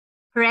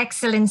Her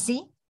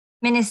Excellency,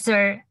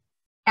 Minister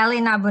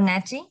Elena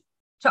Bonetti,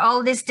 to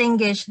all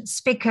distinguished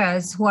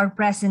speakers who are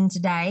present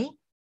today,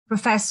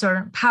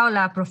 Professor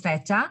Paola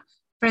Profeta,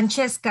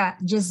 Francesca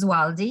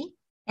Gesualdi,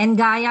 and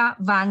Gaia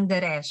van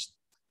der Esch,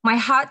 my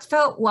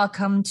heartfelt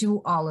welcome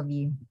to all of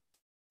you.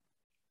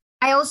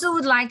 I also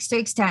would like to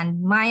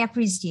extend my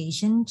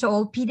appreciation to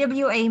all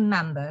PWA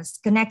members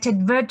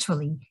connected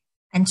virtually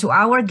and to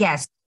our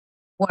guests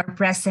who are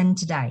present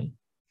today.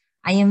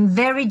 I am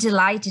very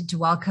delighted to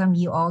welcome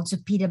you all to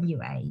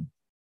PWA.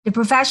 The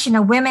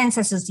Professional Women's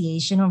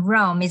Association of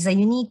Rome is a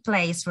unique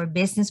place for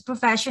business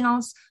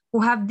professionals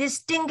who have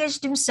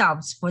distinguished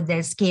themselves for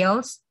their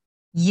skills,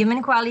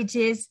 human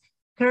qualities,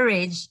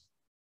 courage,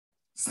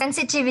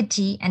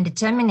 sensitivity, and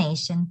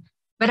determination,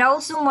 but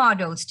also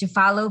models to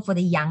follow for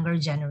the younger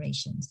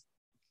generations.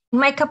 In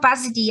my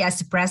capacity as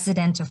the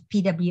president of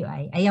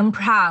PWA, I am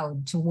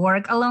proud to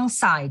work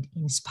alongside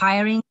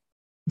inspiring,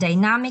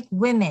 dynamic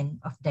women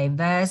of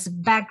diverse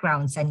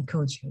backgrounds and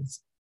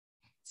cultures.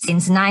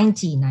 Since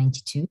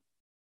 1992,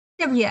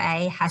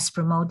 PWA has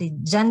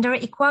promoted gender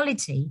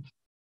equality,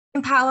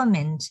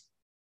 empowerment,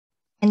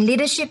 and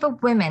leadership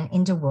of women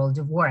in the world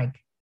of work.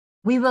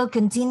 We will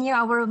continue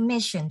our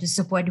mission to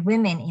support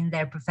women in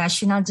their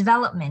professional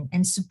development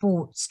and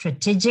support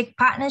strategic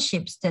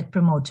partnerships that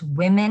promote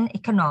women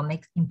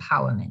economic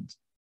empowerment,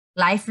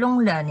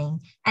 lifelong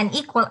learning, and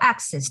equal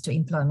access to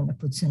employment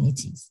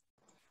opportunities.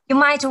 You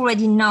might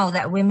already know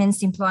that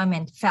women's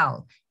employment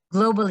fell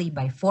globally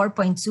by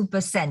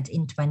 4.2%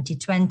 in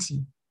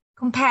 2020,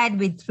 compared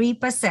with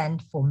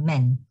 3% for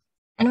men.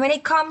 And when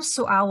it comes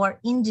to our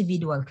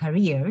individual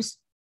careers,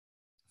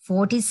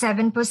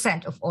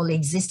 47% of all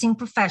existing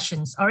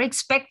professions are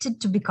expected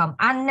to become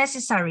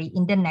unnecessary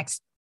in the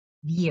next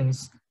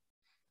years.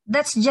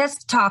 That's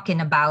just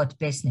talking about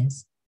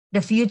business.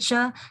 The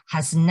future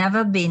has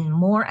never been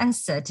more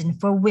uncertain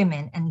for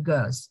women and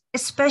girls,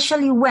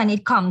 especially when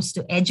it comes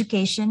to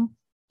education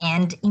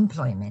and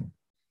employment.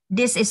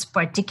 This is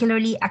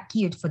particularly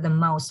acute for the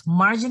most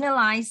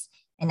marginalized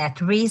and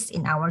at risk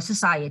in our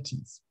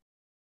societies.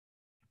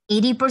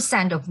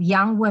 80% of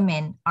young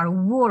women are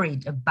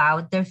worried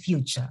about their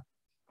future,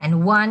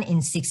 and 1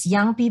 in 6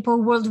 young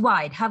people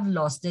worldwide have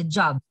lost their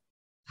job in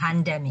the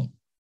pandemic.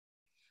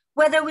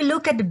 Whether we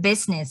look at the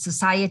business,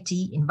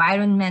 society,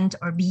 environment,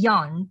 or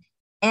beyond,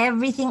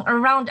 everything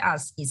around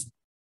us is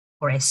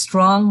for a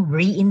strong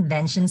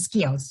reinvention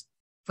skills,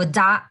 for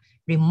that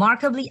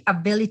remarkably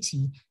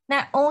ability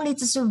not only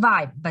to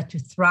survive, but to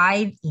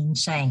thrive in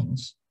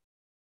change.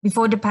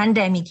 Before the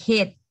pandemic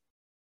hit,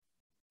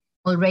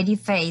 already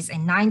faced a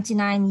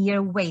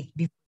 99-year wait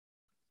before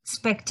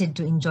expected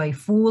to enjoy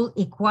full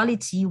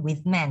equality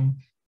with men.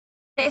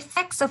 The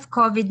effects of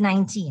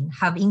COVID-19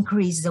 have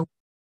increased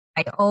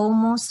by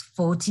almost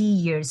 40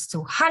 years to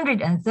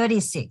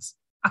 136,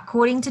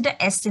 according to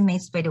the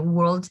estimates by the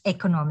World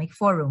Economic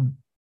Forum.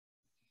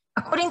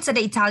 According to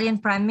the Italian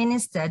Prime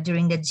Minister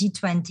during the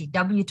G20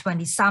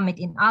 W20 summit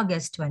in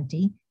August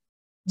 20,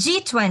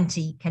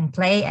 G20 can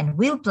play and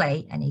will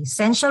play an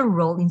essential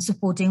role in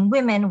supporting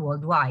women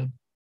worldwide.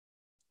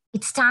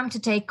 It's time to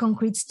take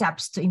concrete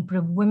steps to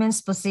improve women's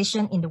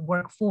position in the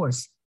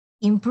workforce,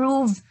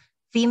 improve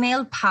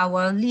female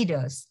power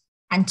leaders,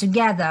 and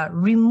together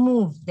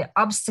remove the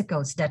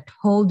obstacles that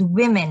hold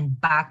women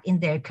back in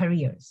their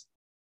careers.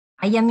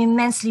 I am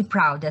immensely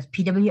proud that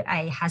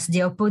PWA has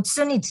the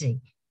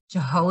opportunity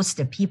to host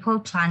the People,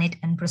 Planet,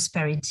 and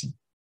Prosperity,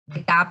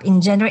 the Gap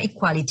in Gender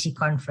Equality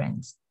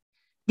Conference.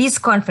 This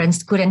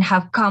conference couldn't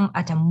have come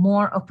at a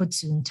more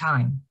opportune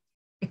time.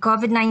 The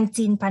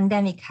COVID-19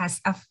 pandemic has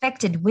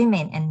affected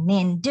women and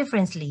men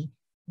differently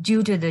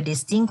due to the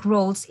distinct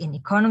roles in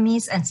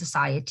economies and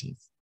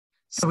societies.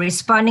 So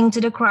responding to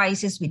the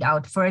crisis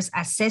without first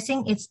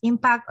assessing its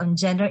impact on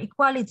gender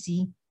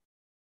equality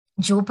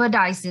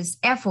jeopardizes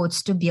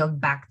efforts to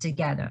build back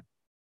together.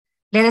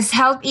 Let us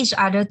help each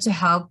other to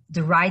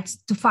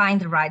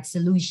find the right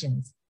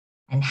solutions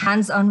and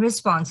hands-on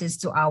responses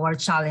to our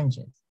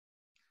challenges.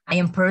 I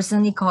am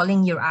personally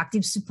calling your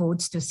active support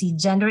to see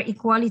gender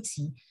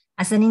equality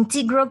as an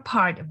integral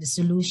part of the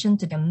solution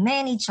to the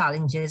many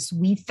challenges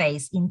we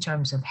face in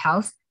terms of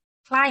health,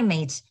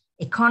 climate,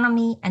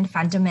 economy, and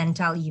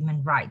fundamental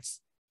human rights.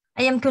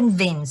 I am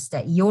convinced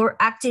that your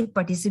active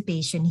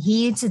participation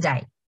here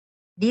today,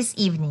 this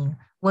evening,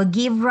 will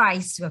give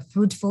rise to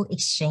fruitful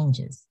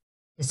exchanges.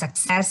 The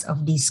success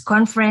of this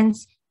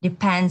conference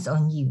depends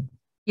on you.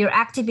 Your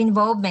active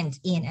involvement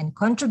in and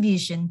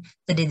contribution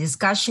to the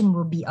discussion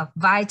will be of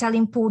vital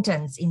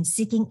importance in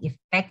seeking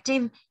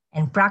effective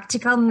and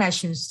practical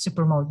measures to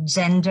promote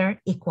gender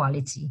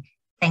equality.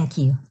 Thank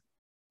you.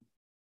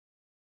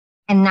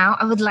 And now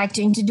I would like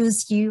to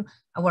introduce you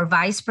our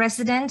Vice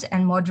President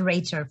and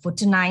Moderator for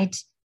tonight,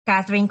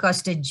 Catherine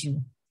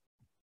Costaggiu.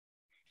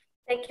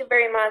 Thank you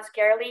very much,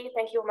 Gerlie.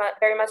 Thank you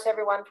very much,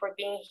 everyone, for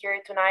being here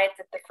tonight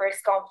at the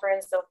first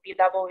conference of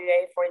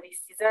PWA for this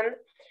season.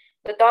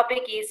 The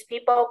topic is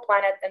People,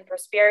 Planet, and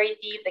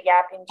Prosperity, the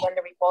Gap in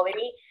Gender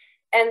Equality.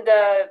 And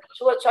the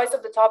choice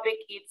of the topic,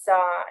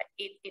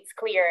 it's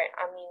clear.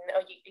 I mean,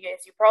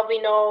 as you probably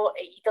know,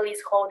 Italy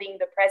is holding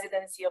the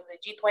presidency of the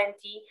G20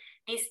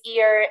 this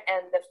year,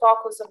 and the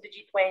focus of the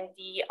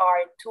G20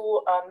 are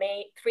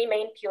three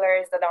main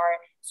pillars that are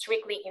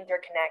strictly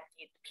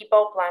interconnected: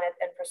 people, planet,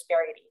 and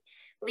prosperity.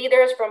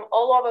 Leaders from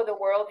all over the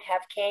world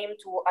have came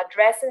to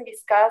address and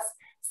discuss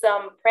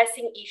some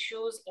pressing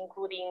issues,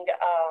 including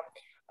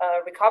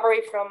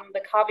recovery from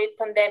the COVID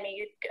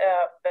pandemic,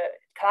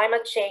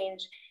 climate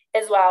change,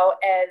 as well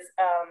as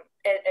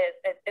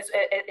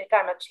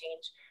climate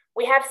change.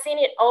 We have seen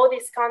in all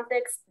these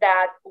contexts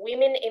that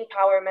women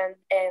empowerment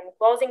and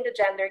closing the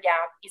gender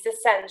gap is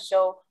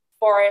essential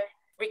for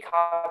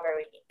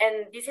recovery.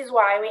 And this is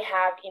why we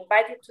have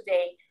invited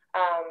today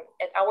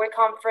at our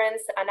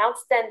conference an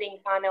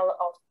outstanding panel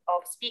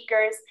of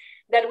speakers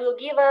that will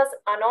give us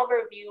an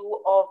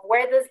overview of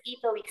where does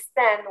Italy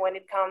stand when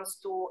it comes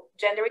to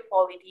gender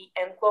equality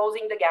and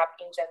closing the gap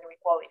in gender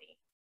equality.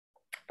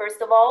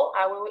 First of all,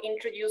 I will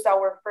introduce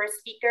our first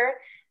speaker,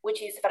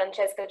 which is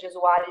Francesca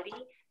Gesualdi.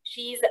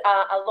 She's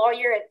a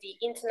lawyer at the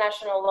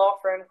international law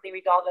firm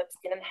Cleary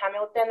Goldstein and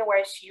Hamilton,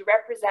 where she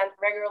represents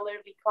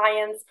regularly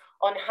clients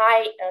on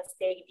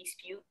high-stake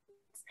disputes.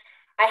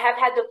 I have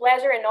had the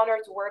pleasure and honor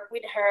to work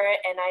with her,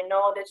 and I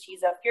know that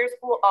she's a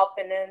fierceful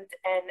opponent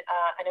and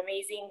an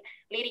amazing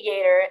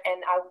litigator,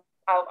 and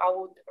I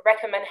would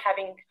recommend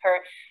having her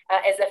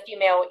as a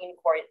female in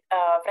court.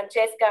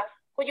 Francesca,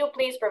 could you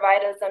please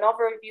provide us an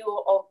overview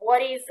of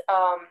what is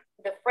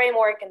the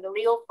framework and the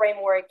legal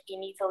framework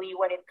in Italy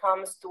when it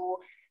comes to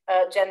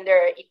gender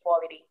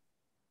equality?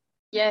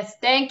 Yes,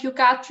 thank you,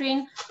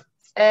 Catherine.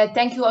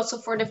 Thank you also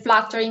for the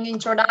flattering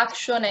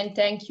introduction, and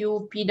thank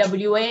you,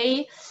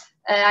 PWA.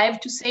 I have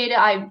to say that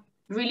I'm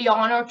really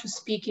honored to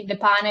speak in the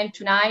panel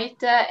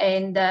tonight,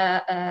 and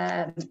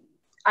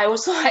I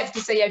also have to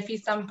say I feel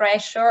some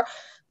pressure,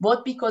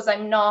 both because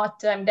I'm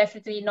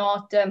definitely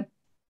not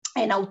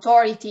an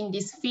authority in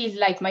this field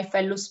like my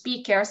fellow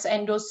speakers,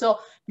 and also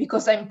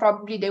because I'm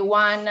probably the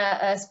one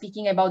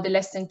speaking about the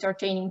less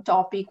entertaining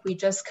topic,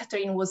 which, as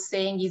Catherine was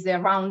saying, is a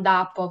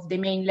roundup of the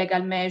main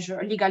legal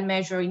measure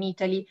in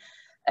Italy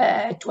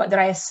to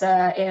address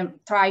and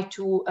try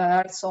to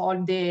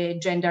resolve the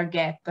gender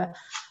gap.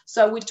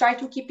 So I will try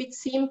to keep it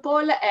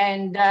simple,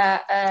 and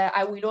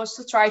I will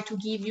also try to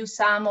give you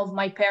some of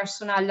my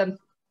personal,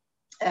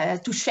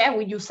 to share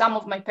with you some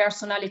of my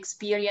personal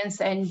experience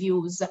and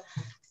views.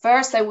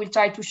 First, I will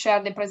try to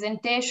share the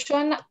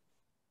presentation.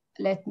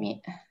 Let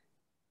me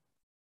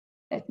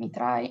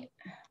try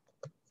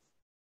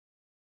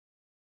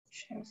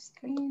share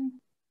screen.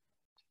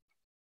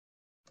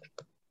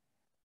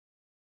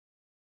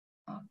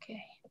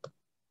 Okay.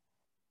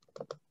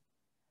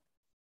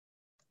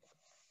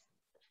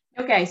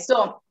 Okay,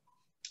 so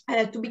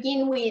to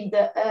begin with,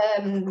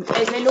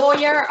 as a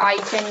lawyer, I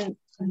can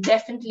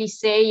definitely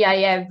say I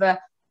have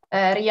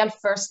a real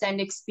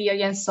first-hand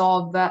experience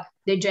of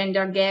the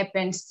gender gap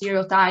and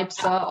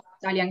stereotypes of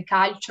Italian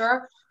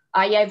culture.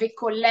 I have a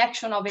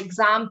collection of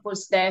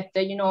examples that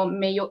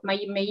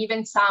may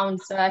even sound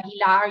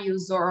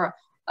hilarious or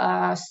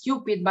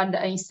stupid, but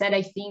instead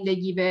I think they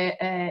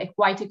give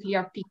quite a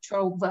clear picture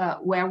of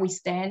where we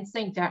stand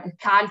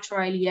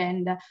culturally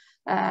and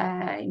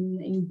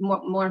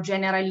more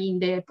generally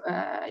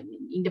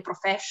in the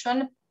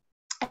profession.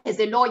 As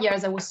a lawyer,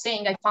 as I was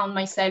saying, I found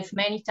myself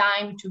many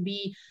times to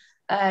be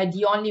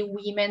the only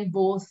women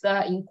both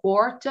in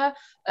court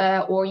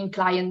or in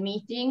client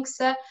meetings.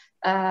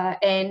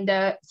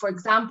 For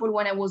example,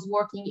 when I was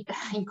working,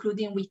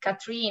 including with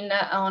Catherine,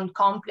 on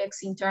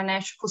complex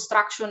international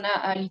construction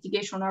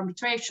litigation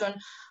arbitration,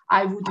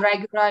 I would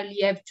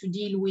regularly have to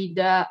deal with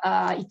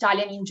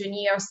Italian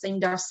engineers in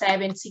their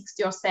 60s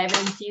or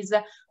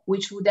 70s,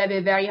 which would have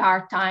a very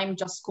hard time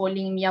just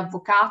calling me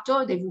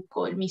avvocato. They would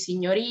call me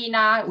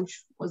signorina,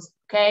 which was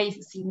okay,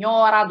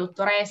 signora,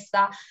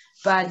 dottoressa,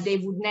 but they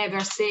would never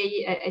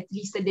say, at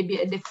least at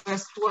the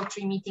first 2 or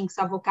 3 meetings,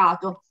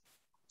 avvocato.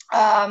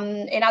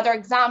 Another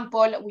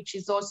example, which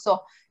is also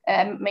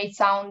may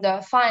sound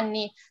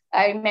funny,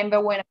 I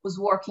remember when I was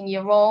working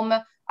in Rome,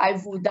 I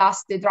would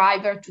ask the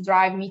driver to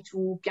drive me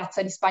to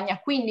Piazza di Spagna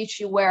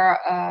 15, where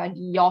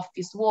the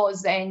office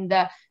was, and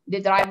the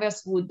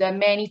drivers would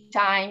many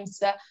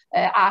times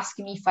ask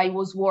me if I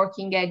was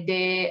working at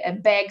the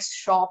bags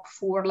shop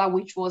Furla,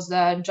 which was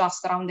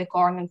just around the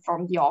corner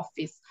from the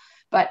office.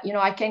 But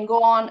I can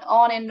go on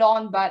and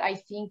on, but I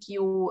think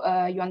you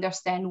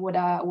understand what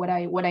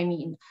I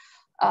mean.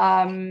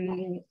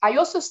 I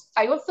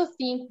also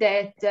think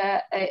that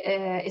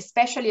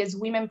especially as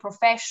women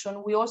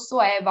profession, we also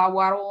have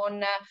our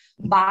own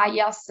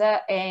bias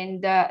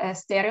and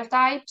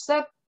stereotypes.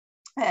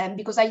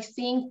 because I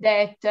think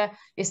that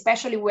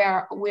especially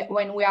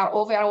when we are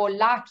overall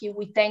lucky,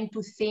 we tend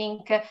to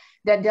think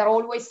that there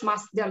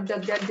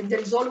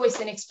is always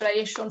an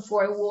explanation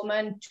for a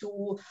woman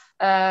to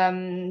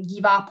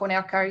give up on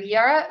her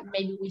career.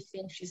 Maybe we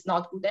think she's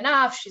not good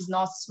enough, she's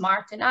not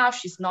smart enough,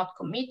 she's not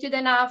committed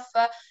enough,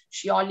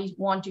 she only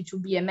wanted to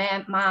be a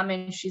mom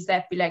and she's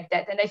happy like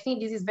that. And I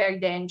think this is very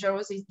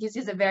dangerous. This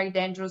is a very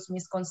dangerous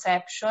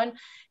misconception.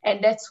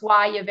 And that's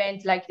why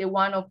events like the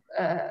one of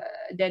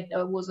that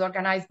was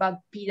organized by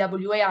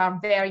PWA are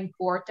very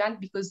important,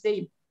 because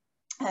they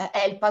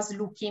help us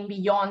looking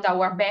beyond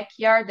our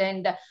backyard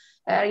and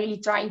really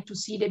trying to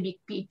see the big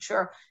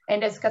picture.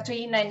 And as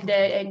Katrina and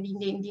in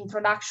the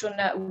introduction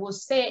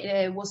was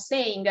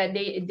saying,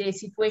 the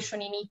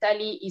situation in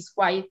Italy is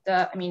quite,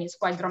 it's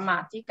quite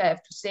dramatic, I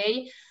have to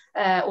say.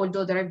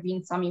 Although there have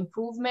been some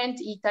improvement.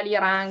 Italy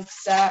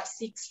ranks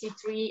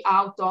 63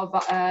 out of,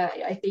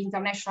 at the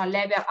international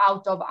level,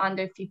 out of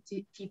under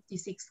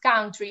 56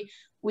 countries,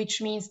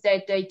 which means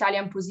that the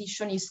Italian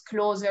position is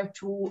closer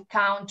to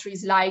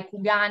countries like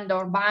Uganda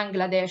or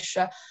Bangladesh,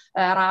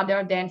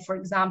 rather than, for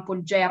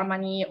example,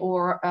 Germany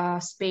or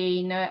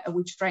Spain,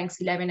 which ranks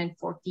 11 and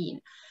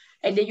 14.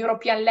 At the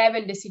European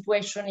level, the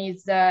situation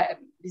is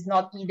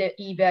not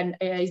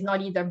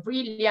either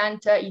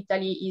brilliant.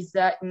 Italy is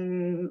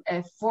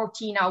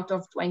 14 out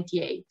of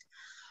 28.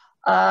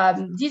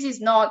 This is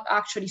not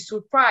actually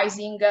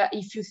surprising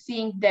if you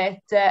think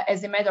that,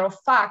 as a matter of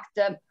fact,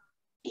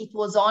 it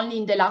was only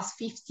in the last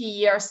 50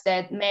 years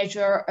that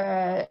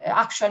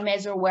actual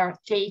measures were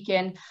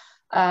taken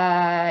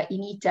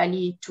in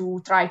Italy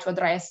to try to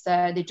address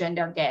the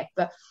gender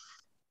gap.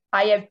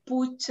 I have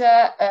put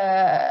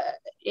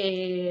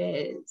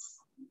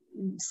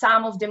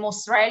some of the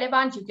most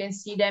relevant. You can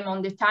see them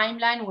on the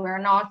timeline. We're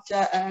not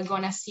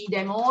gonna see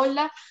them all,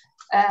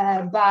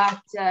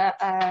 but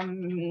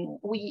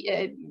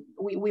we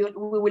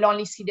will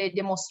only see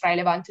the most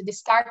relevant. The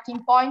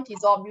starting point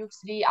is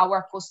obviously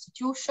our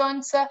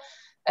constitutions,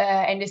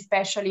 and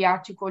especially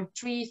Article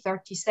 3,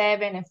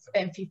 37,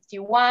 and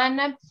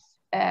 51.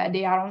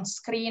 They are on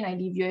screen. I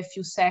leave you a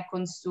few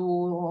seconds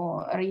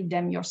to read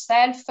them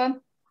yourself.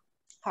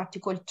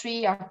 Article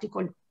 3,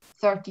 Article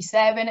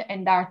 37,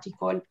 and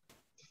Article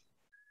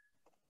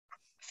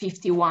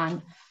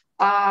 51.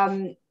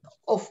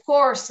 Of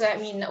course,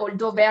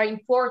 although very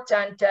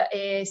important,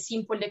 a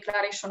simple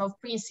declaration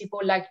of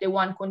principle like the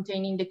one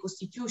contained in the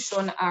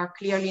Constitution are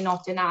clearly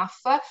not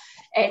enough.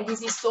 And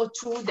this is so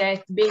true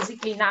that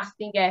basically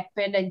nothing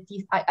happened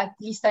at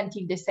least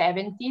until the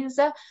 70s.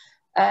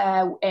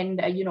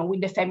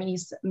 With the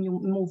feminist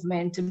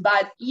movement.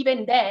 But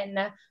even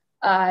then,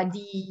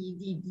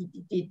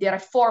 the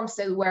reforms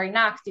that were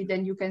enacted,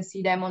 and you can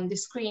see them on the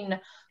screen,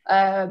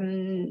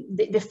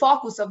 the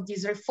focus of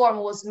this reform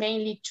was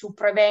mainly to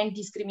prevent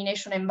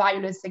discrimination and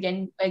violence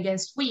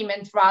against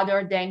women,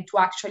 rather than to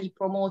actually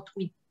promote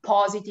with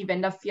positive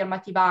and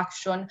affirmative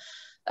action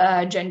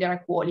gender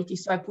equality.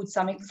 So I put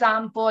some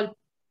example: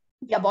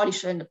 the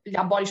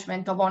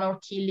abolishment of honor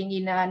killing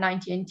in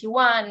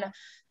 1981,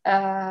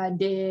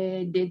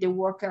 the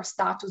worker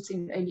status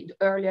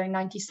earlier in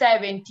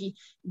 1970,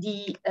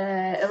 the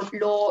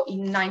law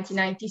in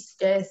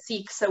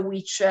 1996,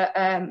 which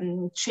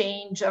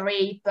changed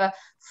rape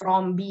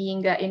from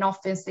being an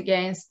offense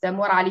against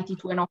morality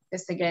to an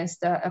offense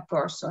against a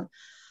person.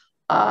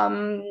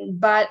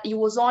 But it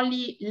was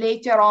only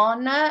later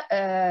on,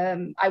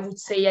 I would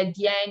say at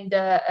the end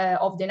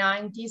of the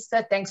 90s,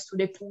 thanks to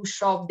the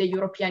push of the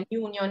European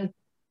Union,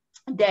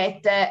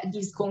 that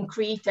these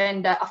concrete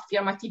and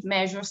affirmative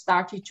measures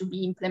started to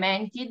be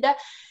implemented,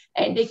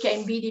 and they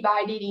can be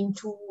divided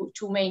into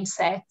two main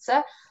sets.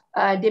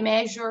 The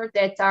measures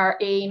that are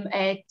aimed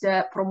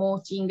at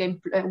promoting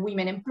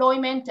women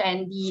employment,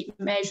 and the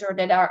measures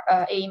that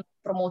are aimed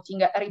at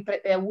promoting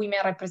women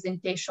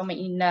representation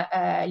in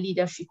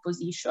leadership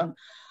position.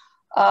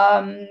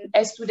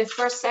 As to the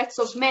first sets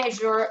of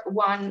measures,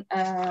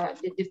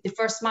 the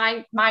first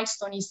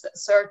milestone is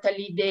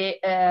certainly the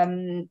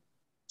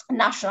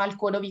National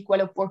Code of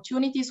Equal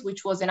Opportunities,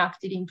 which was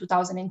enacted in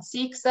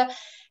 2006,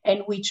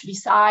 and which,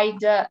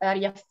 beside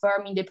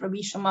reaffirming the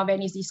prohibition of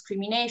any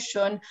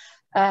discrimination,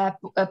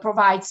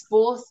 provides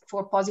both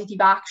for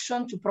positive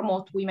action to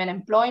promote women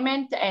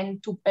employment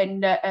and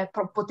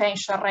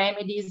potential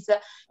remedies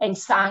and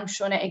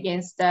sanction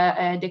against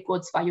the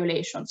code's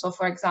violation. So,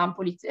 for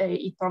example,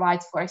 it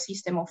provides for a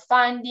system of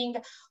funding,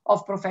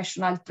 of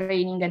professional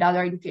training and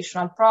other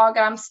educational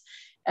programs,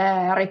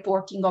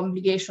 reporting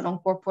obligation on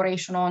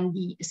corporation on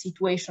the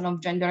situation of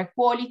gender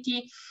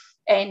equality,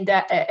 and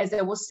as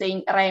I was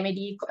saying,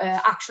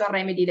 actual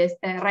remedies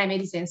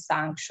and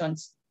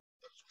sanctions.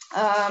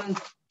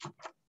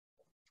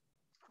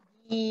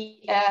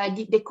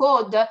 The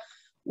code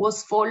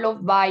was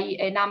followed by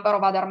a number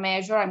of other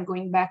measures. I'm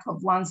going back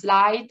of one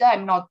slide.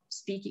 I'm not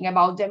speaking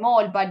about them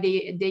all, but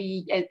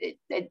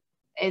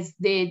as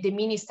the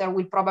minister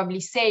will probably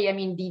say, I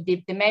mean,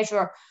 the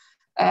measure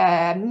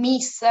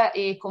miss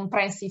a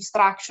comprehensive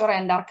structure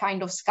and are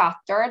kind of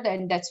scattered,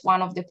 and that's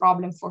one of the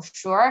problems for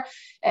sure.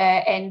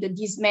 And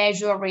these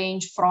measures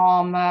range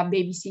from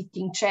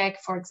babysitting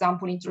check, for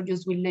example,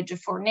 introduced with Legge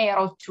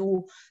Fornero,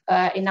 to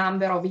a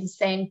number of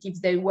incentives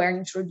that were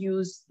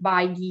introduced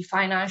by the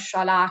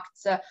financial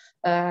acts,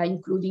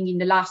 including in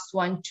the last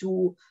one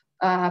to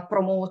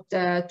promote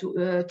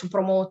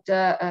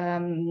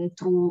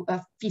through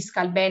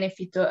fiscal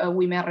benefit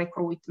women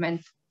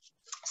recruitment.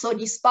 So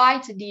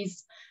despite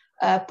these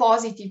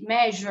positive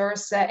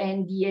measures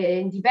and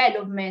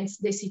developments,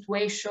 the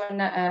situation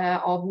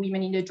of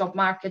women in the job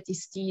market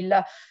is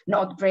still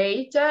not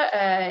great.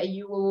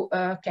 You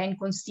can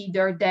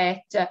consider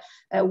that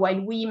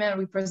while women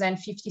represent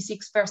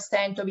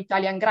 56% of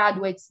Italian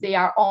graduates, they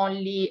are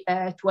only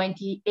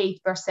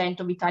 28%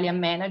 of Italian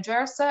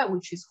managers,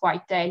 which is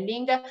quite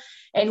telling.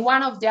 And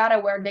one of the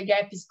other where the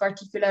gap is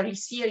particularly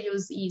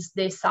serious is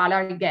the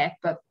salary gap.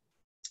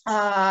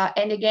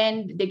 And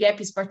again, the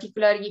gap is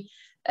particularly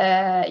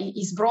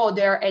is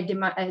broader at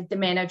the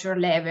manager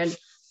level.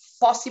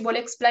 Possible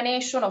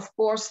explanation, of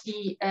course,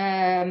 the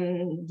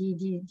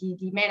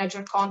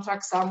manager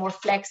contracts are more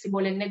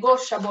flexible and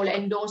negotiable,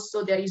 and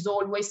also there is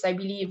always, I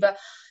believe,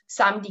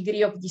 some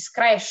degree of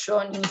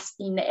discretion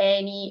in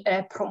any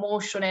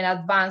promotion and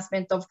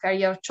advancement of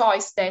career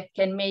choice that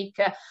can make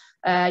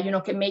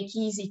can make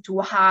easy to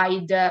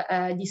hide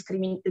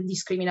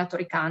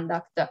discriminatory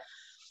conduct.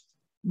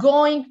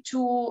 Going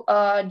to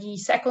the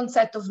second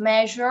set of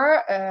measures,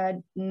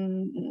 and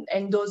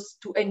those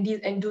to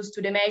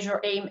the measure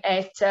aim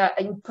at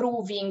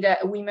improving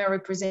women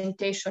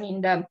representation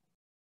in the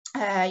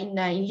in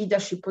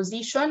leadership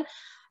position.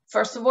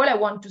 First of all, I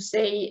want to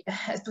state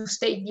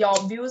the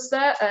obvious,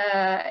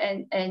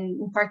 and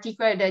in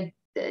particular that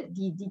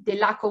the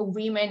lack of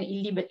women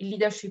in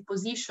leadership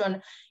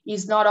position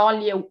is not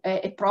only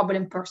a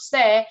problem per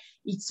se,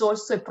 it's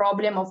also a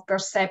problem of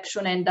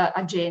perception and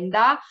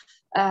agenda.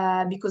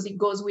 Because it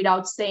goes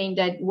without saying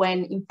that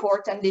when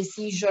important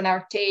decisions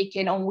are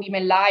taken on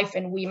women's life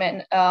and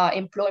women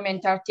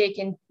employment are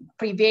taken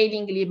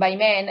prevailingly by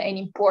men, an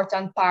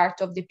important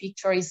part of the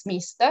picture is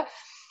missed.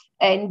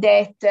 And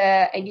that,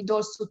 and it's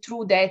also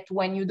true that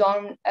when you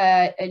don't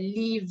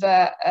leave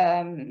a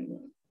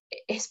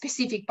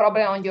specific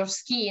problem on your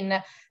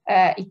skin,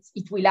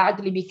 it will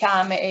hardly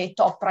become a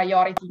top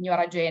priority in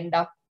your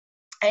agenda.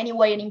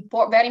 Anyway,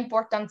 very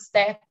important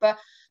step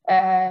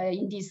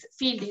in this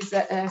field is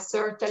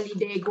certainly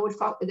the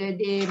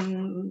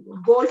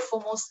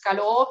Golfo-Mosca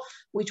law,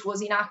 which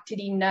was enacted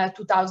in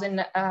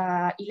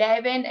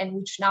 2011 and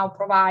which now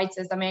provides,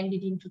 as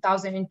amended in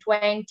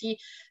 2020,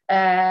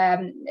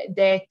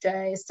 that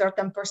a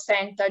certain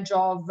percentage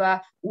of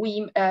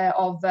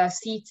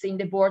seats in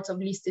the boards of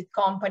listed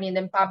companies and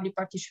then public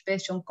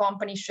participation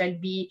companies shall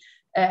be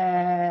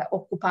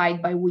occupied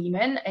by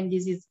women, and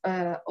this is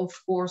of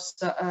course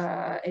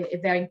a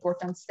very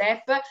important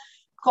step.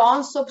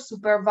 CONSOB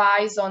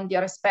supervise on the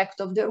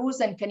respect of the rules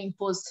and can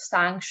impose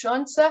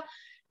sanctions.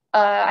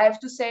 I have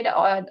to say that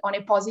on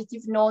a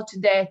positive note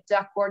that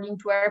according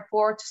to a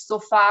report, so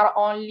far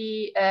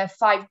only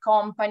 5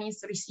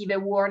 companies receive a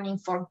warning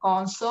from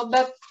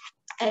CONSOB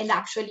and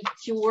actually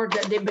cured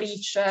the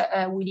breach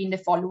within the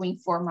following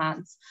 4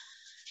 months.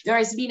 There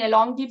has been a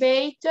long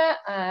debate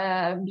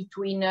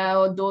between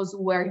those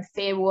who were in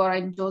favor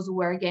and those who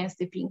were against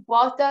the pink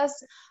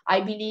quotas.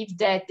 I believe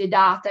that the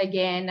data,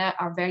 again,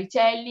 are very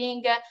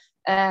telling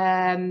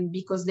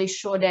because they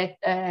show that,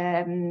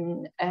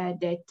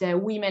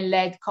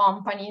 women-led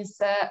companies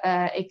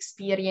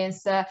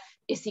experience a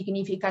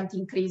significant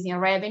increase in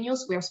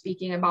revenues. We are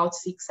speaking about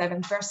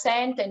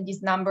 6–7%, and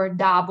this number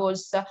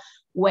doubles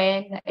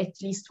when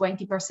at least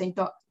 20%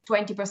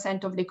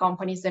 of the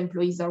company's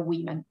employees are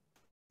women.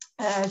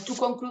 To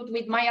conclude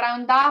with my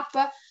roundup,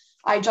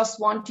 I just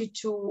wanted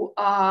to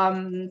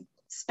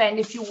spend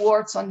a few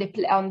words on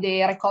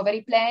the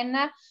recovery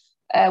plan,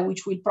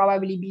 which will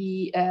probably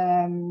be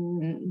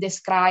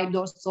described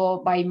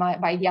also by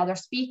the other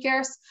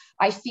speakers.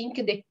 I think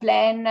the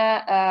plan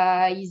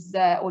is,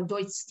 although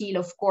it's still,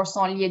 of course,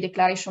 only a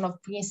declaration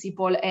of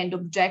principle and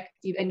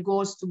objective and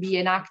goals to be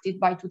enacted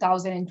by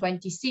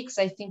 2026,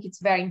 I think it's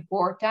very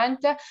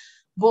important,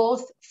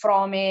 both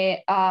from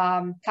a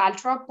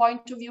cultural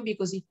point of view,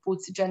 because it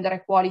puts gender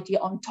equality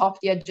on top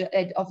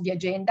of the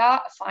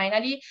agenda,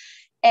 finally,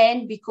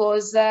 and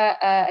because,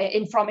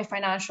 and from a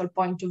financial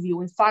point of view.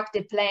 In fact,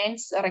 the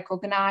plans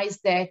recognize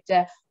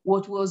that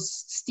what was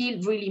still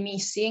really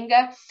missing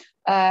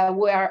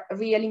were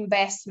real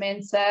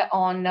investments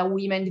on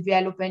women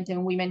development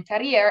and women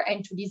career,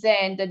 and to this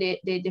end,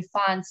 the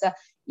funds,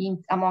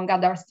 among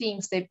other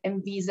things, they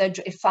envisage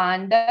a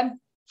fund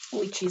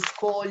which is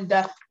called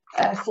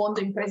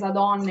Fondo Impresa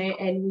Donne,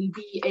 and will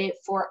be a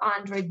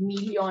 400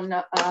 million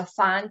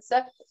funds,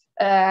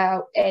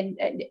 and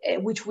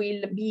which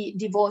will be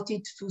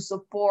devoted to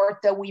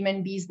support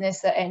women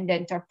business and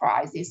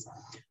enterprises.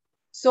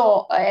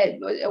 So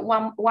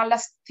one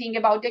last thing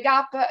about the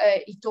gap,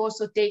 it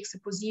also takes a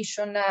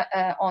position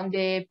on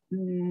the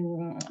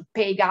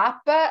pay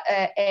gap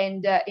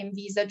and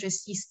envisage a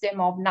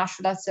system of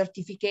national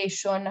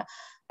certification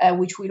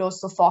which will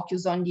also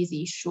focus on this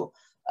issue.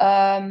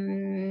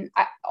 Another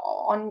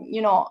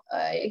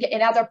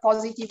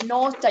positive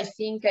note, I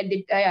think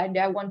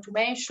I want to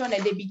mention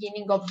at the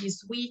beginning of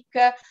this week,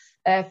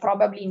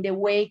 probably in the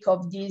wake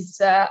of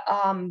this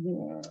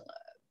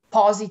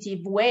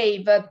positive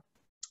wave,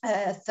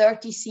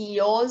 30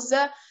 CEOs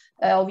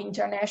of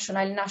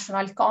international and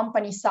national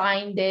companies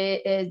signed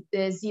the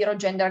Zero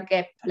Gender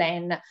Gap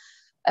Plan,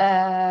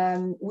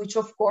 which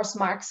of course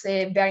marks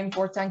a very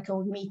important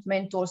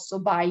commitment also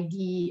by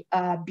the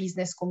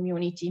business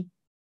community.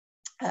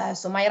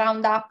 So my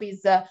roundup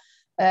is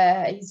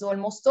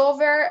almost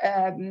over,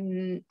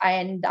 and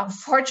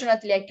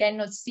unfortunately I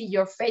cannot see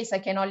your face. I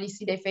can only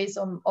see the face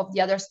of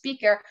the other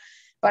speaker,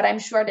 but I'm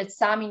sure that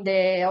some of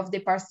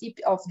the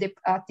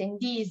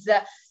attendees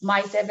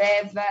might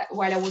have,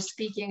 while I was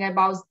speaking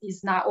about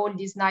all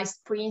these nice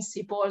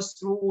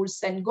principles,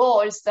 rules, and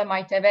goals,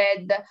 might have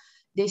had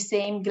the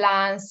same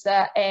glance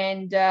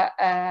and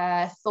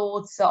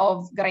thoughts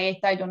of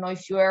Greta. I don't know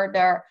if you heard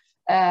her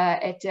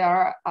at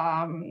her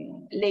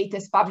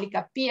latest public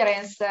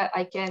appearance.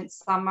 I can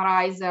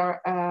summarize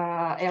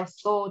her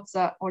thoughts,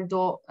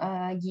 although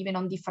given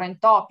on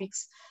different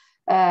topics.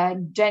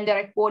 Gender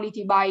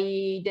equality by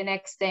the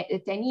next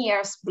 10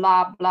 years,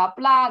 blah, blah,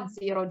 blah,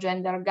 zero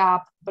gender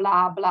gap,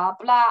 blah, blah,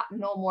 blah,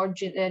 no more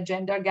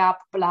gender gap,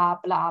 blah,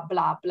 blah,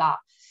 blah, blah.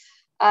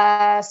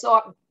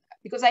 So,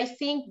 because I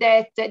think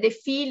that the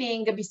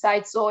feeling,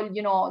 besides all,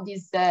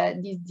 this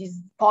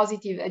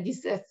positive,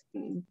 this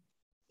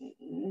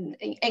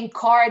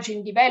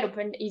encouraging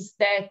development, is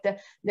that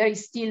there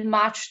is still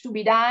much to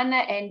be done,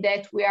 and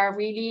that we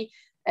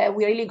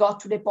really got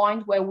to the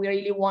point where we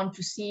really want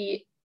to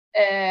see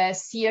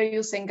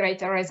serious and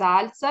greater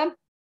results.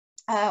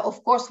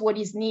 Of course, what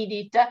is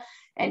needed,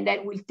 and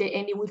it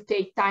will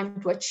take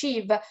time to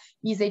achieve,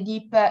 is a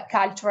deep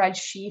cultural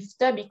shift,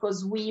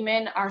 because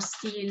women are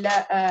still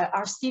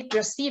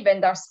perceived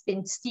and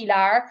still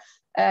are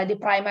the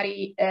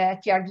primary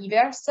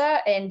caregivers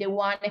and the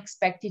one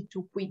expected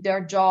to quit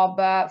their job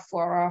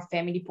for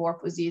family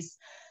purposes.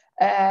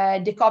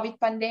 The COVID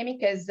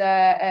pandemic, as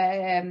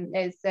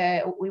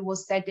we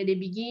was said at the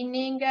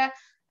beginning,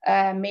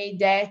 made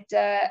that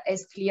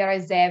as clear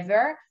as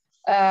ever.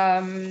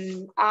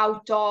 In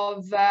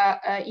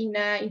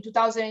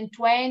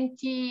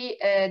 2020,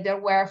 there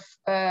were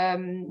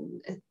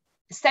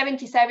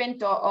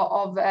 77%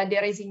 of the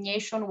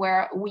resignation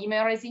were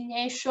women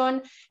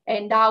resignation,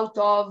 and out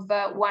of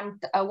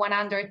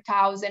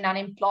 100,000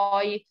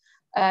 unemployed,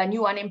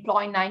 new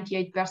unemployed,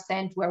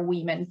 98% were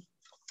women.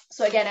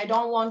 So again, I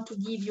don't want to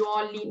give you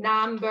only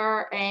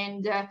number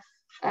and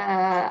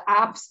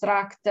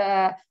abstract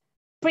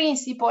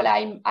principle.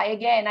 I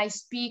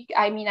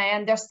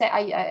understand.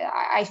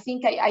 I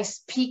think I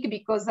speak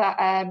because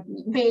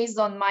based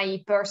on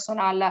my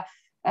personal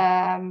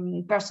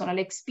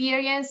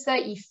experience.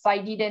 If I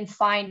didn't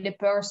find the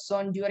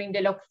person during the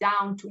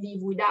lockdown to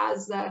live with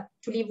us,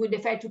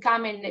 to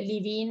come and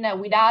live in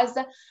with us,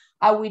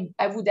 I would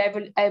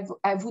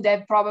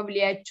have probably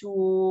had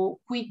to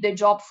quit the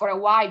job for a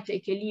while,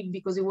 take a leave,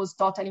 because it was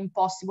totally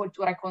impossible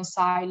to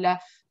reconcile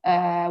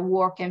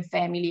work and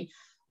family.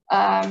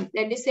 At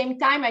the same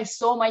time, I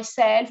saw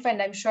myself, and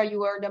I'm sure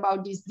you heard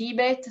about this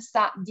debate,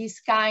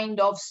 this kind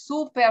of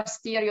super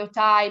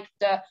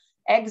stereotyped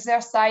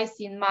exercise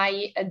in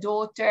my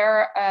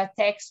daughter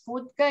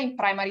textbook in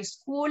primary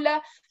school.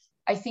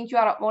 I think you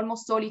are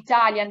almost all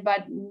Italian,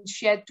 but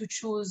she had to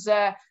choose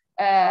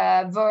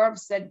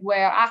verbs that were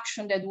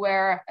action that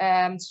were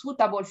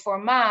suitable for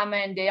mom,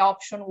 and the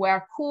option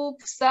were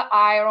cooks,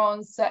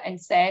 irons,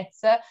 and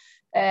sets.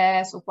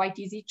 So quite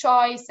easy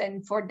choice.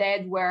 And for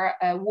dad were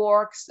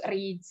works,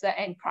 reads,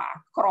 and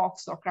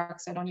crocs or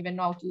cracks. I don't even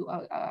know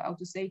how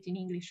to say it in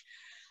English.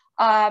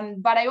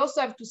 But I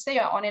also have to say,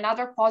 on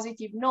another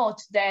positive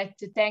note, that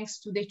thanks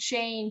to the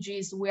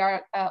changes we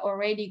are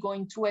already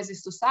going through as a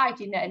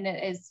society and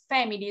as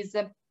families,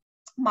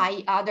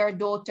 my other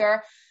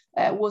daughter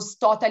was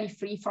totally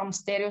free from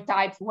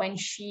stereotypes when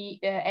she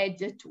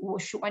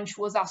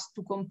was asked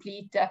to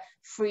complete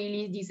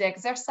freely this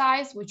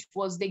exercise, which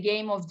was the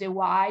game of the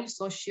while.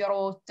 So she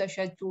wrote,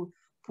 she had to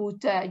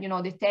put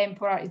the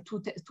temporary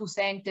two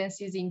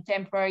sentences in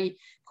temporary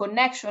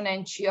connection,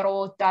 and she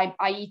wrote, I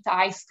eat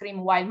ice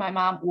cream while my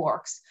mom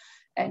works,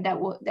 and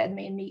that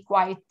made me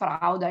quite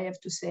proud, I have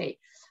to say.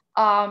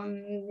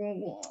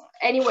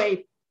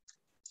 Anyway,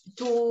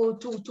 to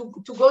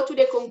go to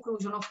the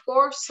conclusion, of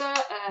course,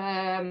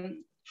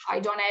 I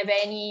don't have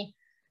any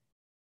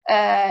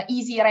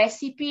easy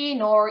recipe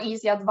nor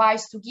easy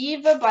advice to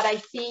give, but I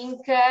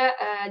think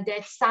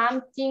that's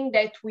something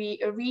that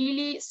we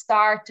really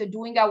start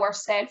doing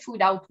ourselves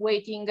without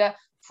waiting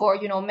for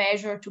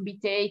measure to be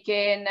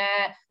taken,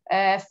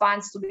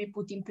 funds to be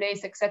put in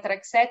place, etc.,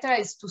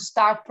 is to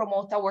start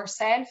promote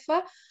ourselves.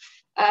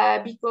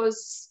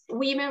 because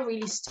women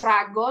really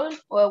struggle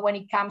when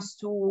it comes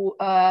to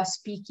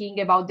speaking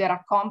about their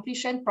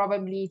accomplishment.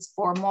 Probably it's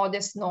for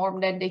modest norm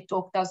that they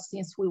talked us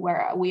since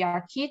we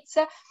are kids.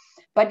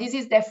 But this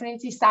is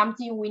definitely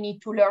something we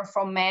need to learn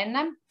from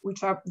men,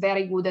 which are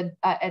very good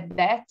at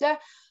that.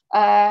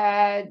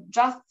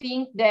 Just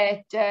think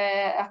that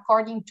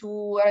according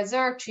to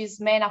research,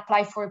 men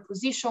apply for a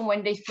position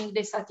when they think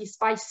they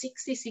satisfy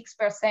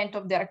 66%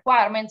 of the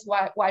requirements,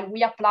 while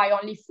we apply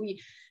only if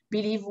we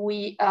believe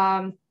we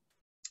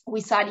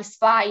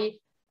satisfy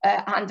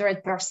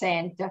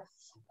 100%.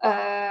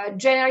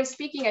 Generally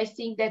speaking, I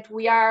think that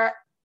we are,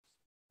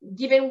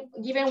 given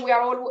we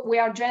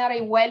are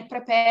generally well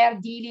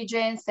prepared,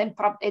 diligent and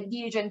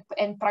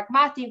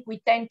pragmatic, we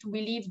tend to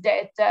believe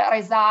that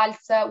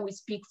results will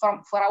speak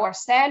for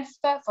ourselves,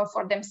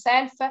 for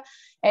themselves,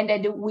 and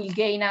that it will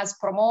gain us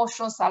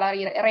promotion,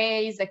 salary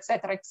raise,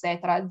 etc.,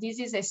 etc. This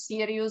is a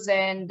serious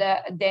and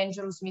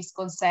dangerous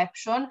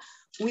misconception.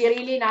 We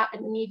really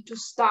need to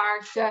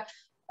start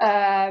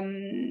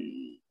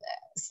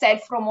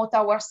self-promote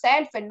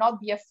ourselves and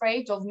not be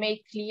afraid of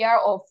make clear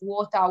of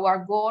what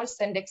our goals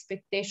and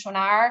expectations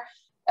are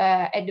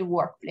at the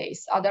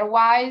workplace.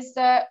 Otherwise,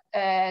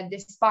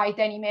 despite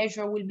any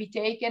measure will be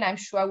taken, I'm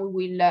sure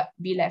we will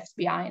be left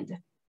behind.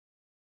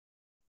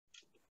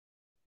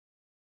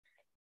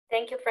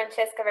 Thank you,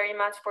 Francesca, very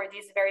much for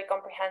this very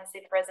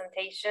comprehensive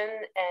presentation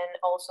and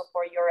also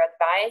for your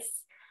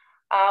advice.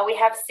 We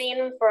have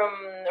seen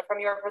from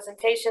your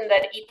presentation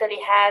that Italy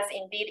has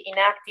indeed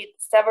enacted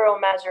several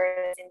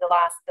measures in the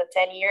last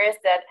 10 years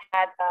that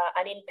had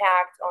an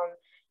impact on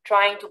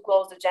trying to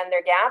close the gender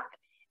gap.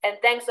 And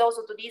thanks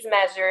also to these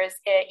measures,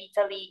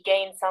 Italy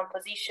gained some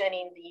position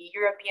in the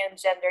European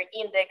Gender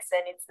Index,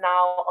 and it's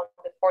now on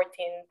the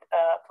 14th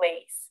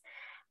place.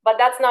 But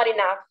that's not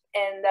enough.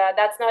 And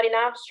that's not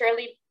enough,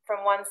 surely,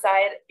 from one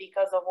side,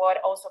 because of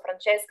what also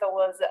Francesca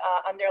was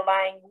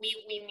underlying. We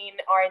women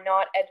are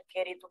not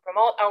educated to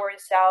promote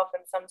ourselves,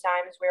 and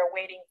sometimes we're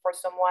waiting for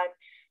someone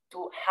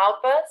to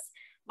help us.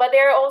 But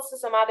there are also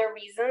some other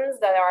reasons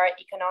that are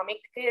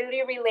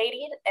economically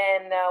related.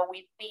 And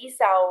with this,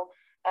 I'll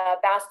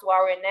pass to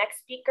our next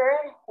speaker,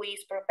 who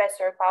is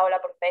Professor Paola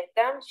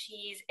Profeta.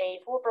 She is a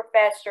full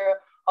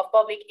professor of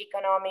public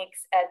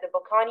economics at the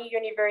Bocconi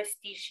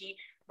University. She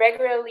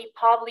regularly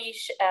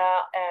publish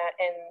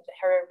and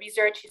her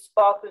research is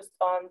focused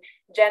on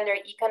gender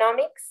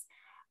economics.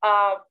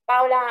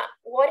 Paola,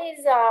 what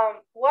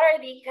are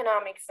the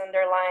economics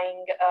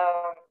underlying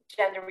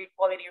gender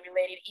equality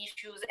related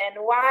issues, and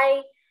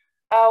why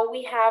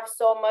we have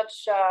so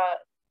much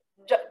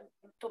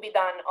to be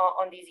done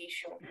on this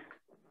issue?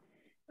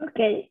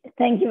 Okay,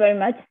 thank you very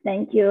much.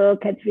 Thank you,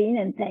 Catherine,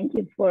 and thank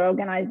you for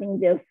organizing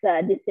this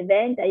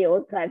event. I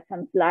also have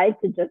some slides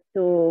just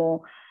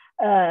to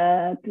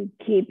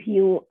keep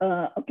you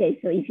okay.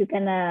 So if you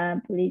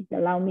can please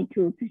allow me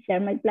to share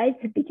my slides,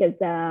 because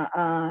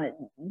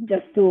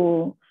just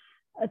to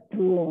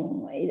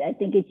I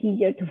think it's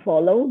easier to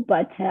follow.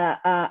 But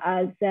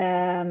as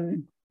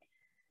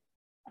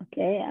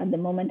okay, at the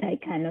moment I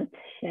cannot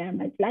share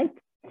my slides.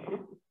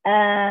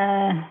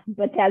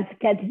 But as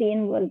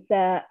Catherine was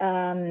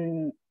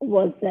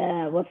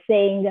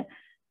saying,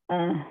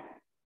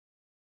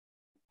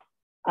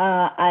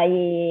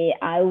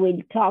 I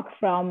will talk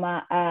from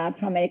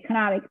an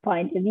economic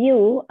point of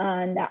view,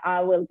 and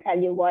I will tell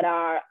you what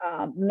are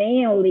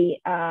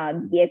mainly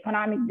the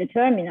economic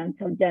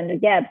determinants of gender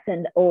gaps,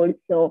 and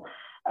also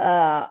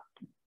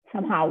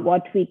somehow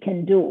what we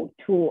can do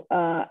to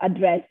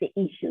address the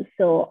issue.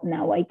 So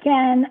now I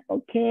can.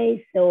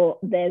 Okay, so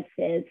this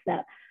is.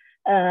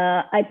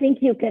 I think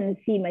you can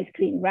see my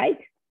screen, right?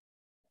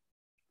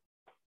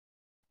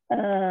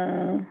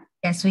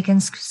 Yes, we can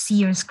see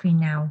your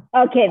screen now.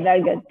 Okay,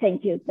 very good.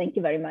 Thank you. Thank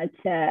you very much,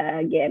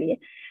 Gerlie.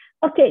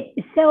 Okay,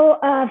 so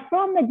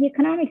from the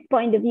economics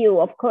point of view,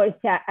 of course,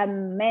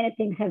 many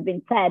things have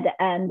been said,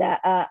 and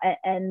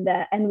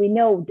we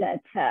know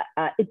that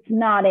it's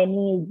not an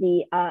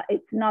easy,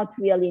 it's not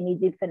really an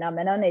easy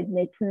phenomenon.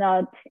 It's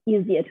not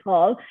easy at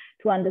all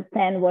to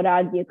understand what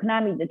are the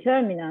economic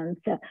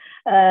determinants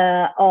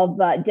of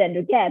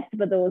gender gaps,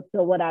 but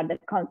also what are the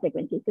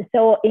consequences.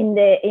 So in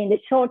the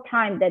short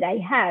time that I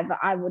have,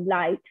 I would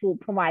like to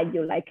provide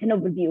you like an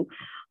overview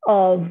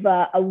of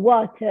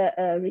what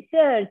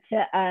research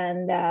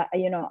and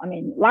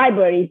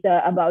libraries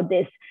about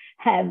this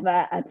have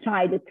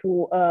tried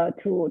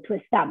to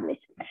establish.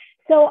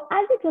 So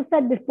as it was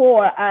said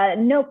before,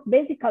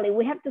 basically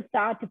we have to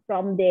start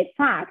from the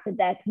fact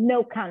that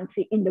no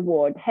country in the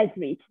world has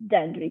reached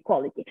gender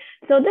equality.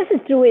 So this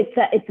is true, it's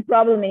a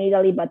problem in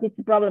Italy, but it's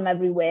a problem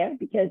everywhere,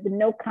 because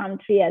no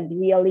country has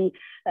really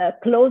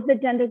closed the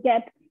gender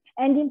gap.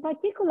 And in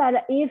particular,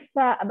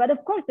 but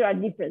of course there are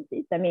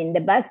differences. I mean,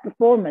 the best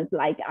performers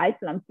like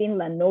Iceland,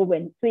 Finland, Norway,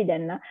 and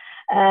Sweden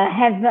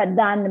have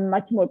done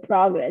much more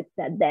progress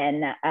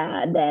than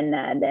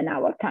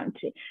our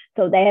country.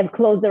 So they have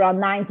closed around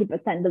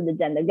 90% of the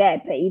gender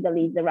gap.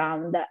 Italy is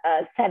around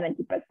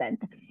 70%.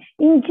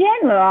 In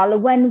general,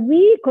 when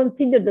we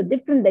consider the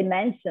different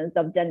dimensions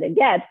of gender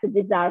gaps,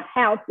 these are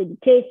health,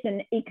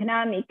 education,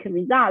 economic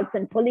results,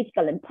 and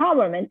political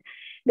empowerment.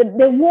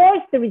 The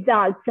worst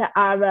results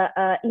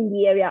are in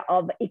the area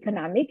of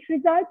economic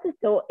results,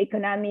 so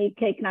economic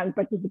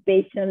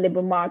participation,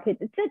 labor market,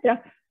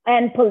 etc.,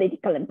 and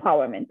political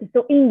empowerment.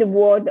 So in the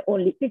world,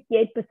 only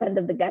 58%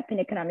 of the gap in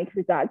economic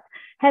results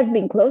has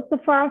been closed so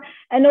far,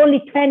 and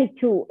only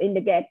 22 in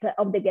the gap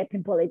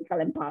in political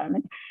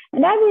empowerment.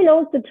 And I will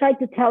also try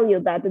to tell you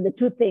that the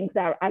two things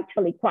are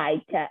actually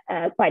quite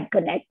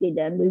connected,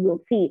 and we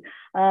will see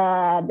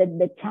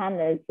the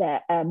channels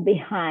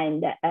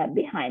behind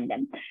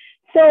them.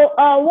 So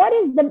what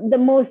is the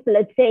most,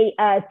 let's say,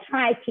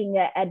 striking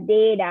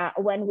data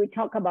when we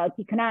talk about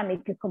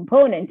economic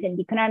component and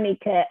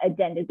economic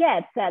gender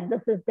gaps?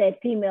 This is the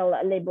female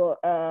labor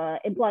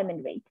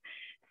employment rate.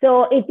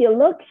 So if you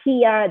look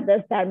here,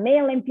 these are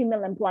male and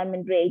female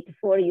employment rate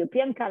for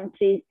European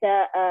countries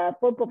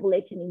for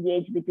population in the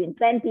age between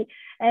 20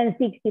 and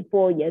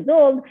 64 years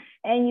old.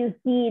 And you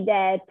see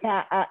that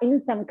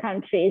in some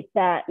countries,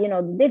 the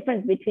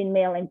difference between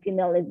male and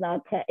female is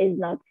not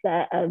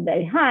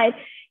very high.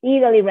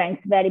 Italy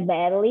ranks very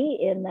badly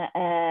in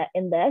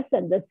this,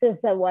 and this is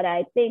what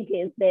I think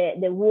is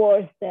the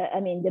worst,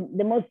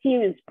 the most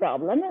serious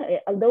problem,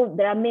 although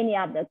there are many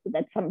others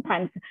that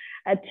sometimes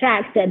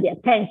attract the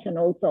attention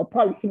also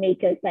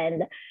policymakers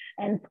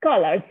and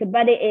scholars,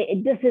 but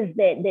this is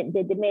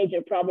the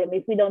major problem.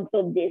 If we don't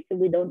solve this,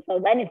 we don't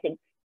solve anything.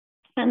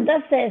 And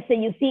thus, so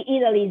you see,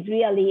 Italy is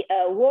really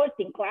worst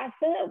in class,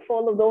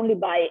 followed only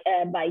by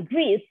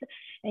Greece.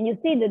 And you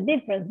see the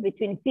difference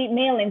between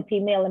male and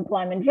female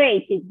employment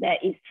rate is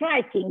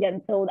striking.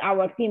 And so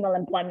our female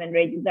employment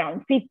rate is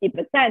around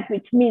 50%,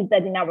 which means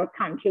that in our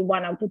country,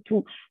 1 out of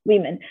 2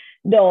 women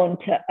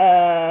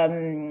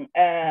doesn't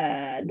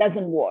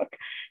work.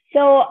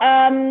 So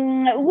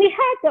we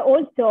had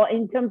also,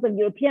 in terms of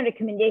European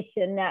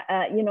recommendation,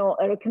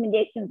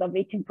 recommendations of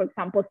reaching, for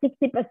example,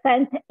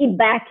 60%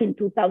 back in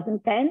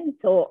 2010.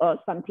 So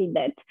something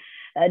that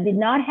did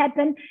not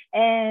happen.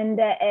 And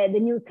the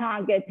new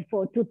target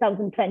for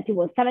 2020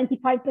 was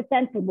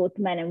 75% for both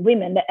men and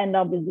women. And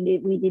obviously,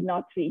 we did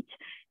not reach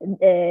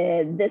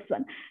this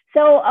one.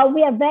 So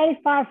we are very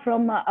far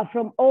from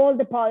all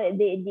the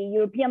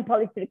European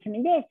policy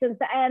recommendations.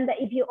 And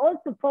if you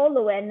also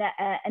follow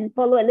and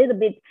follow a little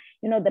bit,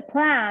 the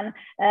plan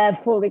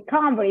for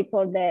recovery,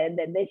 for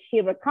the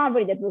sheer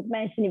recovery that was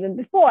mentioned even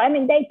before, I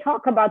mean, they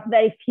talk about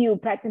very few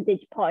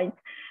percentage points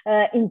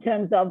in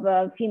terms of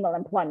female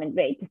employment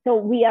rate. So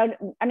we are,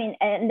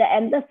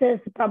 and this is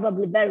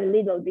probably very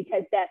little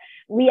because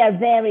we are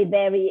very,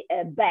 very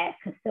back.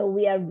 So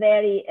we are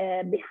very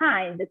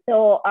behind.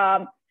 So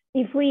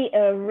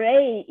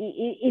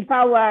if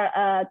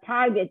our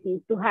target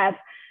is to have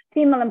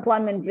female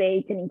employment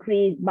rate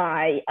increase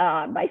by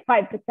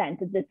 5%,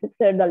 this is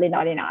certainly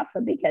not enough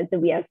because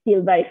we are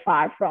still very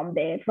far from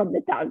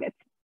the target.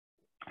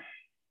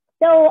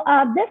 So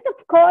this,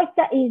 of course,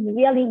 is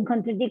really in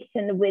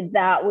contradiction with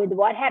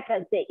what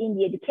happens in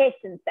the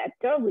education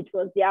sector, which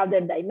was the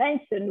other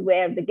dimension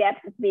where the gap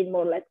has been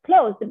more or less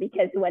closed,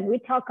 because when we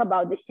talk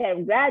about the share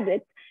of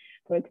graduates,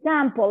 for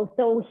example,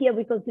 so here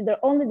we consider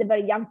only the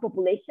very young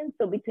population,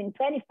 so between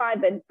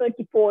 25 and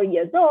 34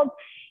 years old.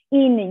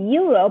 In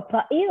Europe,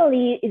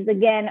 Italy is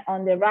again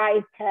on the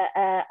right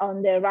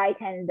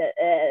hand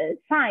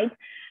side.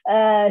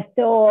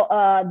 So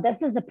this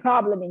is a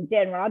problem in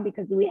general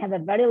because we have a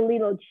very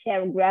little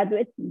share of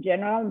graduates in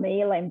general,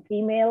 male and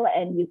female,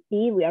 and you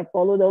see we are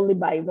followed only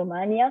by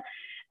Romania.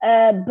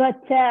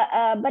 But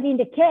in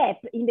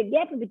the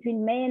gap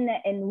between men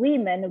and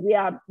women, we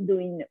are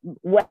doing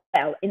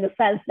well in the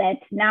sense that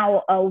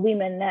now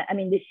women,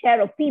 the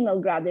share of female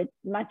graduates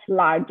is much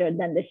larger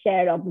than the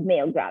share of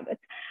male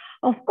graduates.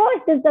 Of course,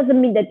 this doesn't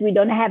mean that we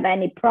don't have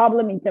any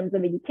problem in terms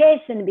of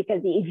education,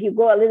 because if you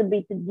go a little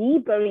bit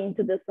deeper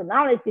into this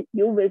analysis,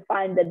 you will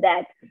find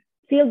that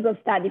fields of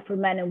study for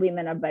men and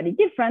women are very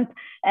different.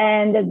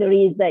 And there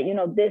is,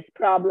 this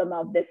problem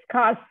of the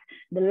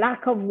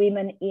lack of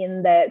women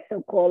in the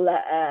so-called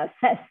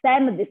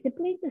STEM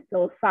disciplines,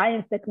 so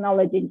science,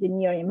 technology,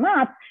 engineering,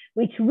 math,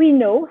 which we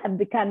know have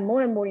become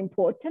more and more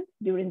important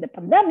during the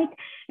pandemic.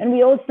 And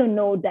we also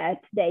know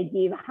that they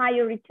give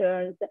higher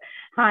returns,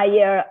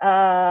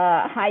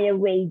 higher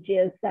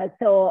wages,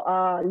 so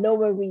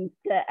lower risk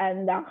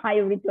and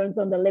higher returns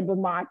on the labor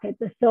market.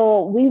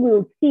 So we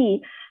will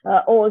see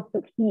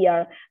also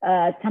here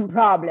some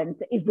problems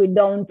if we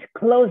don't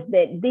close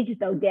the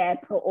digital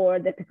gap or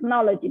the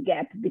technology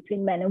gap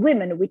between men and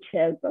women, which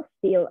is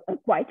still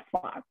quite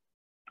far.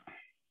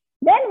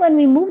 Then when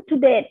we move to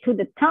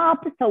the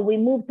top, so we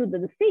move to the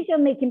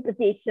decision-making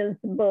positions,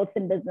 both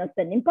in business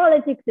and in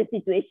politics, the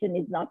situation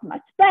is not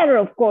much better.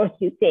 Of course,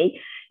 you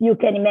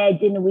can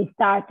imagine we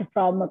start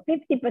from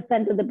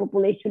 50% of the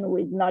population who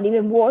is not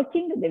even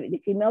working, the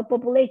female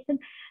population.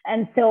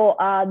 And so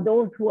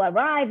those who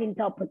arrive in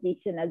top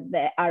position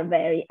are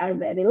very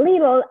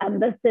little.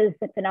 And this is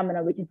a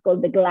phenomenon which is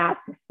called the glass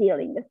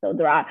ceiling. So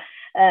there are,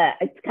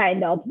 it's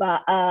kind of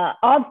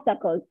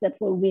obstacles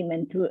for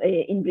women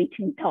in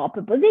reaching top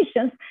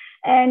positions.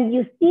 And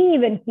you see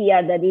even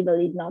here that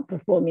Italy is not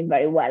performing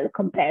very well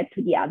compared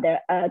to the other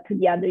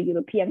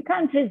European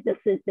countries. This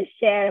is the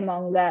share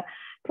among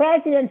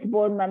presidents,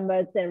 board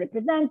members, and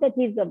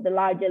representatives of the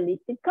larger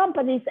listed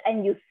companies.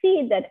 And you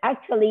see that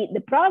actually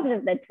the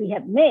progress that we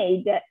have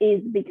made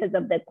is because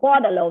of the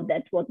quota law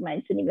that was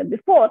mentioned even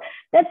before.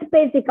 That's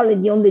basically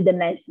the only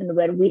dimension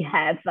where we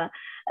have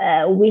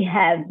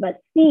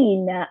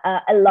seen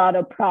a lot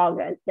of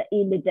progress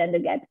in the gender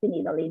gaps in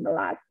Italy in the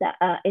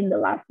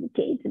last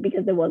decades,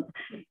 because there was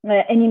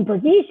an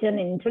imposition, an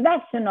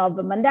introduction of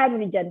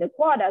mandatory gender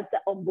quotas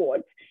on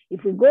boards.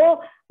 If we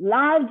go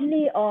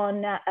largely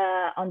on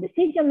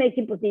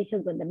decision-making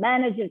positions, on the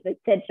managers,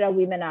 etc.,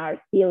 women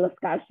are still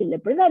scarcely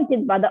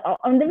represented, but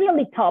on the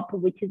really top,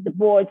 which is the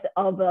boards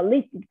of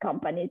listed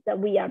companies,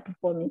 we are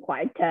performing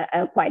quite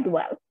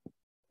well.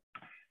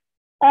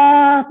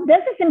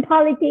 This is in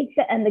politics,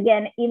 and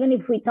again, even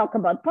if we talk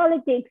about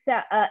politics,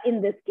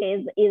 in this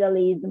case,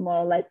 Italy is more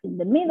or less in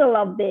the middle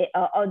of the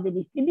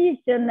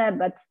distribution,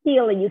 but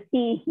still, you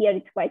see here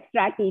it's quite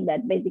striking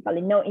that basically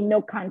in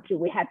no country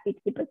we have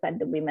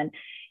 50% of women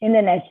in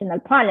the national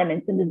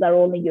parliaments, and these are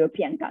only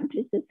European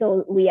countries.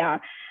 So we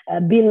are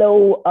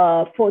below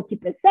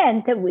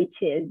 40%, which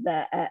is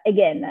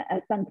again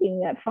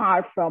something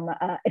far from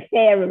a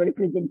fair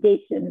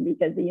representation,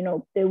 because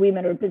the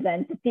women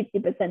represent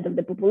 50% of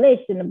the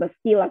population, but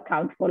still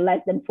account for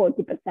less than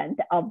 40%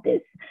 of these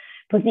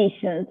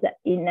positions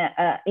in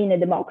a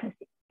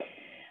democracy.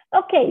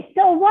 Okay,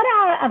 so what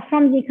are,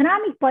 from the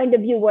economic point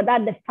of view, what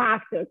are the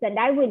factors? And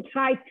I will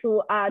try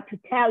to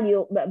tell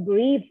you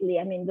briefly.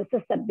 I mean, this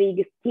is a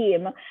big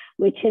scheme,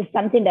 which is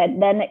something that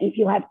then, if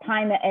you have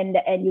time and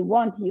you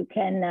want, you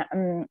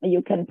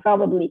can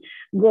probably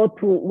go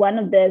to one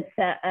of these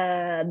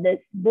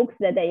books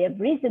that I have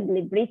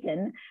recently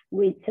written,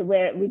 which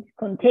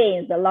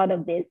contains a lot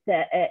of this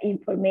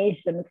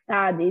information,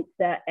 studies,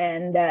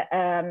 and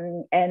I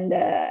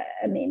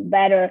mean,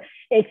 better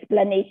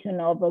explanation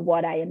of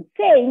what I am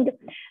saying.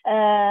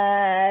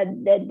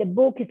 The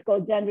book is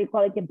called Gender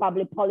Equality and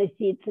Public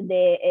Policy.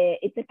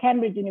 It's a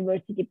Cambridge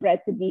University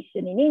Press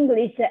edition in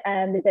English,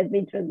 and it has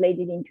been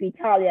translated into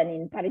Italian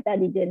in Parità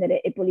di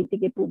Genere e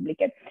Politiche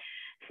Pubbliche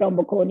from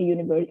Bocconi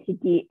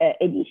University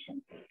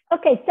edition.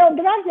 Okay, so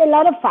there are a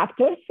lot of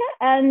factors,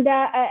 and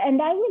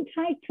I will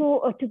try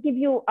to give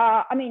you,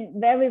 I mean,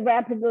 very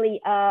rapidly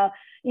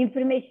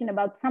information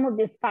about some of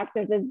these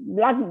factors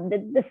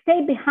that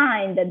stay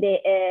behind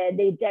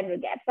the gender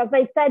gaps. As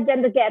I said,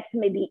 gender gaps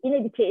may be in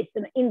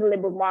education, in the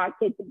labor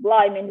market,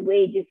 employment,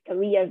 wages,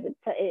 careers,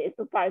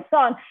 so far and so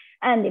on,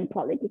 and in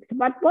politics.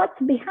 But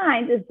what's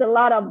behind is a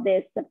lot of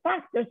these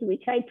factors,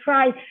 which I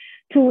try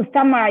to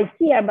summarize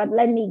here, but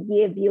let me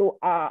give you,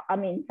 I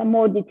mean, some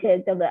more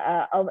details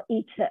of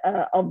each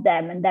of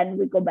them, and then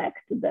we go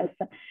back to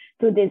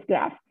this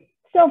graph.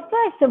 So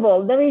first of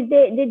all, there is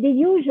the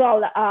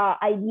usual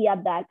idea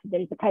that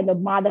there is a kind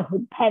of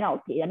motherhood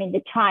penalty, I mean,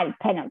 the child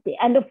penalty.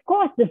 And of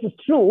course, this is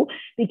true,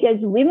 because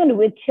women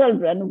with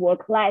children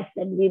work less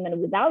than women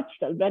without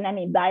children. I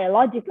mean,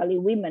 biologically,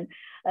 women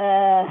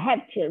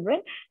have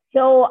children.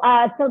 So,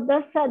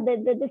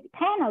 this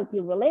penalty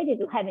related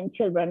to having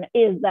children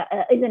is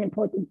an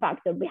important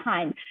factor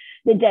behind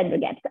the gender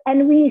gaps.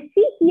 And we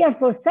see here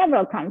for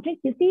several countries,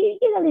 you see,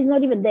 Italy is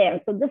not even there.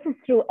 So this is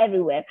true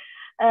everywhere.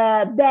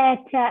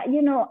 That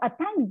at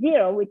time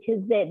zero, which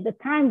is the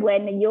time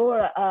when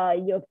your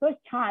first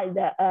child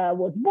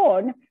was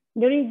born,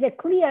 there is a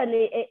clear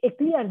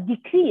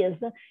decrease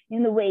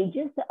in the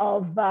wages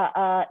of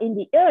in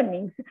the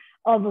earnings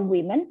of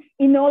women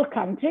in all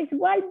countries,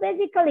 while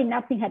basically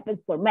nothing happens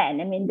for men.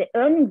 I mean, the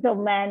earnings of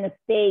men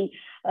stay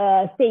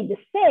the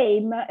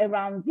same,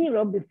 around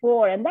zero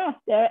before and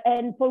after,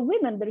 and for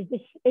women there is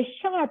a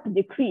sharp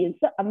decrease.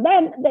 And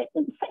then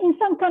in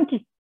some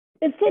countries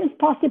it seems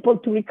possible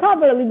to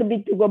recover a little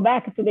bit, to go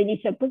back to the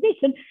initial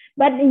position,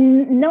 but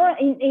in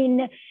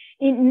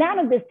none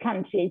of these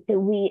countries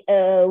we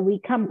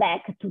come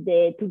back to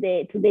the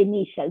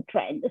initial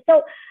trend.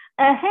 So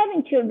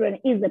having children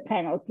is a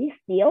penalty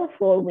still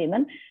for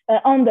women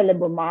on the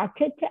labor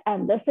market,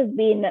 and this has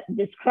been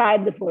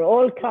described for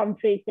all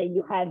countries, and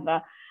you have,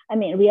 I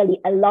mean,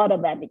 really a lot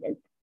of evidence.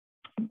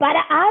 But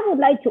I would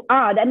like to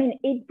add, I mean,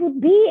 it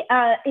would be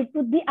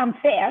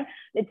unfair,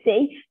 let's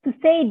say, to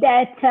say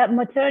that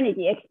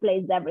maternity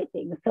explains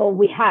everything. So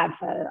we have,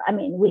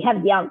 we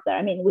have the answer.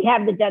 I mean, we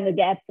have the gender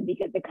gaps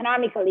because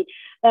economically,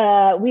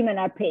 women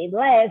are paid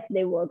less,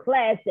 they work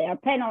less, they are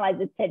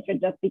penalized, etc.,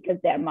 just because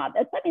they're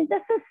mothers. I mean,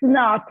 this is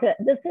not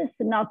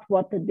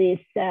what this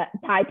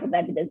type of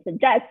evidence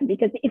suggests.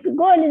 Because if we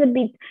go a little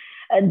bit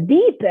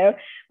deeper,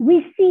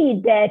 we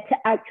see that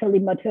actually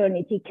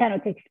maternity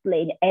cannot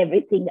explain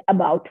everything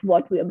about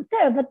what we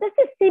observe. But this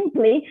is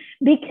simply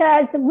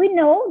because we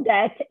know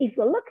that if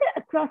we look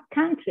across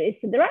countries,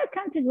 there are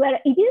countries where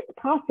it is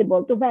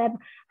possible to have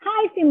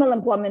high female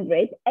employment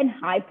rate and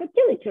high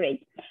fertility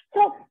rate.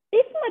 So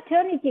if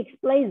maternity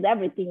explains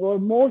everything or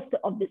most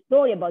of the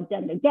story about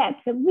gender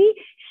gaps, we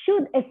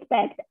should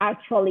expect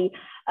actually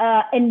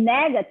a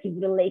negative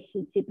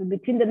relationship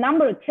between the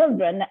number of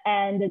children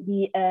and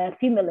the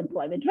female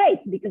employment rate,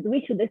 because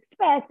we should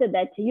expect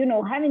that, you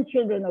know, having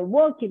children or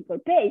working for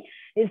pay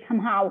is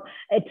somehow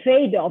a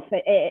trade-off,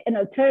 an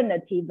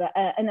alternative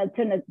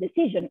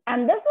decision.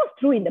 And this was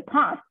true in the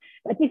past.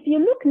 But if you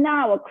look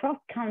now across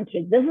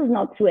countries, this is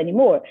not true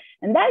anymore.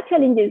 And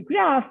actually in this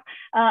graph,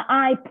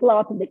 I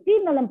plot the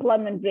female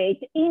employment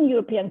rate in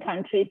European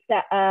countries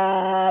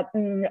on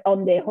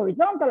the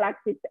horizontal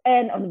axis,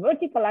 and on the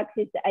vertical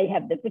axis, I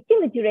have the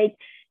fertility rate.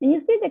 And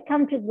you see the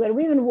countries where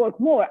women work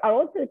more are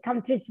also the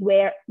countries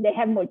where they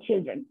have more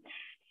children.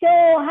 So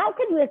how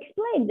can we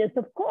explain this?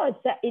 Of course,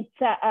 it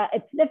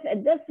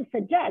does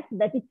suggest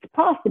that it's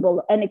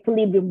possible an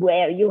equilibrium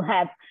where you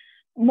have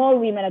more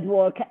women at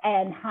work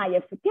and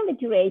higher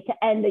fertility rate,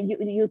 and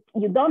you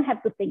don't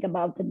have to think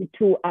about the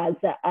two as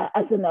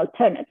an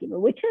alternative,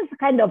 which is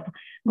kind of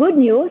good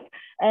news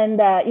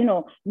and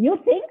new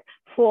thing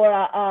for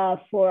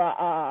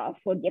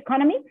the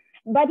economy.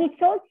 But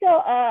it's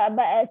also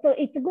so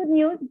it's good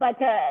news, but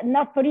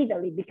not for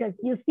Italy, because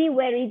you see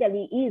where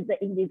Italy is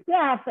in this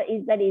graph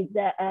is that is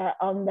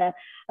on the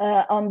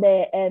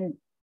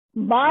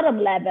bottom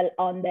level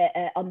on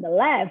the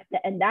left,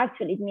 and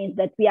actually it means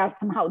that we are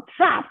somehow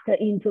trapped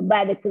into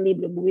bad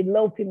equilibrium with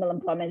low female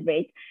employment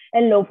rate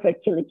and low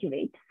fertility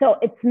rate. So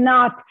it's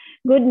not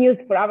good news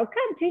for our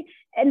country.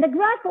 And the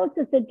graph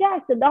also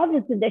suggests that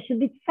obviously there should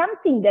be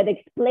something that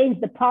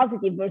explains the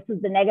positive versus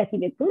the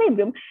negative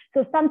equilibrium.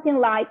 So something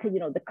like, you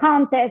know, the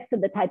context,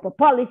 the type of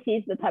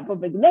policies, the type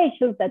of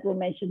regulations that were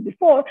mentioned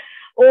before,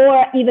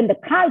 or even the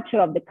culture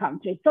of the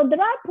country. So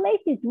there are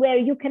places where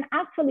you can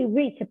actually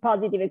reach a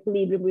positive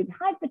equilibrium with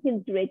high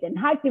fertility rate and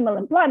high female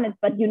employment,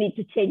 but you need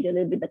to change a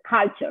little bit the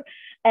culture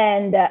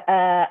and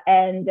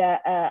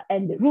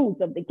the rules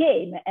of the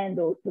game and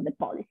also the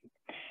policies.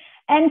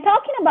 And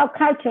talking about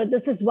culture,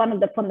 this is one of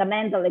the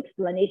fundamental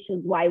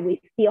explanations why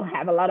we still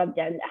have a lot of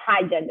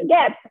high gender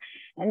gaps.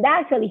 And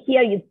actually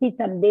here you see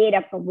some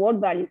data from World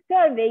Value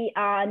Survey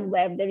and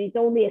where there is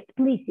only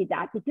explicit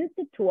attitudes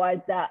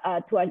towards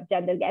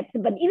gender gaps.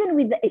 But even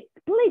with the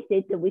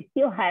explicit, we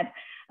still have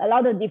a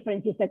lot of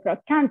differences across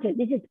countries.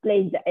 This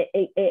explains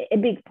a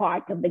big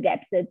part of the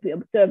gaps that we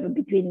observe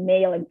between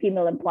male and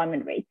female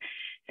employment rates.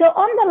 So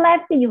on the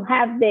left, you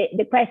have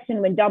the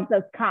question, when jobs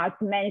are scarce,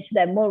 men should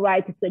have more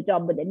right to a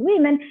job than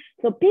women.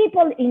 So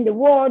people in the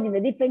world, in the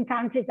different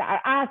countries,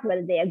 are asked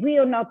whether they agree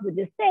or not with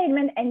this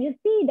statement. And you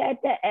see that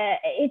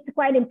it's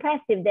quite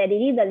impressive that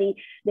in Italy,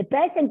 the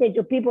percentage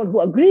of people who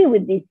agree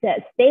with this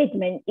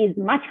statement is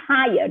much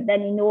higher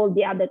than in all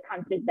the other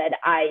countries that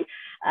I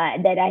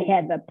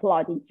have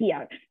plotted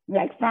here.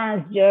 Like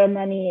France,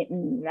 Germany,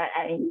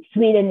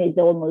 Sweden is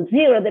almost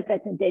zero, the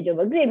percentage of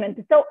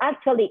agreement. So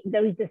actually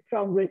there is a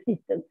strong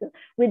resistance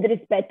with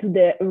respect to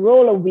the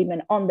role of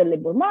women on the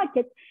labor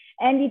market.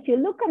 And if you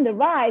look on the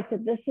right,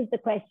 this is the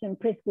question,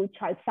 preschool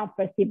child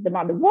suffers if the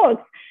mother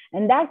works.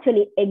 And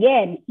actually,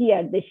 again,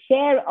 here, the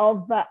share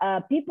of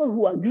people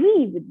who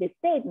agree with this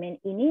statement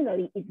in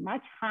Italy is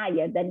much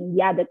higher than in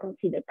the other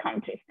considered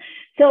countries.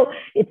 So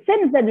it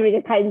seems that there is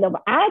a kind of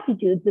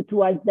attitude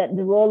towards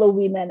the role of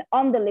women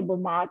on the labor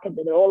market,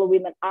 the role of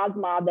women as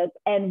mothers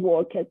and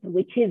workers,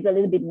 which is a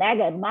little bit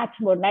negative, much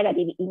more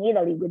negative in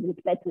Italy with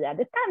respect to the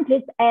other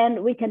countries.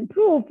 And we can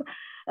prove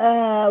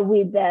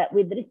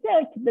with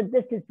research that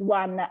this is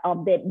one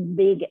of the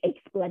big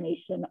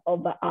explanation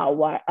of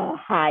our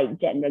high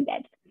gender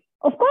gaps.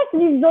 Of course,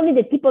 this is only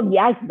the tip of the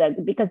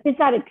iceberg because these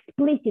are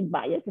explicit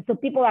biases. So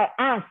people are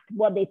asked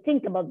what they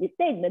think about this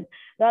statement.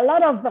 There are a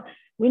lot of,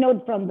 we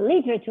know from the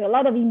literature, a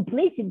lot of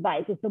implicit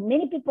biases. So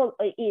many people,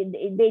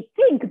 they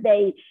think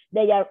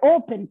they are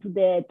open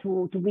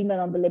to women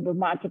on the labor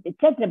market,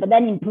 etc., but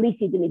then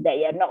implicitly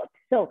they are not.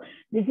 So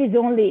this is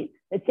only,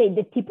 let's say,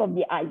 the tip of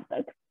the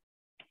iceberg.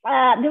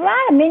 there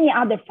are many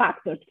other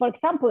factors. For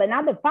example,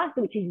 another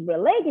factor which is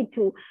related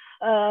to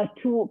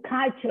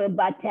culture,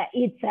 but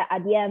it's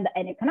at the end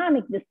an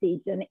economic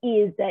decision,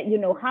 is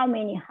how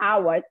many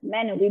hours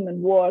men and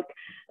women work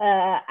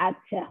at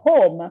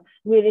home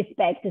with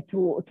respect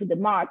to the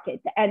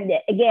market. And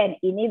again,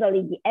 in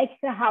Italy, the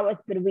extra hours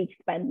per week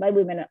spent by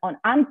women on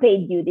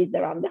unpaid duties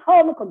around the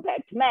home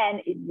compared to men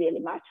is really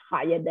much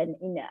higher than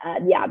in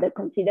the other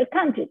considered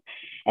countries.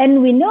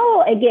 And we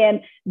know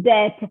again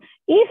that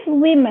if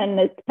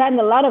women spend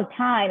a lot of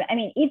time,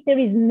 if there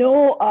is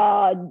no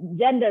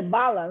gender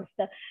balance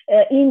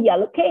in the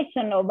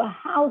allocation of a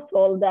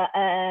household,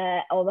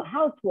 of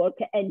housework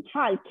and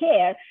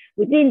childcare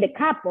within the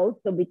couple,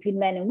 so between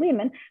men and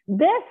women,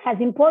 this has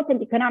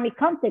important economic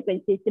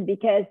consequences,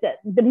 because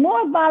the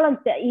more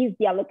balanced is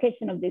the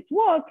allocation of this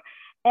work,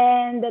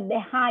 and the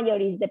higher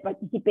is the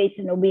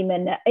participation of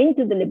women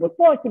into the labor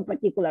force, in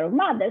particular of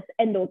mothers,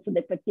 and also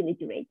the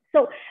fertility rate.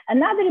 So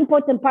another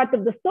important part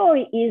of the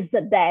story is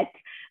that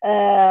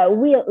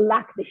we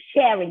lack the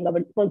sharing of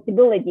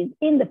responsibilities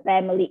in the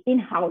family, in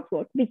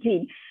housework,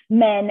 between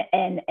men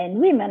and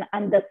women,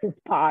 and this is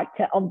part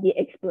of the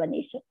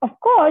explanation. Of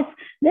course,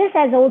 this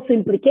has also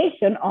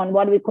implication on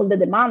what we call the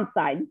demand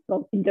side,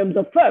 so in terms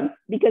of firms,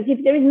 because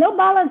if there is no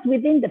balance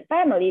within the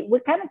family, we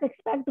cannot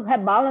expect to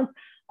have balance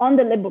on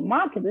the labor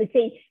market, let's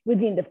say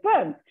within the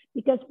firms,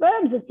 because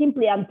firms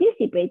simply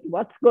anticipate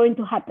what's going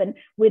to happen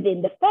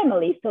within the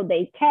family. So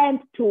they tend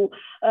to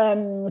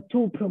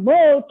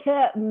promote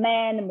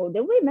men more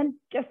than women,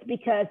 just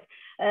because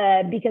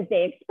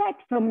they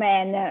expect from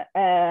men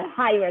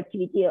higher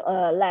activity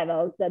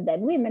levels than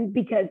women,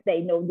 because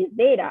they know this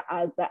data,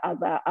 as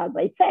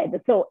I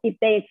said. So if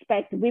they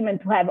expect women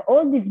to have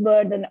all this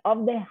burden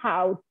of the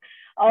house,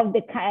 of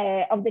the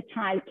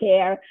child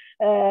care,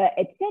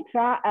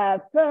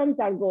 etc., firms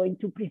are going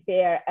to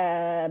prefer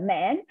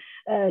men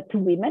to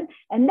women.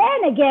 And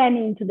then again,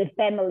 into the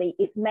family,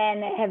 if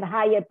men have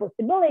higher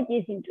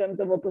possibilities in terms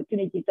of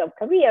opportunities of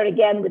career,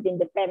 again, within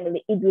the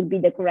family, it will be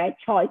the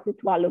correct choice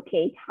to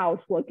allocate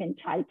housework and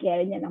child care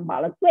in an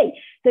unbalanced way.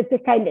 So it's a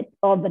kind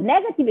of a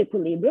negative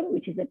equilibrium,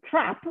 which is a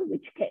trap,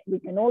 which we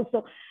can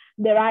also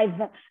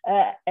derive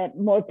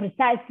more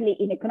precisely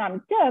in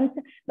economic terms,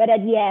 but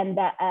at the end,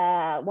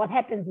 what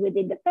happens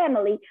within the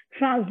family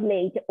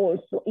translates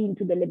also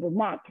into the labor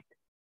market.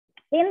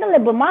 In the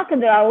labor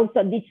market, there are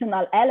also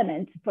additional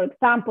elements, for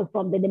example,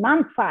 from the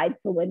demand side.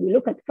 So when we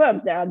look at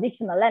firms, there are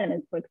additional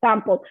elements. For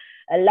example,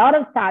 a lot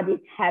of studies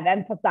have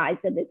emphasized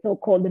the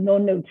so-called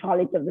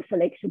non-neutrality of the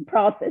selection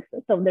process.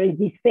 So there is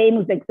this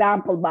famous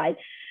example by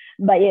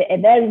a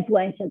very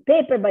influential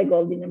paper by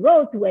Goldin and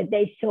Rose, where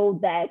they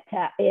showed that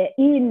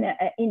in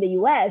the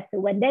US,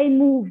 when they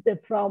moved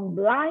from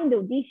blind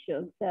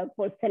auditions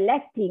for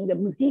selecting the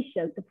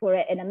musicians for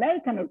an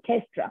American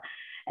orchestra,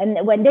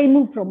 and when they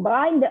moved from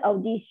blind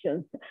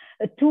auditions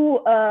to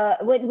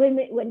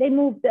when they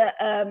moved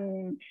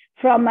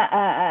from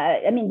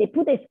they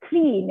put a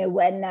screen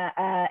when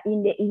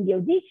in the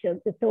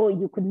auditions, so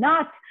you could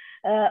not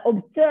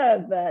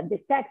observe the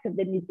sex of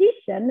the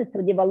musician,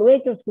 so the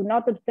evaluators could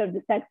not observe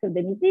the sex of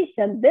the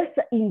musician. This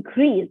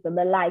increased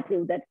the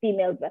likelihood that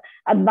females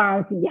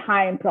advance in the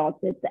hiring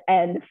process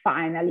and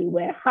finally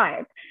were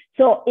hired.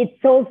 So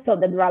it's also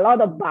that there are a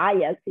lot of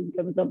bias in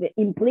terms of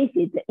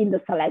implicit in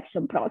the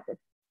selection process.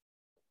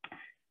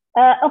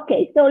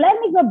 Okay, so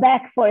let me go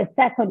back for a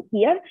second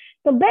here.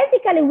 So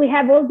basically, we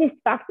have all these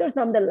factors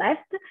on the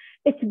left.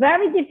 It's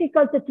very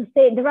difficult to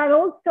say. There are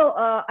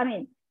also,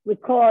 we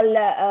call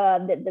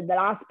the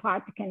last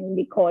part can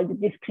be called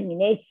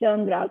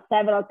discrimination. There are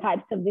several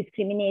types of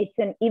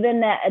discrimination,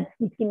 even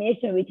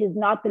discrimination which is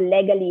not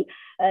legally,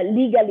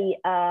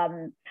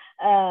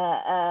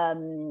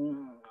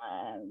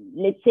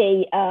 let's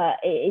say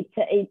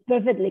it's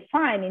perfectly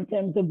fine in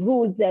terms of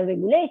rules and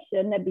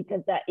regulation,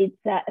 because it's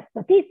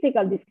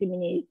statistical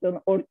discrimination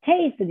or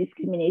taste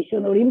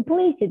discrimination or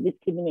implicit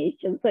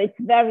discrimination. So it's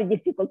very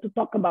difficult to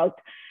talk about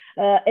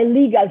a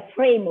legal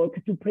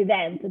framework to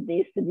prevent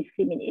this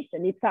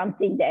discrimination. It's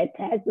something that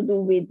has to do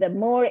with the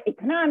more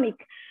economic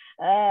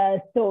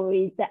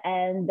stories,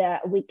 and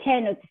we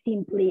cannot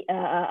simply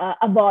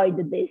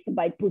avoid this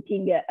by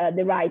putting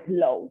the right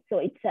law. So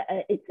it's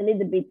a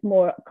little bit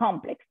more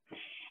complex.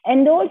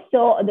 And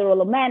also the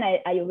role of men, I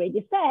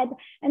already said,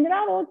 and there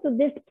are also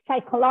these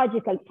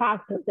psychological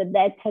factors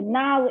that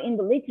now in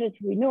the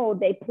literature we know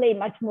they play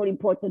much more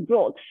important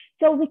role.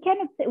 So we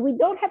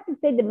don't have to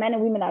say that men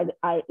and women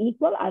are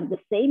equal, are the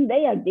same.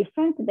 They are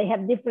different. They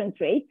have different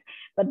traits,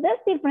 but those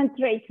different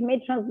traits may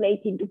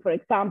translate into, for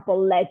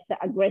example, less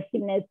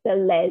aggressiveness,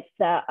 less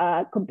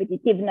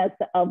competitiveness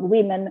of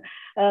women,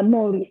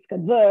 more risk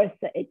adverse,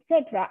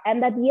 etc.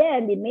 And at the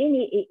end, in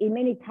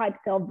many types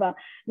of,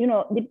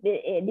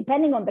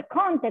 depending on the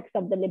context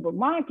of the labor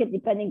market,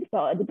 depending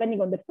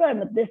on the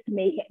firm, this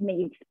may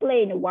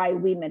explain why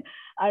women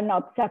are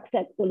not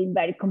successful in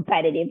very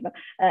competitive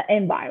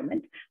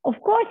environments. Of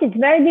course, it's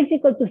very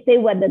difficult to say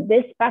whether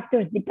these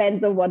factors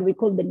depend on what we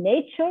call the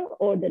nature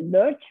or the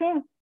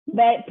nurture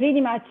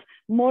pretty much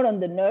more on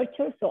the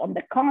nurture, so on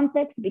the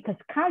context, because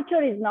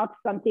culture is not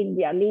something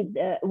we are lived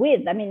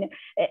with. I mean,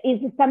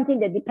 it's something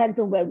that depends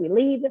on where we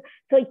live.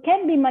 So it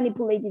can be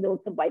manipulated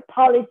also by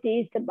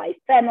policies, by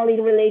family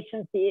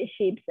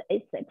relationships,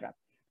 etc.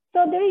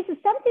 So there is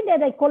something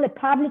that I call a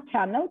public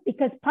channel,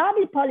 because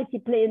public policy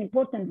play an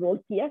important role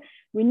here.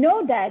 We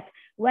know that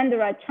when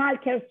there are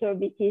childcare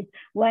services,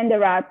 when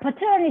there are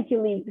paternity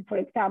leaves, for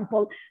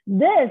example,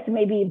 this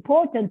may be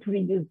important to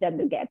reduce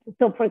gender gaps.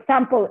 So for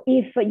example,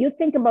 if you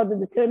think about the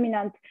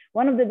determinant,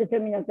 one of the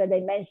determinants that I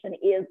mentioned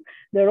is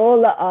the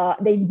role,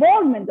 the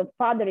involvement of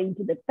father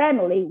into the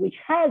family, which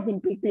has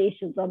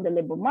implications on the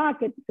labor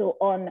market, so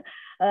on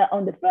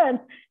the firms.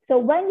 So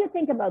when you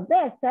think about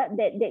this, the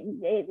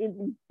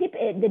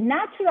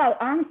natural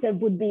answer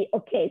would be,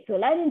 okay, so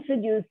let's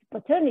introduce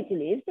paternity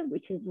leaves,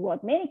 which is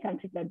what many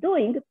countries are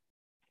doing,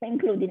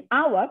 including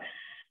our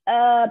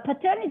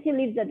paternity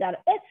leaves that are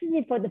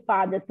exclusive for the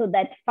father, so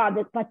that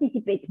fathers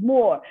participate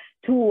more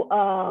to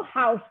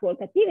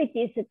housework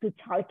activities, to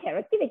childcare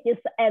activities,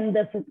 and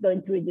this is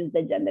going to reduce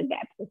the gender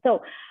gap.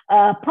 So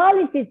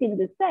policies in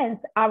this sense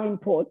are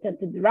important.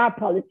 There are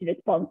policy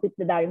responses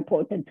that are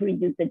important to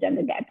reduce the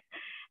gender gaps.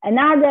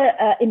 Another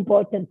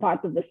important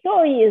part of the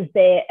story is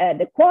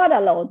the quota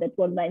law that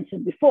was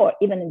mentioned before.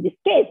 Even in this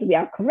case, we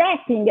are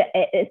correcting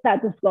a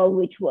status quo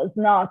which was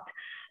not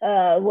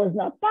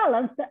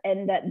balanced,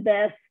 and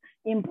this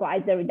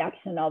implies the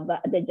reduction of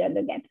the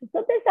gender gap.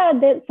 So these are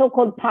the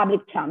so-called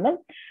public channels.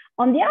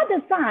 On the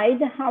other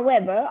side,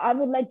 however, I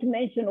would like to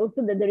mention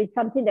also that there is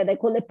something that I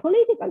call a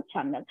political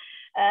channel,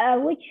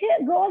 which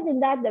goes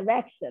in that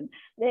direction.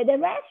 The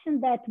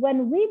direction that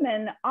when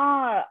women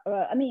are,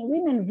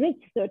 women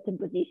reach certain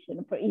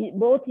positions,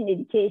 both in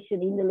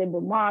education, in the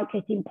labor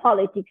market, in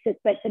politics,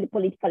 especially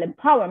political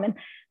empowerment,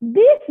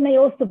 this may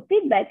also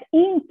feed back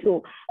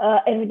into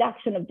a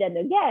reduction of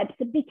gender gaps,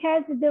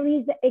 because there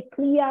is a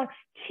clear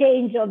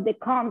change of the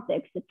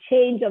context, a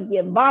change of the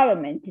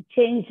environment, a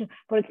change,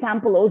 for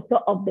example,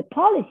 also of the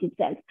policy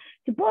itself.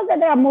 Suppose that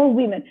there are more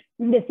women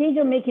in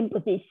decision-making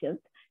positions,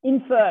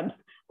 in firms,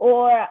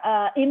 or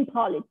in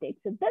politics.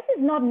 So this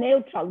is not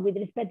neutral with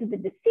respect to the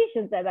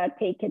decisions that are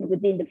taken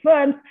within the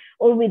firms,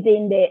 or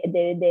within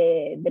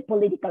the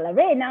political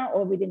arena,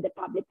 or within the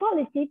public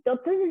policy. So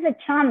this is a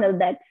channel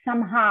that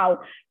somehow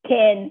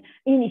can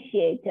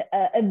initiate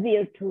a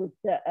virtuous,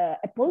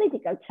 a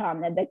political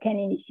channel that can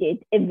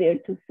initiate a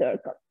virtuous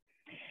circle.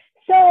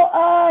 So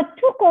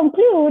to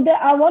conclude,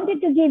 I wanted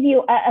to give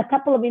you a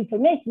couple of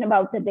information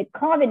about the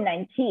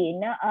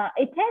COVID-19.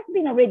 It has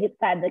been already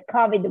said that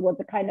COVID was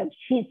a kind of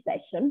she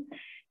session.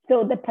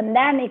 So the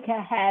pandemic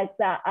has,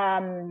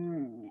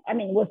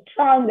 was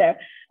stronger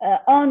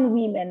on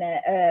women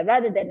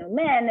rather than on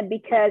men,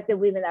 because the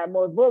women are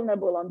more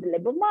vulnerable on the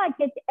labor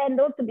market, and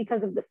also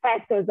because of the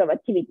factors of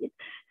activities.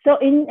 So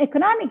in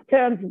economic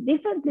terms,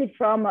 differently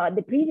from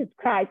the previous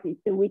crisis,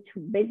 which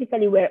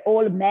basically were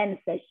all men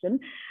session,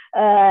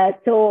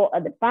 so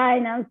the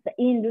finance, the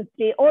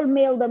industry, all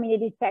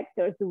male-dominated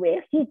sectors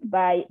were hit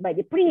by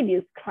the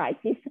previous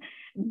crisis.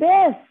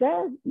 This,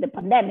 the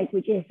pandemic,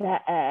 which is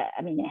a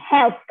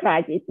health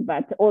crisis,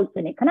 but also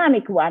an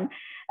economic one,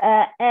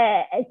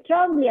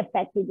 strongly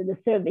affected the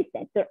service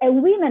sector,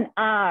 and women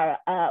are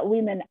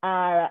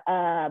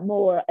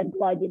more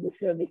employed in the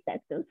service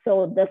sector.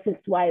 So this is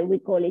why we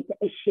call it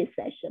a she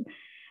session.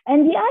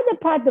 And the other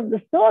part of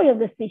the story of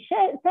the she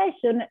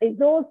session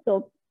is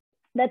also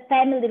that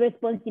family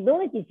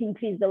responsibilities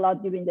increased a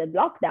lot during the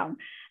lockdown.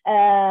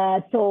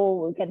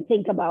 So we can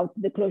think about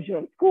the closure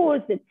of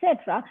schools,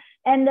 etc.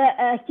 And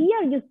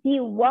here you see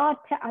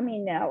what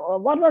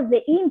was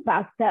the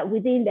impact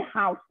within the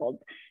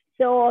household.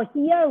 So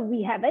here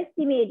we have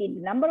estimated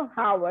the number of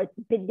hours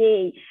per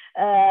day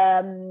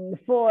that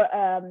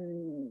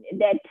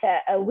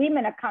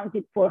women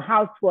accounted for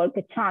housework,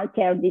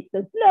 childcare,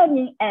 distance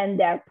learning, and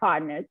their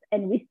partners.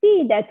 And we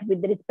see that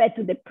with respect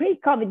to the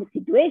pre-COVID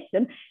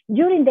situation,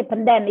 during the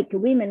pandemic,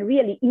 women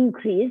really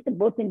increased,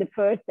 both in the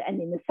first and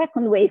in the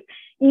second wave,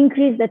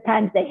 increased the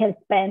times they have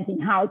spent in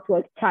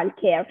housework,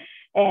 childcare,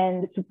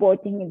 and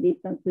supporting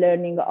distance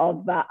learning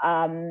of their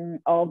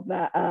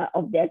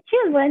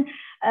children.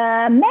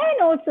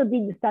 Men also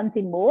did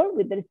something more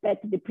with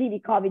respect to the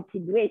pre-COVID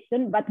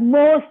situation, but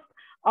most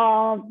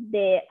of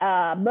the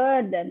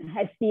burden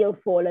has still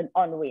fallen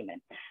on women.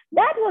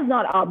 That was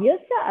not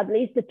obvious, at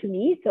least to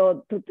me.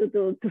 So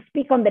to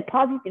speak on the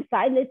positive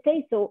side, let's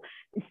say, so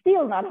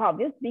still not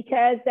obvious,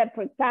 because,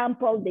 for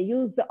example, the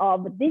use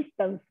of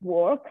distance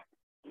work,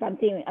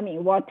 something,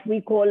 what we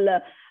call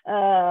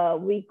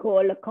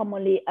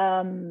commonly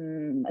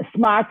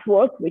smart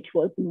work, which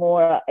was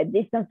more a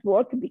distance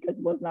work, because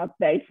it was not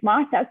very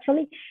smart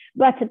actually.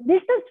 But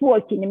distance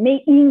working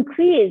may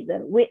increase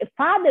with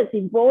father's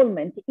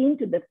involvement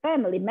into the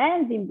family,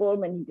 man's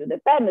involvement into the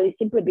family,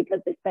 simply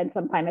because they spend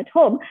some time at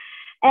home.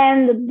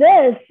 And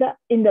this,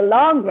 in the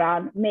long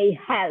run, may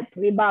help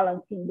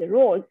rebalancing the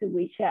roles,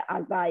 which,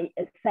 as I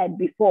said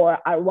before,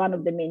 are one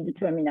of the main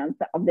determinants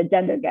of the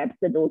gender gaps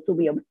that also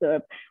we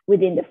observe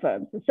within the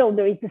firms. So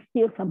there is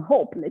still some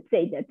hope, let's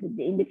say, that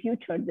in the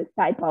future, this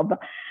type of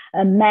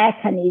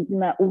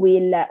mechanism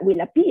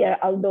will appear,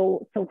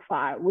 although so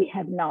far we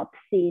have not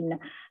seen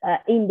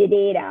in the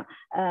data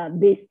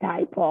this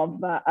type of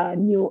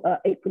new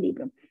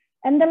equilibrium.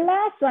 And the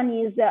last one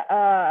is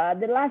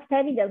the last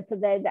evidence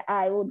that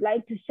I would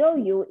like to show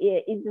you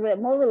is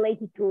more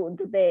related to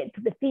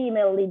the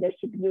female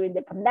leadership during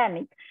the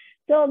pandemic.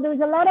 So there's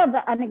a lot of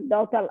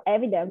anecdotal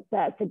evidence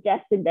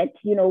suggesting that,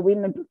 you know,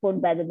 women perform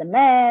better than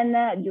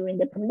men during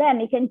the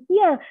pandemic. And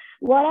here,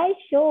 what I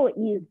show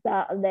is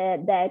that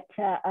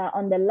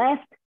on the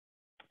left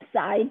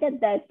side,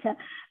 that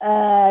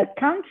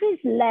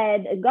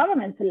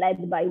governments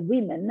led by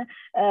women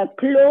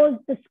closed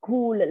the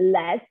school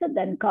less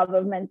than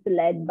governments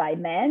led by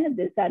men.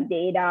 These are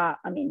data,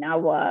 I mean,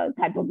 our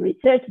type of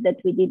research that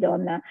we did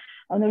on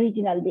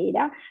original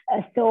data.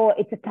 So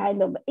it's a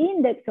kind of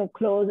index of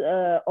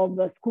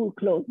school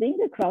closing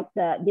across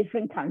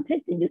different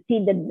countries. And you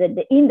see that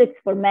the index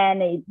for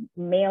men is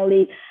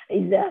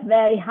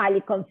very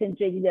highly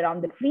concentrated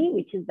around the 3,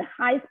 which is the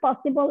highest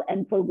possible,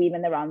 and for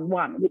women around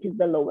 1, which is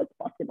the lowest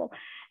possible.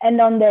 And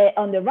on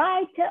the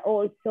right,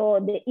 also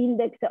the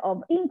index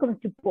of income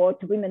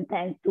support, women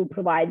tend to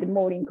provide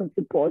more income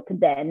support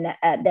than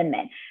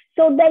men.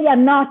 So they are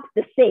not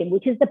the same,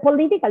 which is the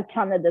political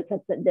channel that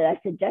I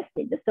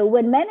suggested. So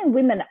when men and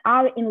women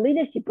are in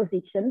leadership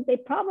positions, they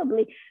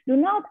probably do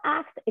not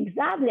act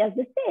exactly as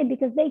the same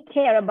because they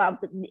care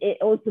about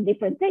also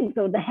different things.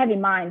 So they have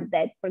in mind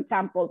that, for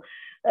example,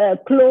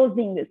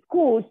 closing the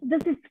schools,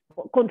 this is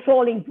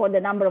controlling for the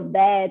number of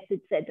deaths,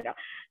 etc.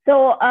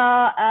 So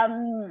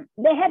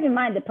they have in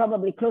mind that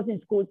probably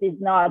closing schools is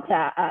not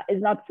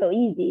so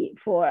easy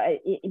for,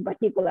 in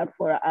particular,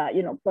 for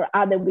for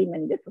other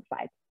women in the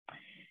society.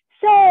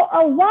 So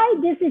why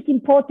this is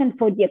important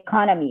for the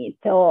economy?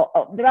 So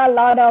there are a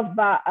lot of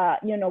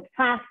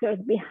factors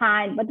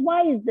behind, but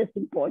why is this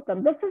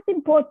important? This is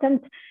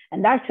important,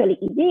 and actually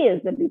it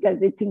is, because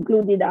it's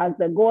included as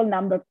the goal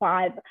number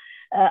 5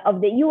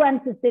 of the UN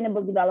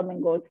Sustainable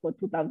Development Goals for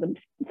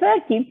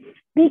 2030,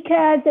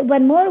 because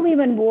when more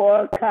women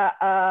work,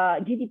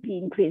 GDP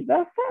increases.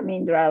 I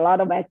mean, there are a lot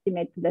of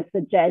estimates that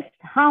suggest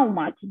how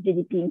much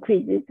GDP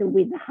increases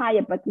with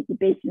higher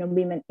participation of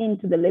women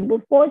into the labor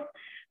force.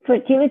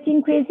 Fertility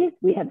increases,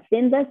 we have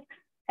seen this,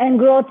 and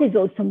growth is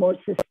also more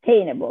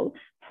sustainable.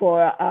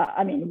 For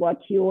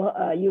what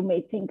you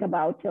may think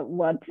about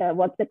what's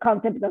the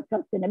concept of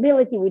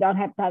sustainability. We don't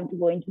have time to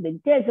go into the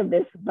details of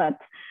this, but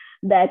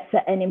that's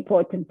an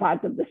important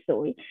part of the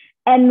story.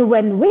 And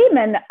when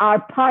women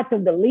are part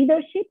of the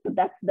leadership,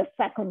 that's the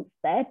second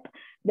step,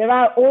 there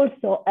are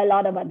also a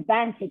lot of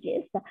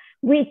advantages,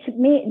 which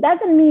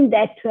doesn't mean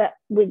that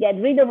we get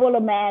rid of all the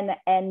men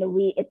and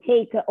we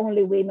take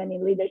only women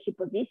in leadership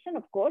position.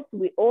 Of course,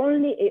 we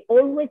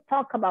always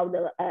talk about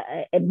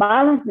a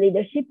balanced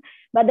leadership,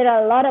 but there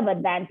are a lot of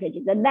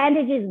advantages.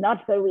 Advantages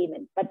not for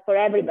women, but for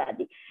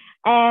everybody.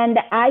 And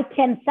I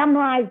can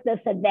summarize those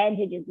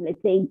advantages,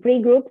 let's say, in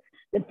 3 groups.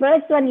 The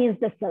first one is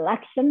the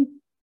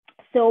selection.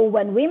 So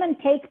when women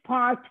take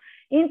part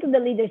into the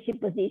leadership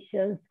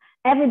positions,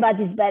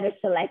 everybody's better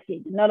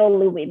selected, not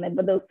only women,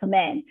 but also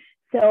men.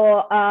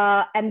 So,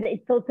 and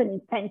it's also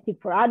an incentive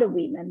for other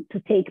women to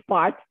take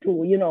part to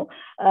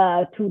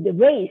the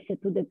race,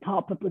 to the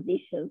top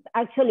positions.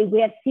 Actually,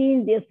 we have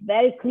seen this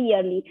very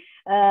clearly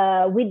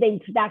with the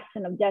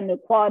introduction of gender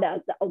quotas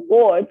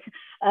awards.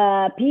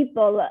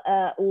 People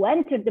who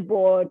entered the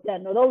board,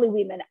 not only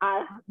women,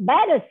 are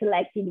better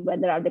selected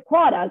when there are the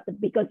quotas,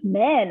 because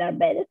men are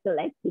better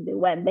selected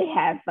when they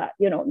have,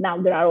 now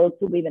there are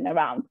also women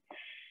around.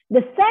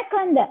 The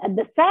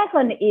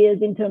second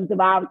is in terms of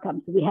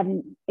outcomes. We have,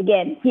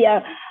 again,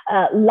 here,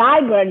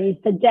 libraries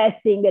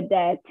suggesting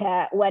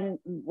that when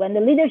the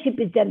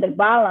leadership is gender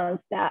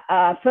balanced,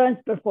 firms'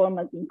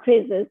 performance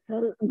increases,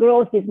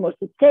 growth is more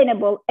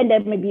sustainable, and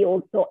there may be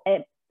also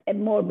a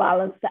more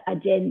balanced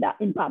agenda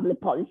in public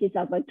policies,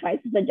 as I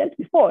tried to suggest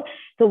before.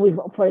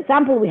 So, for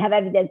example, we have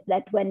evidence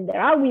that when there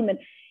are women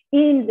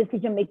in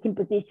decision-making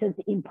positions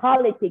in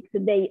politics,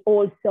 they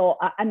also,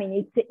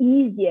 it's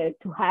easier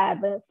to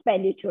have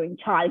expenditure in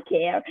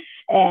childcare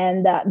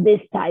and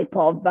this type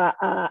of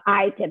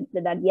items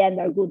that at the end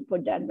are good for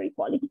gender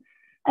equality.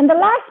 And the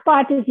last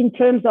part is in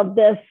terms of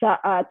this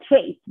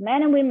trait.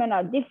 Men and women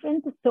are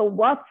different. So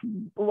what's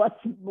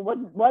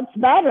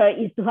better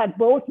is to have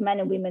both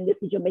men and women in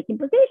decision-making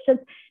positions,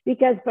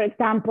 because, for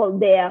example,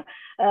 their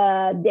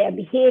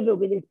behavior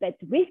with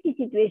respect to risky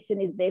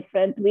situation is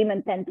different.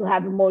 Women tend to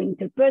have a more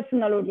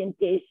interpersonal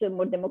orientation,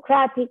 more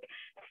democratic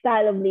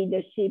style of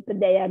leadership.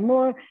 They are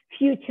more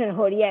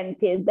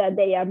future-oriented.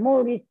 They are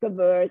more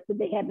risk-averse.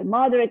 They have a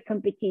moderate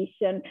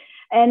competition,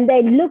 and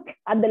they look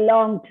at the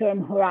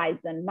long-term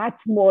horizon much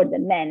more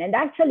than men. And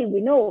actually, we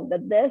know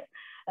that this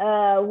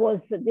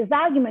this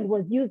argument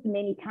was used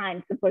many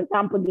times, for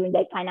example, during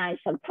the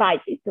financial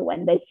crisis,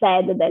 when they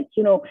said that,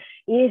 you know,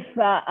 if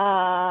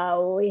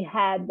we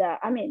had,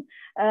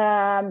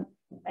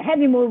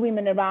 having more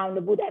women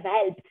around would have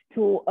helped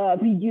to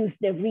reduce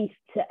the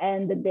risks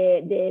and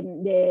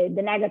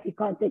the negative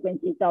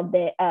consequences of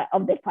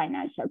the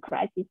financial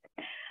crisis.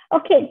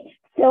 Okay,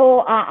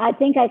 so I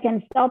think I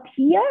can stop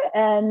here,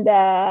 and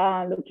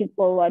looking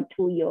forward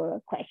to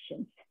your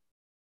questions.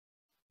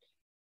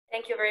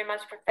 Thank you very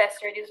much,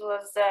 Professor. This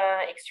was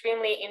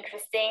extremely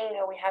interesting.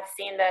 We have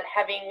seen that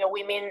having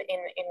women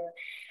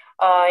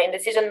in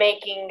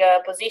decision-making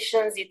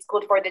positions, it's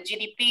good for the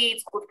GDP,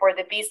 it's good for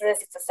the business,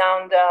 it's a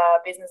sound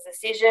business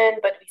decision,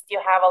 but we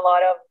still have a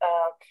lot of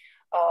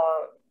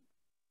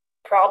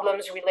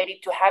problems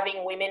related to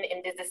having women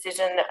in these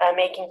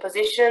decision-making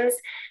positions.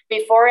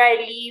 Before I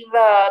leave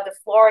the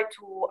floor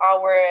to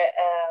our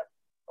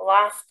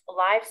last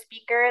live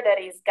speaker, that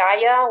is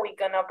Gaia, we're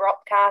gonna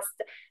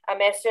broadcast a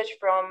message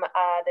from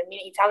the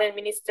Italian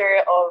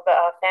Minister of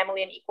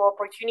Family and Equal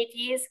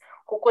Opportunities,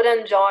 who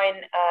couldn't join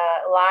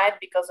live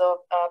because of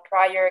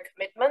prior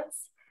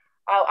commitments.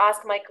 I'll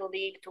ask my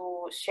colleague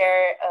to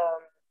share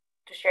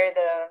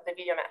the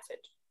video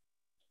message.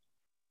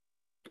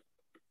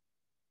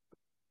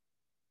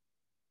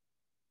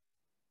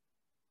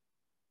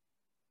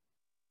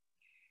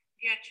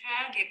 Dear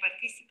Chair, dear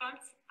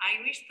participants,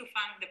 I wish to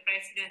thank the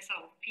President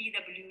of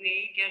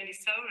PWA, Gerlie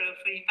Saura,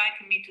 for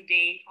inviting me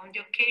today on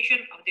the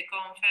occasion of the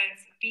conference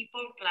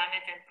People,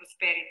 Planet and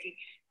Prosperity,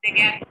 the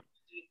Gap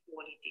to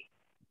Equality.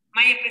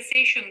 My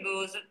appreciation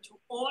goes to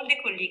all the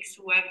colleagues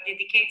who have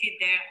dedicated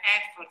their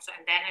efforts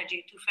and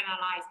energy to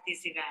finalize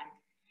this event.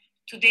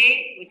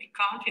 Today, with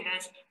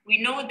confidence,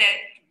 we know that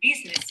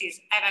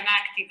businesses have an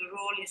active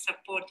role in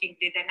supporting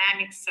the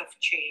dynamics of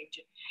change.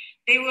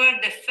 They were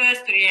the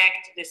first to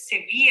react to the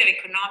severe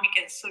economic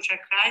and social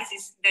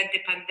crisis that the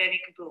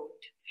pandemic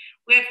brought.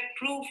 We have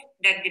proof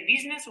that the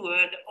business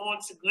world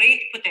holds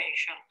great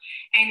potential,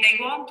 and I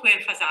want to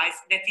emphasize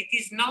that it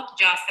is not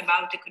just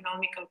about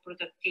economical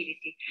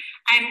productivity.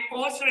 I'm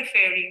also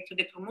referring to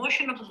the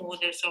promotion of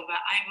models of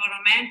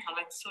environmental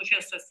and social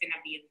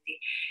sustainability,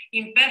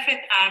 in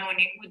perfect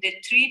harmony with the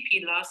 3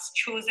 pillars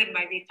chosen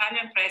by the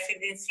Italian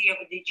presidency of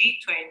the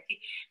G20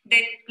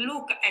 that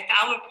look at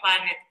our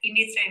planet in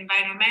its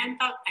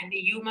environmental and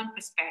human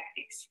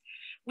perspectives.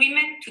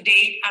 Women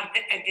today are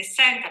at the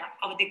center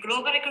of the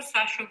global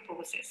reconstruction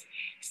process.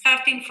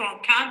 Starting from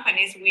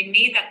companies, we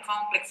need a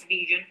complex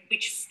vision,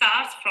 which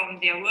starts from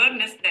the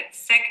awareness that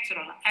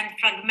sectoral and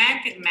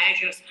fragmented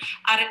measures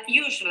are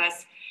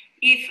useless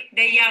if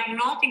they are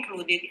not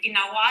included in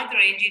a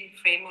wide-ranging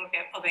framework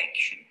of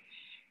action.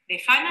 The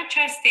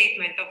financial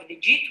statement of the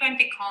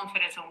G20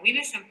 conference on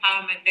women's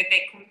empowerment that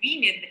I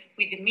convened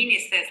with the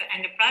ministers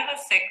and the private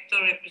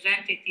sector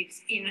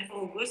representatives in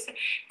August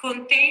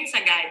contains a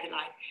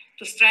guideline.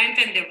 To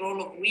strengthen the role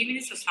of women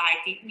in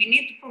society, we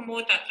need to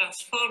promote a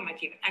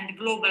transformative and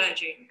global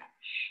agenda.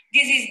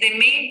 This is the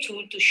main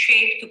tool to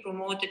shape to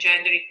promote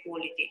gender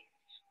equality.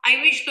 I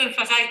wish to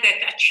emphasize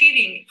that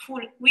achieving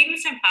full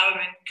women's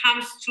empowerment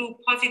comes through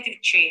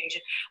positive change,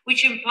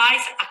 which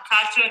implies a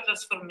cultural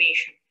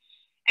transformation.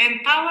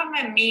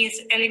 Empowerment means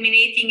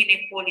eliminating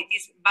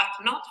inequalities, but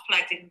not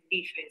flattening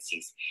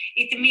differences.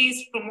 It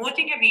means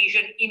promoting a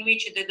vision in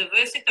which the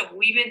diversity of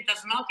women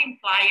does not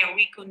imply a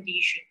weak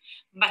condition,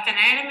 but an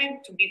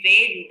element to be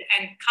valued,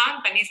 and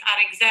companies are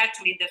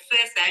exactly the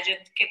first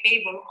agent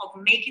capable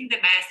of making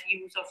the best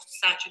use of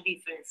such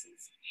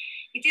differences.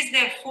 It is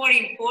therefore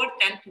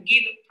important to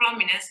give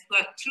prominence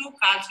to a true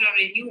cultural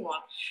renewal,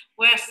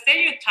 where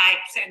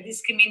stereotypes and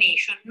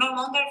discrimination no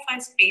longer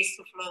find space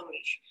to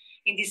flourish.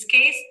 In this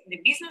case, the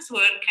business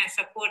world can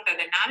support a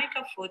dynamic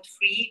approach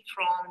free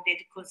from the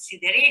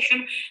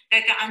consideration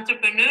that the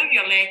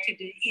entrepreneurial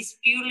attitude is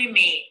purely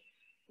male.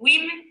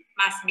 Women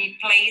must be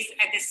placed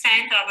at the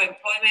center of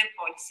employment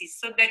policies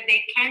so that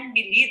they can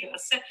be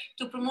leaders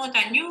to promote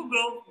a new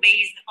growth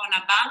based on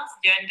a balanced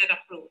gender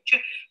approach,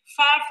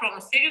 far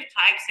from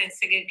stereotypes and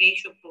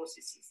segregation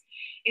processes.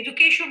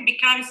 Education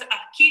becomes a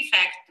key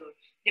factor.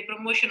 The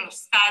promotion of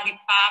study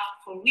paths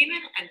for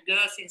women and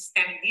girls in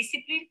STEM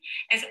discipline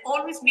has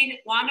always been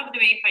one of the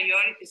main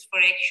priorities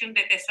for action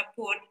that I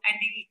support, and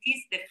it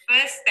is the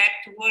first step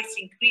towards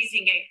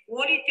increasing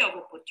equality of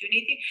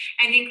opportunity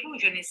and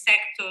inclusion in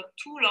sectors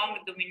too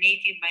long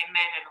dominated by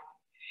men alone.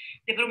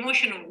 The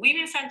promotion of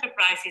women's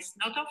enterprises,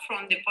 not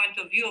from the point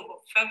of view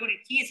of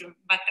favoritism,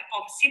 but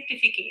of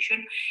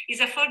simplification, is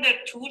a further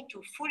tool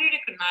to fully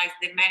recognize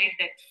the merit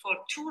that for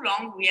too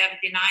long we have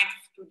denied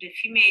to the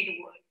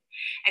female world.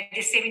 At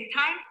the same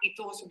time, it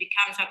also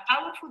becomes a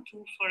powerful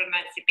tool for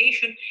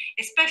emancipation,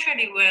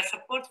 especially where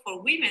support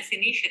for women's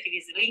initiative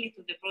is linked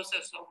to the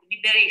process of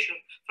liberation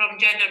from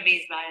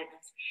gender-based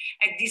violence.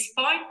 At this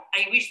point,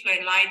 I wish to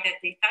highlight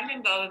that the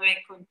Italian government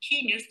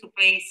continues to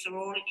play its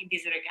role in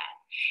this regard.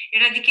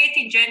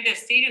 Eradicating gender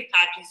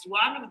stereotypes is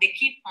one of the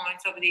key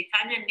points of the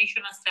Italian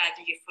National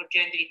Strategy for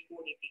Gender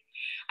Equality.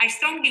 I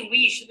strongly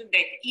wish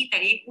that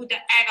Italy would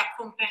have a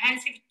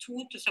comprehensive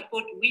tool to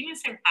support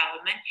women's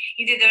empowerment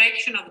in the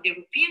direction of the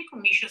European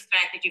Commission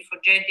Strategy for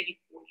Gender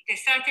Equality. The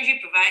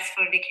strategy provides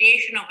for the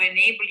creation of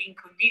enabling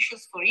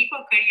conditions for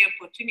equal career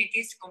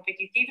opportunities,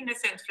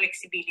 competitiveness, and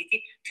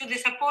flexibility to the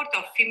support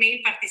of female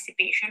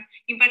participation,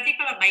 in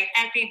particular by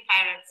helping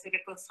parents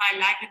reconcile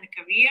life and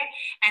career,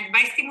 and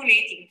by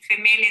stimulating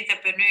female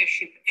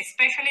entrepreneurship,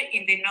 especially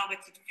in the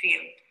innovative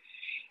field.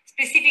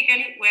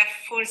 Specifically, we have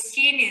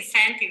foreseen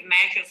incentive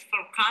measures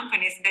for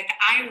companies that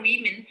hire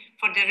women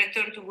for the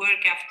return to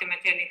work after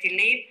maternity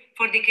leave,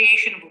 for the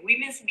creation of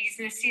women's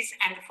businesses,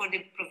 and for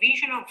the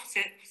provision of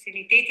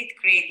facilitated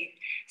credit,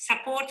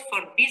 support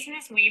for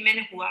business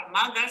women who are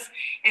mothers,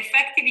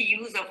 effective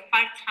use of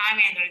part-time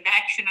and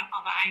reduction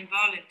of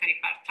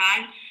involuntary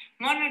part-time,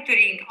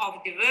 monitoring of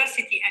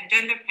diversity and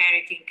gender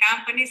parity in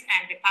companies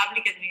and the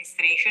public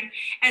administration,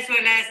 as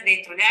well as the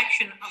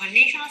introduction of a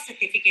national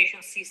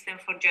certification system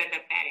for gender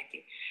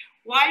parity.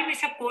 While we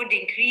support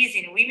the increase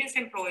in women's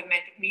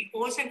employment, we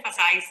also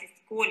emphasize its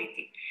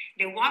quality.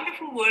 The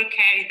wonderful work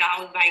carried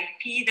out by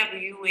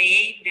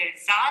PWA, the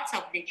results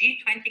of the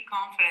G20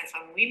 conference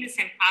on women's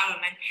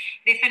empowerment,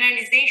 the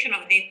finalization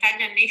of the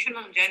Italian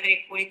National Gender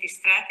Equality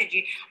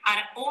Strategy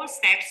are all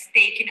steps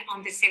taken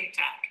on the same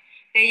track.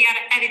 They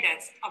are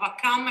evidence of a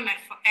common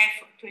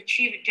effort to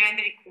achieve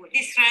gender equality.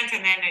 This strength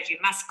and energy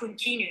must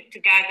continue to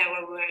guide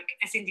our work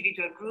as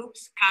individual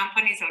groups,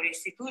 companies, or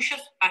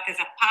institutions, but as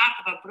a part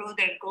of a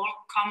broader goal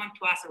common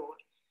to us all.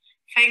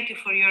 Thank you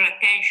for your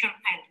attention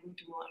and good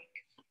work.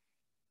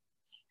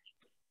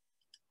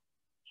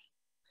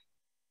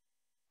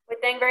 We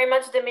thank very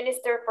much the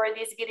Minister for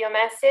this video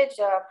message,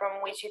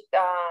 from which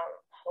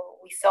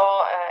we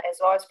saw, as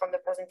well as from the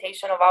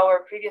presentation of our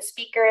previous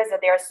speakers,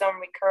 that there are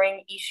some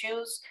recurring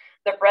issues.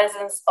 The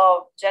presence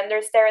of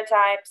gender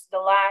stereotypes, the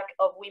lack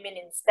of women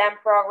in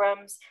STEM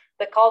programs,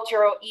 the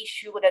cultural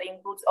issue that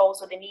includes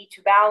also the need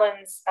to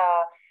balance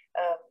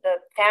the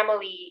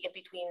family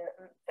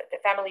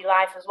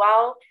life as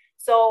well.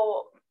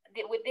 So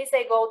with this,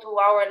 I go to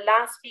our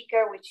last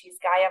speaker, which is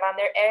Gaia van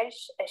der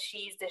Esch.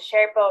 She's the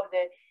Sherpa of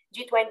the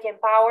G20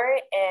 Empower,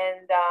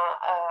 and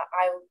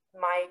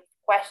my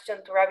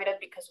question to wrap it up,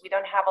 because we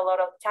don't have a lot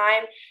of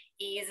time,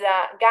 is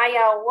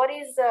Gaia, what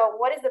is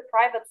the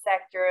private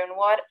sector, and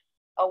what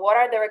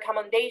are the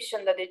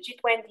recommendations that the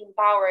G20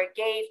 Empower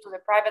gave to the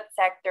private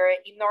sector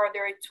in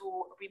order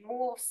to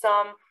remove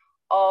some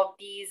of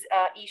these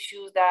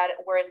issues that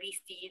were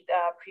listed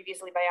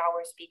previously by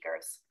our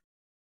speakers?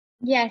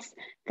 Yes,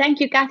 thank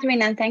you,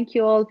 Catherine, and thank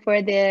you all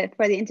for the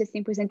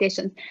interesting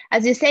presentations.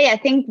 As you say, I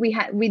think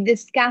we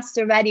discussed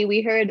already.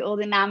 We heard all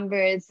the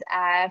numbers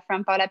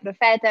from Paola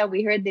Profeta.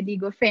 We heard the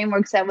legal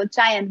framework. So I will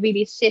try and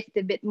really shift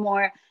a bit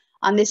more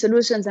on the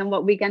solutions and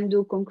what we can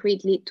do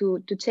concretely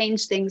to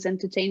change things, and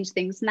to change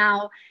things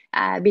now.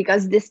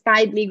 Because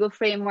despite legal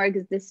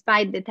frameworks,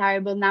 despite the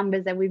terrible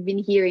numbers that we've been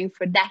hearing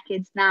for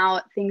decades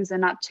now, things are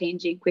not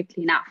changing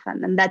quickly enough,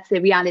 and that's the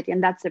reality,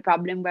 and that's the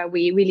problem where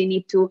we really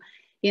need to,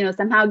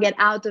 somehow get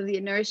out of the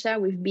inertia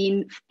we've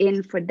been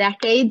in for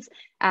decades,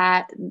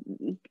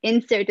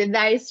 insert a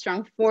very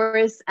strong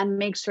force, and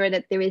make sure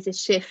that there is a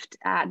shift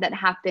that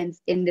happens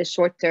in the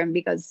short term,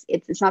 because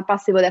it's not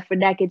possible that for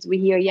decades we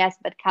hear, yes,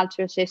 but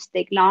cultural shifts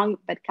take long,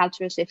 but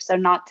cultural shifts are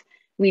not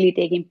really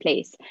taking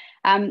place.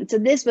 So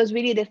this was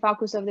really the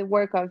focus of the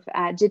work of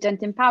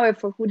G20 Empower.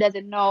 For who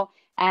doesn't know,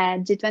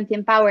 G20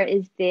 Empower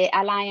is the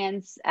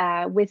alliance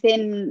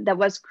that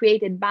was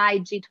created by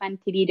G20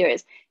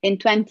 leaders in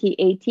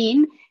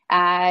 2018.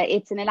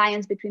 It's an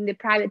alliance between the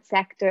private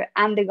sector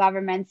and the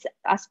governments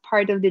as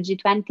part of the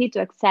G20 to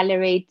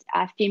accelerate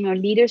female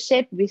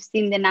leadership. We've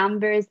seen the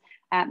numbers.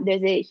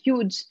 There's a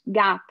huge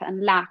gap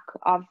and lack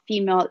of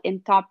female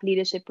in top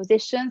leadership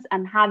positions,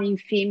 and having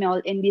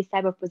female in these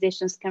type of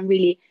positions can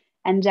really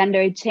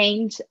engender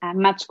change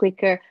much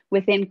quicker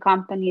within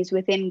companies,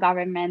 within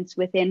governments,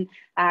 within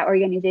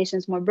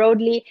organizations more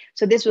broadly.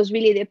 So this was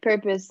really the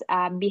purpose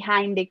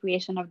behind the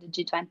creation of the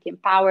G20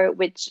 Empower,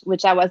 which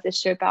I was the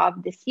Sherpa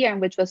of this year, and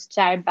which was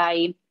chaired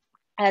by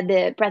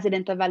the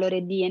president of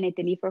Valore D in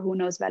Italy, for who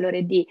knows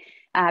Valore D,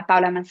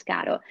 Paola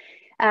Mascaro.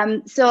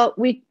 So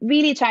we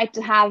really tried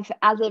to have,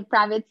 as a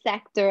private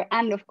sector,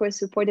 and of course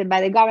supported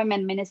by the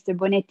government, Minister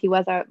Bonetti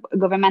was our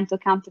governmental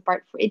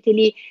counterpart for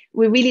Italy,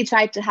 we really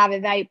tried to have a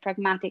very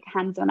pragmatic,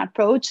 hands-on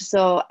approach.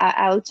 So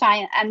I'll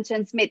try and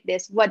transmit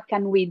this. What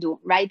can we do,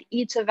 right?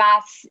 Each of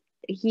us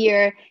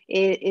here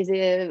is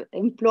an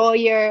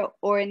employer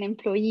or an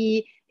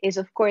employee, is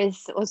of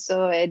course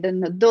also a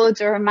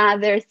daughter,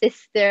 mother,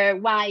 sister,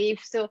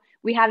 wife. So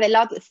we have a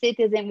lot of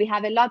citizens, we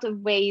have a lot of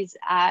ways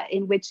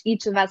in which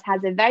each of us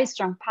has a very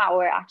strong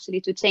power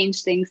actually to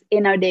change things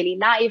in our daily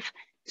life,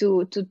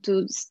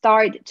 to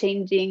start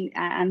changing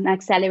and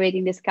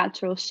accelerating this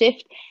cultural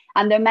shift.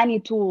 And there are many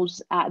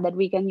tools that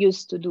we can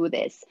use to do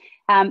this.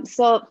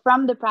 So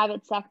from the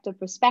private sector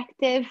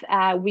perspective,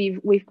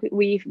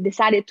 we've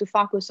decided to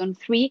focus on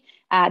 3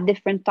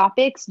 different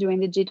topics during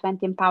the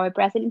G20 Empower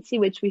presidency,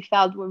 which we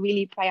felt were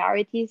really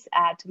priorities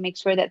to make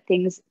sure that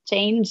things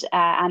change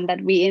and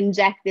that we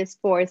inject this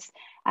force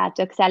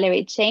to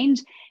accelerate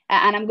change.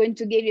 And I'm going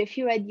to give you a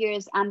few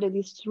ideas under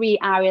these 3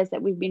 areas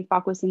that we've been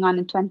focusing on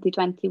in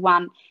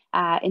 2021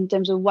 in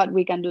terms of what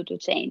we can do to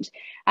change.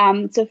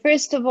 So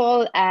first of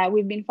all,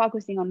 we've been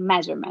focusing on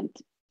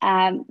measurement.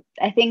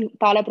 I think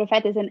Paola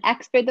Profeta is an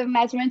expert of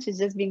measurement. She's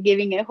just been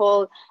giving a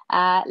whole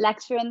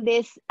lecture on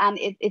this, and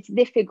it's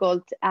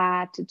difficult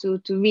to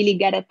really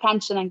get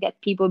attention and get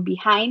people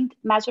behind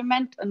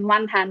measurement on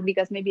one hand,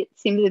 because maybe it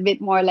seems a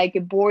bit more like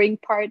a boring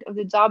part of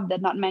the job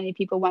that not many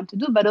people want to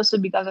do, but also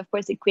because, of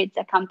course, it creates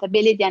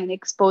accountability and it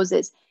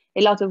exposes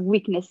a lot of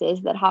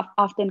weaknesses that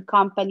often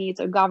companies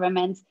or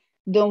governments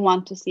don't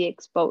want to see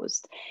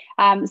exposed.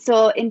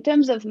 So in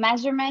terms of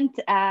measurement,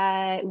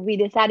 we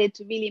decided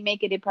to really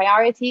make it a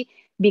priority,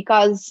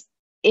 because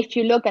if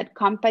you look at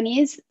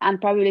companies,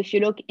 and probably if you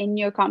look in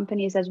your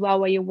companies as well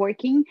where you're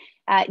working,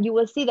 you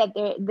will see that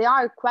there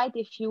are quite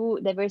a few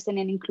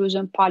diversity and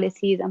inclusion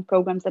policies and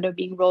programs that are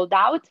being rolled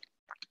out.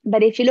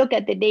 But if you look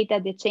at the data,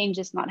 the change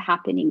is not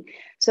happening.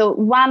 So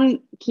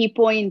one key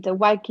point, or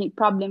one key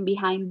problem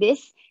behind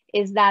this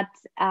is that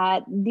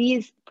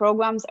these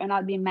programs are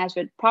not being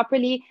measured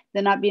properly.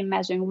 They're not being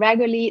measured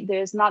regularly.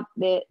 There's not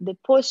the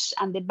push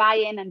and the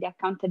buy-in and the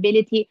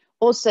accountability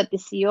also at the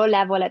CEO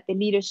level, at the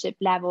leadership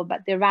level, but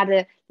they're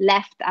rather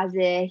left as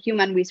a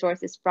human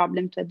resources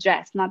problem to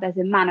address, not as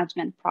a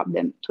management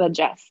problem to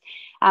address.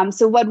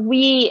 So what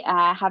we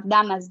have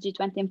done as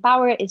G20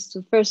 Empower is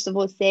to first of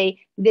all say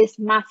this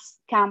must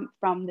come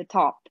from the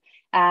top.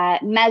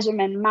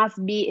 Measurement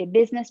must be a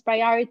business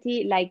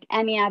priority, like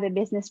any other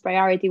business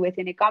priority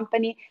within a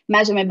company.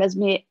 Measurement must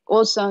be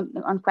also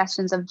on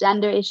questions of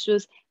gender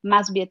issues,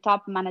 must be a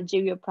top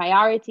managerial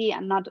priority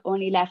and not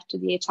only left to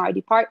the HR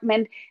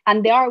department.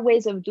 And there are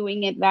ways of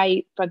doing it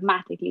very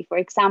pragmatically. For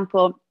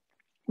example,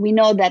 we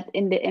know that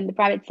in the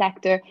private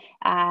sector,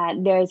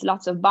 there's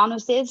lots of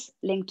bonuses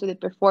linked to the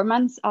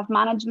performance of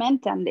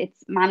management, and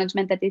it's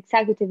management at the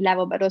executive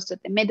level, but also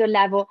at the middle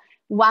level.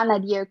 One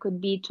idea could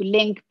be to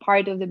link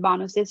part of the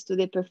bonuses to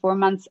the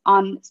performance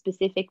on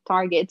specific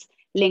targets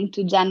linked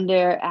to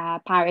gender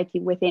parity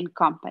within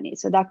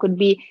companies. So that could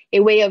be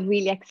a way of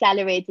really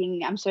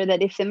accelerating. I'm sure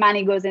that if the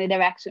money goes in a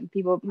direction,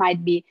 people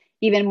might be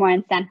even more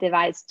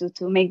incentivized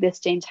to make this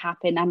change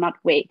happen and not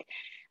wait.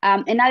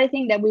 Another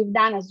thing that we've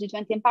done as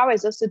G20 Empower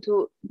is also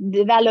to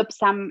develop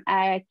some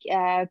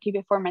key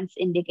performance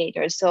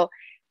indicators. So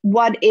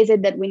what is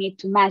it that we need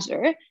to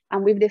measure?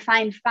 And we've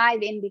defined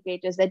 5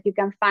 indicators that you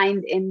can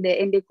find in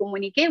the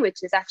communique,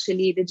 which is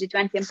actually the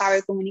G20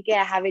 Empower communique.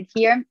 I have it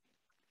here.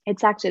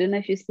 It's actually, I don't know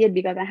if you see it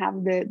because I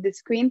have the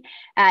screen.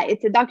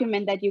 It's a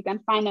document that you can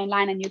find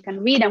online and you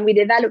can read. And we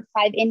developed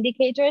 5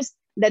 indicators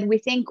that we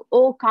think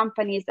all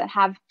companies that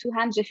have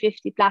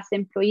 250 plus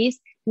employees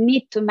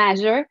need to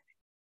measure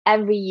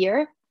every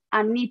year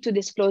and need to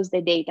disclose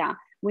the data.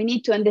 We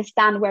need to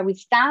understand where we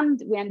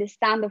stand. We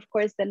understand, of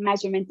course, that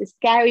measurement is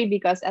scary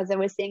because, as I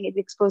was saying, it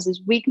exposes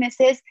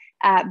weaknesses,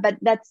 but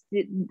that's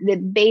the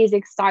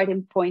basic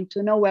starting point,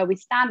 to know where we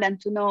stand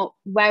and to know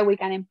where we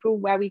can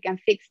improve, where we can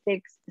fix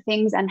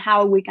things, and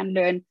how we can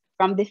learn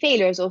from the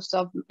failures also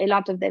of a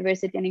lot of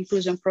diversity and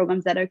inclusion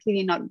programs that are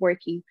clearly not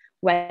working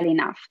well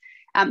enough.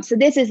 So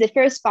this is the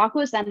first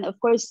focus. And of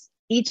course,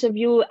 each of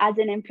you as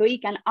an employee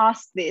can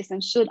ask this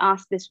and should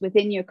ask this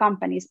within your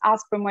companies.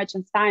 Ask for more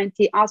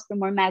transparency, ask for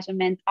more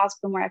measurement, ask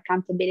for more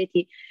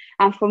accountability,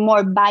 and for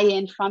more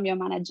buy-in from your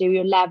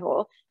managerial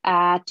level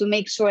to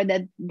make sure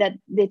that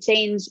the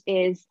change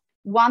is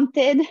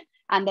wanted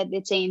and that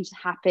the change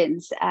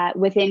happens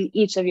within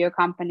each of your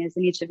companies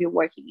and each of your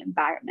working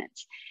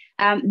environments.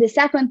 The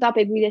second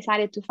topic we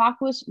decided to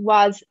focus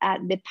was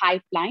the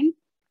pipeline.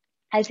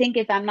 I think,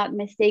 if I'm not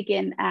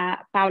mistaken,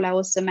 Paola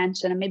also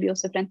mentioned, and maybe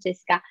also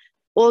Francesca,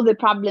 all the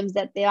problems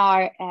that there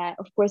are,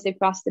 of course,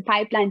 across the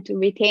pipeline to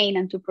retain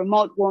and to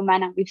promote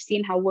women. And we've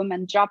seen how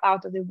women drop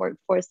out of the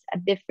workforce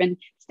at different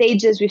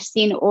stages. We've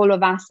seen, all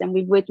of us, and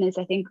we've witnessed,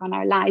 I think, on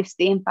our lives,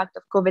 the impact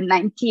of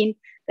COVID-19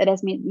 that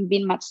has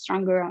been much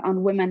stronger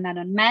on women than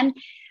on men.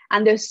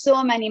 And there's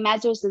so many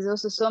measures. There's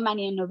also so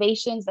many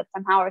innovations that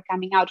somehow are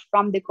coming out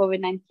from the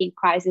COVID-19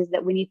 crisis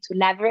that we need to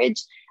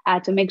leverage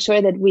to make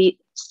sure that we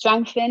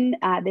strengthen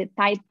the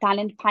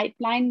talent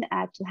pipeline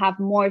to have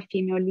more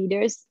female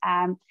leaders,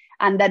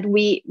 and that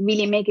we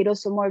really make it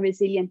also more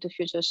resilient to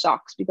future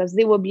shocks, because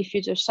there will be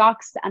future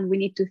shocks and we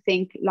need to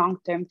think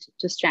long-term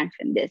to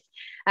strengthen this.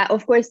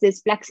 Of course,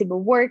 there's flexible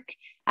work.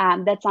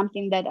 That's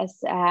something that, as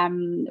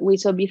we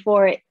saw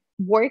before,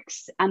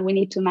 works and we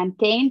need to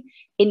maintain.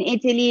 In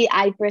Italy,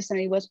 I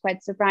personally was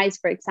quite surprised.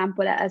 For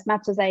example, as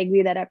much as I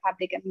agree that our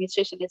public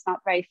administration is not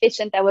very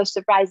efficient, I was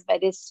surprised by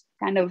this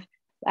kind of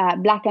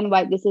black and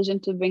white decision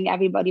to bring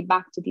everybody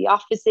back to the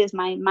offices.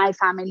 My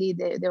family,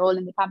 they're all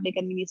in the public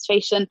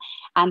administration,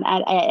 and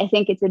I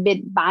think it's a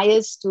bit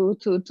biased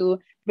to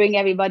bring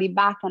everybody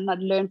back and not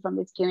learn from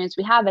the experience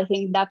we have. I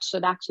think that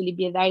should actually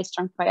be a very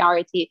strong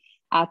priority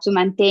to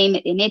maintain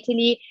in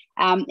Italy.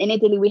 In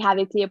Italy, we have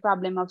a clear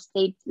problem of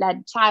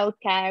state-led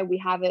childcare. We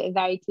have a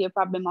very clear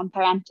problem on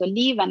parental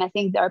leave, and I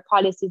think there are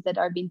policies that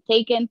are being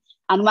taken.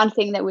 And one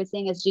thing that we're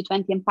seeing as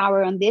G20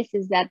 Empower on this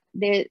is that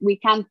we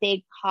can't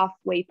take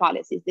halfway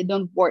policies. They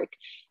don't work.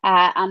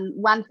 And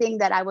one thing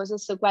that I was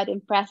also quite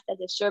impressed as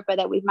a Sherpa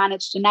that we've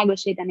managed to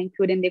negotiate and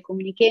include in the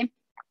communique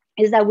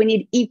is that we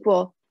need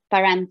equal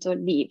parental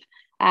leave.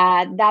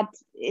 That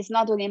is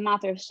not only a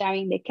matter of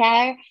sharing the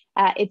care,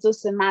 it's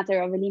also a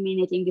matter of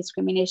eliminating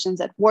discriminations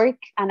at work.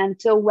 And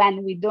until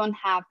when we don't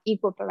have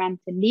equal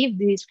parental leave,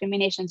 the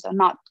discriminations are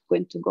not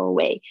going to go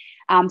away.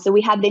 So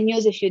we had the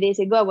news a few days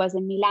ago, I was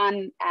in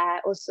Milan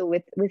also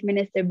with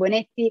Minister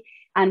Bonetti,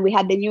 and we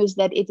had the news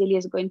that Italy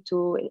is going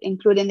to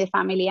include in the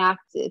Family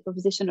Act a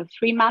proposition of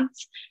 3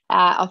 months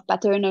of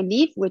paternal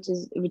leave, which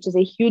is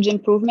a huge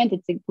improvement.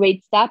 It's a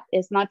great step.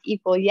 It's not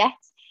equal yet.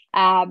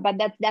 But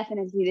that's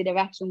definitely the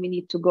direction we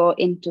need to go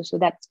into, so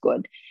that's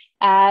good.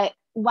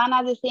 One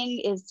other thing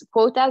is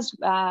quotas.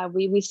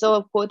 We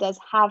saw quotas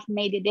have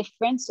made a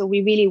difference, so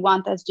we really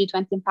want as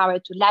G20 Empower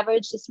to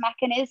leverage this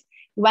mechanism.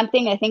 One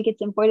thing I think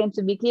it's important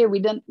to be clear, we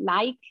don't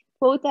like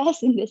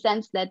quotas in the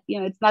sense that, you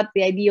know, it's not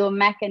the ideal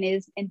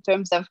mechanism in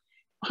terms of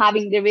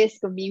having the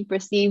risk of being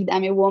perceived,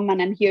 I'm a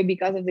woman, I'm here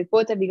because of the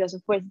quota, because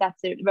of course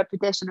that's a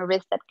reputational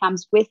risk that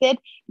comes with it,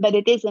 but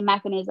it is a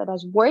mechanism that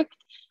has worked.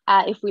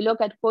 If we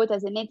look at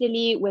quotas in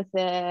Italy with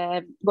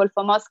the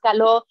Golfo Mosca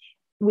law,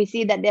 we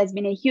see that there's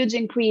been a huge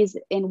increase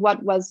in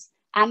what was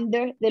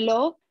under the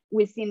law.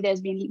 We've seen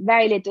there's been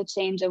very little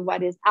change of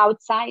what is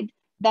outside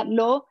that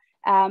law.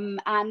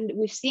 And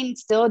we've seen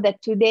still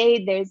that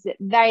today there's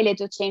very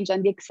little change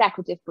on the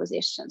executive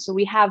position. So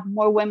we have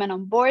more women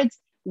on boards.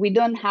 We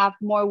don't have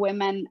more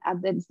women,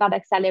 it's not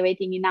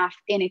accelerating enough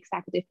in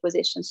executive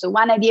positions. So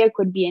one idea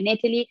could be in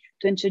Italy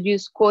to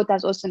introduce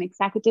quotas also in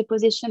executive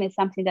position. Is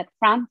something that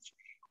France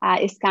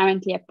is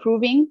currently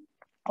approving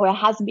or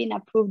has been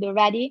approved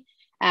already.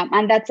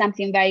 And that's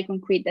something very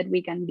concrete that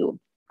we can do.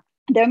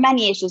 There are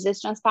many issues.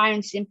 There's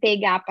transparency and pay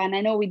gap. And I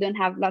know we don't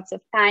have lots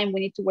of time. We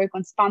need to work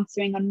on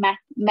sponsoring, on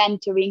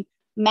mentoring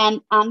men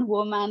and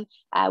women.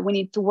 We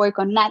need to work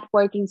on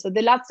networking. So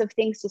there are lots of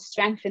things to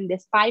strengthen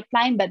this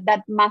pipeline, but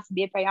that must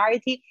be a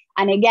priority.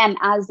 And again,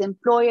 as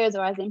employers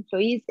or as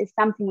employees, it's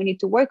something we need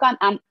to work on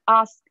and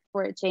ask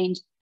for a change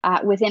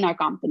within our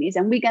companies.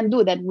 And we can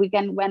do that. We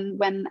can,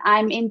 when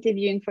I'm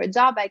interviewing for a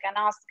job, I can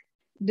ask,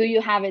 do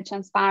you have a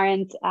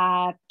transparent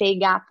pay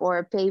gap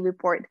or pay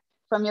report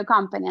from your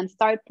company, and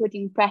start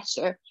putting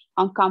pressure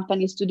on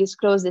companies to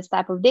disclose this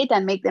type of data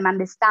and make them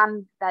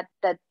understand that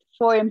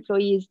for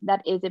employees, that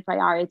is a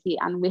priority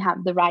and we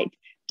have the right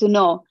to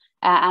know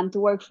and to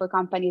work for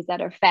companies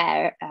that are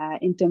fair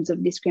in terms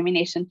of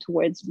discrimination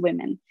towards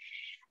women.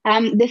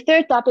 The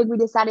third topic we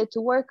decided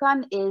to work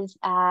on is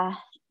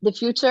the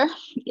future.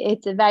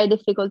 It's a very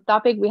difficult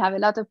topic. We have a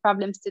lot of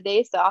problems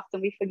today, so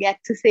often we forget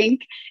to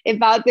think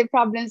about the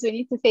problems we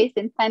need to face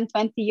in 10,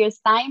 20 years'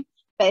 time.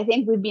 But I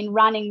think we've been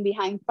running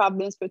behind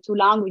problems for too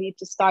long. We need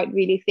to start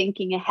really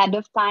thinking ahead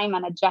of time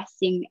and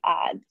addressing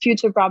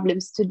future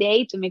problems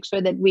today to make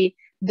sure that we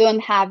don't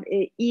have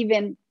an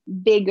even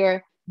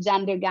bigger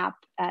gender gap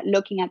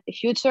looking at the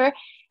future.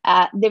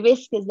 The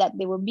risk is that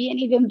there will be an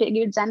even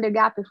bigger gender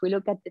gap if we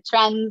look at the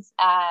trends.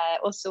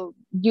 Also,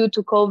 due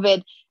to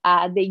COVID,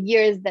 the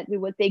years that we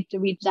will take to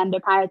reach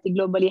gender parity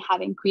globally have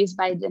increased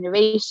by a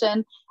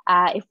generation.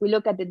 If we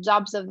look at the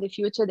jobs of the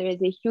future, there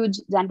is a huge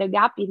gender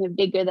gap, even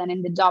bigger than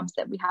in the jobs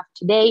that we have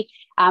today.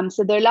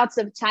 So there are lots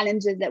of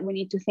challenges that we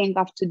need to think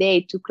of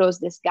today to close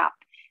this gap.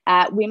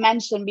 We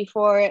mentioned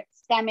before,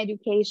 STEM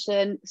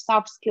education,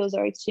 soft skills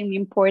are extremely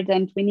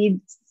important. We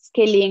need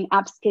skilling,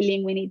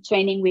 upskilling, we need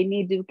training, we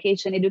need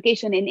education.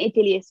 Education in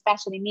Italy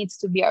especially needs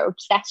to be our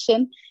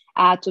obsession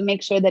to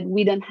make sure that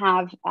we don't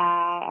have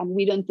and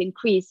we don't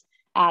increase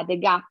the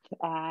gap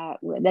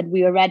that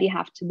we already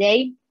have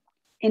today.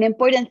 An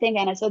important thing,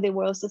 and I saw there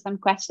were also some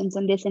questions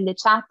on this in the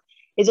chat,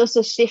 is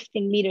also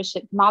shifting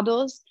leadership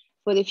models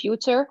for the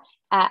future.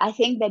 I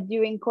think that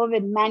during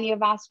COVID, many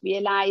of us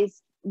realized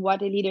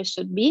what a leader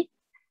should be.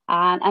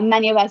 And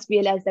many of us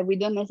realize that we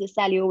don't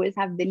necessarily always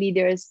have the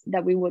leaders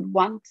that we would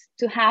want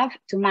to have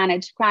to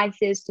manage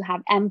crisis, to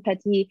have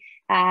empathy,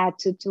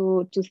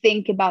 to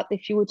think about the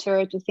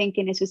future, to think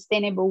in a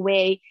sustainable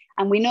way.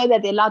 And we know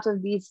that a lot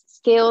of these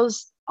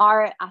skills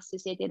are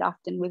associated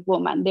often with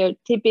women. They're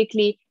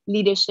typically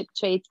leadership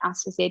traits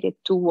associated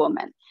to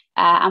women.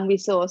 And we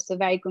saw also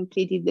very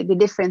concretely the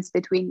difference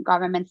between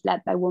governments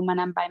led by women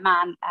and by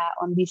men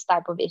on these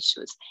type of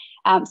issues.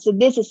 So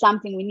this is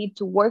something we need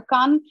to work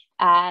on.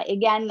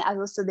 Again, as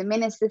also the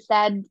minister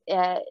said,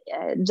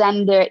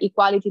 gender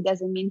equality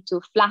doesn't mean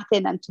to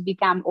flatten and to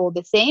become all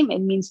the same.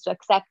 It means to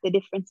accept the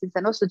differences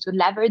and also to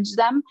leverage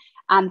them.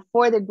 And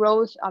for the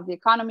growth of the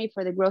economy,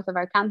 for the growth of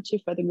our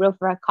country, for the growth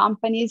of our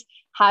companies,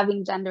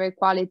 having gender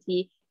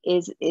equality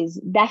is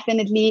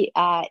definitely,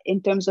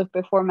 in terms of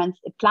performance,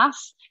 a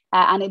plus.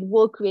 And it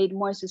will create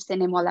more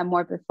sustainable and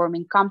more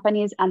performing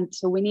companies. And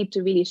so we need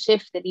to really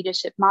shift the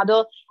leadership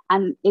model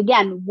and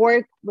again,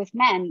 work with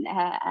men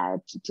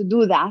to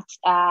do that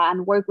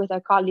and work with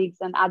our colleagues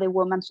and other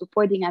women,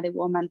 supporting other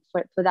women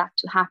for that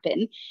to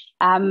happen.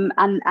 And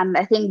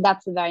I think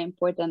that's a very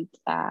important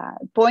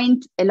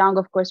point, along,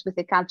 of course, with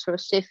the cultural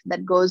shift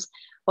that goes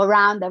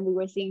around. And we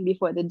were seeing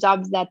before, the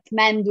jobs that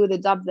men do, the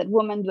jobs that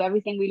women do,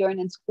 everything we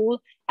learn in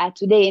school.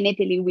 Today in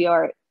Italy, we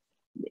are,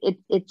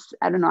 it's,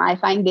 I don't know, I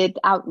find it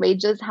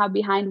outrageous how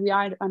behind we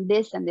are on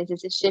this. And this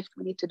is a shift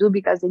we need to do,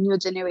 because the new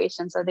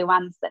generations are the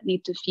ones that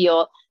need to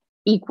feel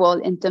equal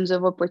in terms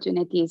of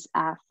opportunities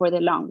for the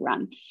long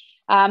run.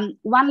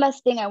 One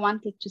last thing I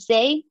wanted to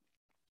say,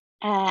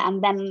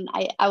 and then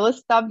I will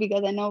stop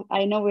because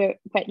I know we're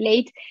quite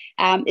late,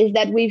 is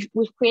that we've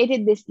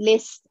created this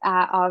list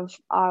of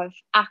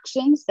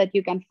actions that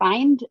you can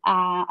find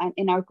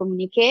in our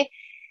communiqué.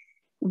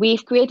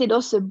 We've created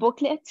also a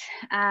booklet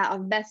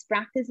of best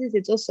practices.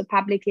 It's also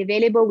publicly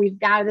available. We've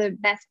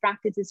gathered best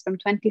practices from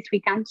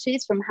 23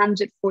 countries, from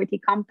 140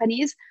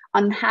 companies,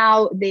 on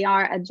how they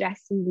are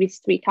addressing these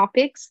three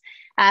topics.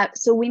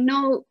 So we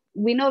know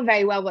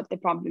very well what the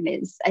problem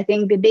is. I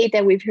think the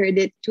data, we've heard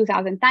it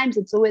 2,000 times.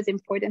 It's always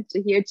important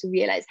to hear to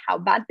realize how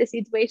bad the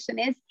situation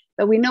is,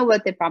 but we know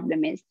what the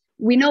problem is.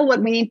 We know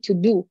what we need to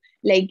do.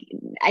 Like,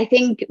 I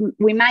think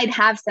we might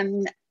have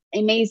some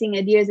amazing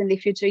ideas in the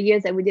future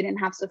years that we didn't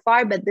have so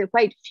far, but they're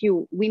quite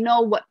few. We know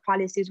what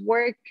policies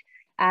work.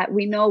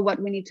 We know what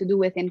we need to do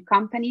within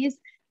companies.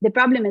 The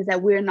problem is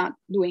that we're not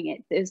doing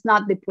it. There's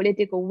not the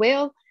political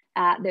will.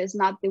 There's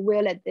not the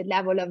will at the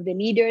level of the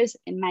leaders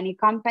in many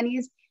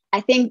companies. I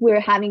think we're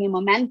having a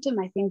momentum.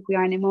 I think we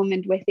are in a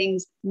moment where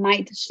things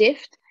might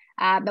shift,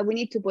 but we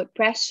need to put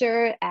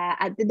pressure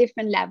at the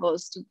different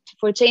levels.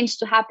 For change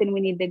to happen,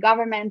 we need the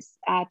governments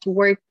to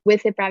work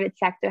with the private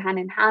sector hand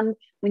in hand.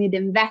 We need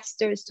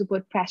investors to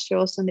put pressure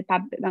also on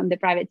the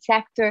private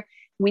sector.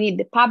 We need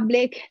the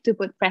public to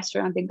put pressure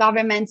on the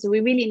government. So we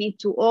really need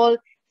to all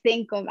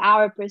think of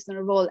our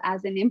personal role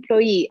as an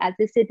employee, as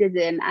a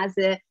citizen, as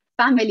a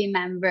family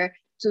member,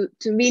 to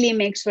really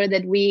make sure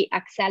that we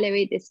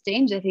accelerate this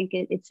change. I think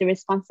it's a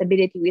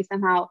responsibility we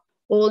somehow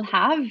all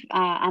have.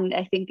 And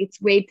I think it's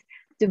great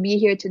to be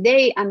here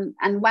today. And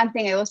one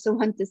thing I also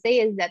want to say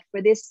is that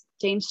for this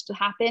change to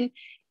happen,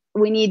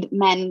 we need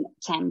men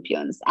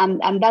champions.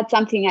 And that's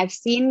something I've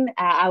seen.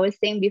 I was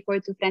saying before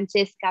to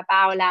Francesca,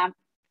 Paola,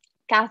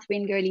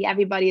 Catherine, Gerlie,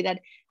 everybody, that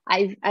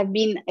I've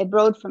been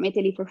abroad from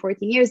Italy for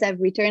 14 years.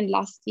 I've returned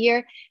last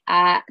year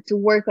to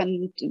work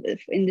in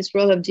this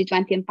role of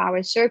G20 Empower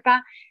Sherpa.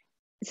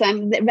 So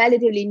I'm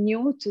relatively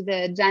new to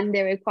the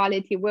gender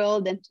equality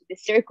world and to the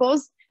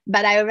circles,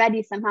 but I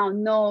already somehow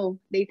know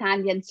the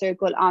Italian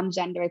circle on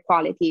gender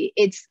equality.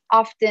 It's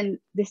often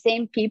the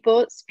same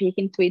people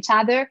speaking to each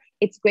other.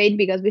 It's great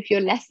because we feel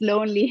less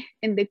lonely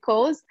in the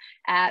cause,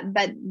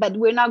 but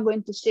we're not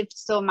going to shift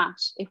so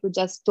much if we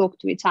just talk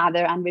to each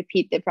other and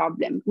repeat the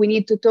problem. We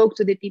need to talk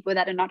to the people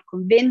that are not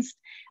convinced.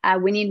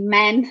 We need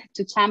men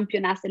to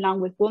champion us along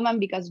with women,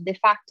 because de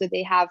facto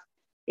they have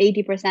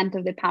 80%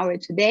 of the power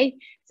today.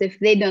 So if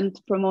they don't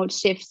promote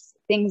shifts,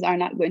 things are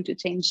not going to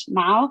change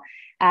now.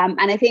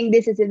 And I think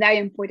this is a very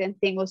important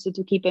thing also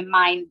to keep in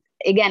mind,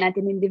 again, at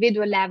an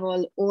individual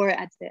level or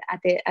at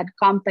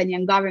company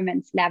and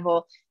governments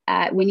level.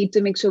 We need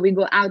to make sure we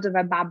go out of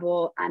our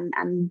bubble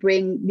and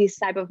bring this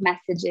type of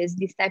messages,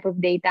 this type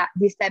of data,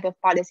 this type of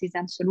policies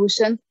and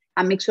solutions,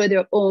 and make sure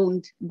they're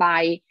owned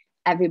by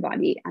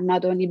everybody and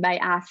not only by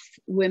us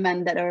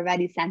women that are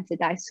already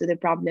sensitized to the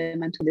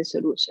problem and to the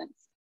solutions.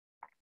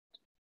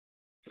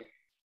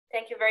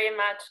 Thank you very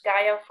much,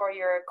 Gaia, for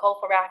your call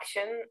for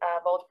action,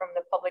 both from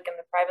the public and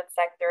the private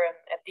sector and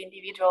at the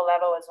individual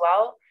level as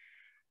well.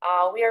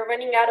 We are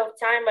running out of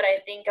time, but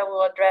I think I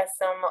will address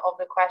some of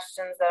the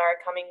questions that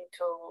are coming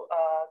to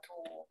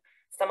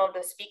some of the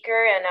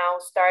speakers, and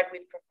I'll start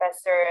with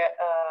Professor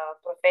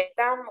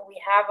Profeta. We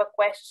have a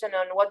question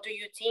on what do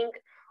you think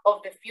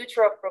of the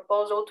future of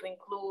proposal to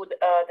include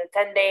the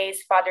 10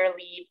 days father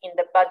leave in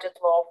the budget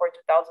law for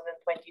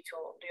 2022?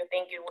 Do you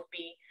think it would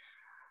be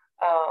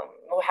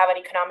will have an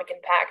economic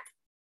impact?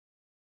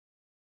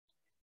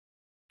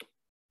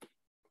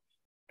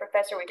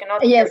 Professor, we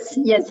cannot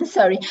Yes,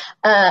 sorry.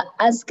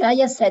 As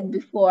Gaia said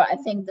before, I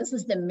think this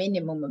is the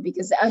minimum,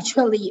 because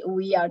actually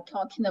we are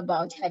talking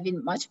about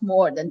having much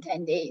more than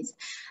 10 days,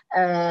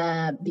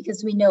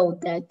 because we know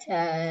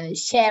that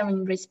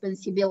sharing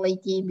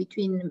responsibility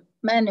between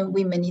men and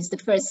women is the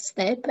first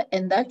step,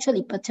 and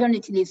actually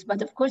paternity leave,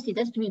 but of course it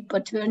has to be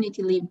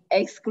paternity leave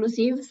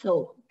exclusive,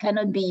 so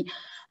cannot be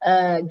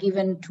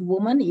given to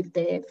women if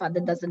the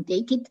father doesn't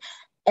take it.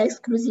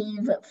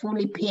 Exclusive,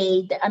 fully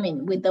paid, I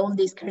mean, with all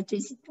these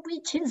characteristics,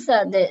 which is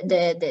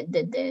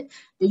the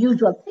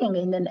usual thing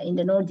in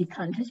the Nordic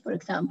countries, for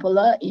example,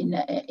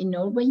 in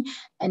Norway.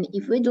 And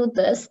if we do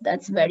this,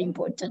 that's very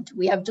important.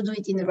 We have to do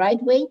it in the right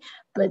way.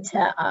 But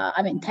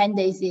I mean, 10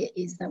 days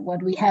is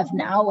what we have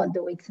now,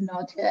 although it's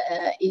not,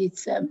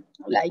 it's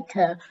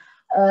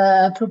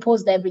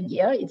proposed every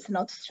year. It's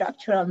not a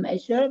structural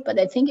measure, but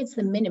I think it's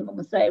the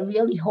minimum. So I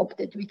really hope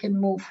that we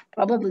can move.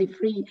 Probably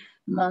 3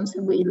 months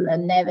will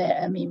never,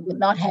 I mean, will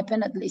not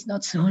happen, at least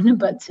not soon,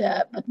 but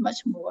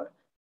much more.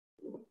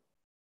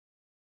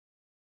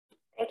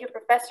 Thank you,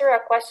 Professor. A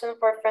question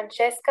for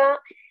Francesca.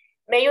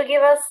 May you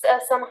give us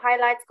some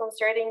highlights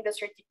concerning the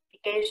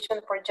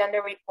certification for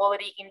gender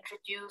equality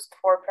introduced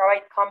for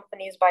private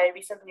companies by a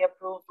recently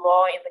approved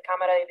law in the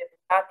Camera dei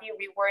Deputati?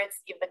 Rewards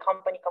if the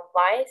company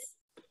complies?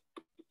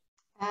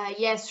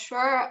 Yes,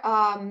 sure.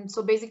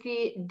 So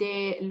basically,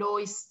 the law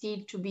is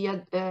still to be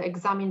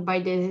examined by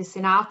the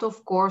Senate,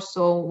 of course,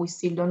 so we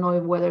still don't know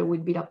whether it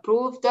will be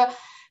approved,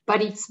 but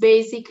it's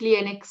basically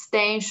an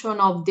extension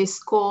of the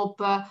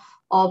scope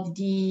of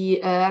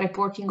the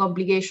reporting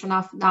obligation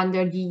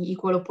under the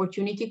Equal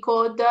Opportunity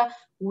Code,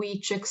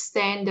 which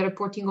extend the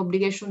reporting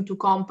obligation to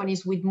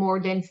companies with more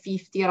than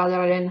 50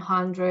 rather than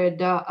 100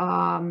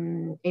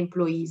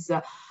 employees.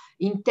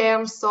 In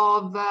terms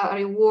of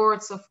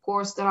rewards, of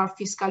course, there are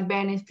fiscal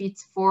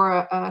benefits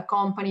for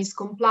companies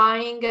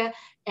complying,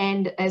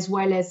 and as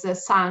well as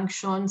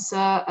sanctions,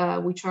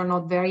 which are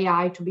not very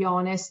high, to be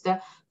honest,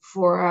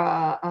 for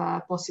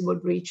possible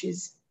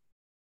breaches.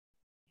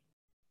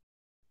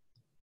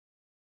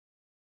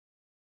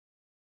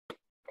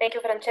 Thank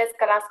you,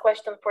 Francesca. Last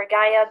question for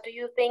Gaia. Do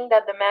you think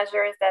that the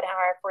measures that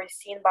are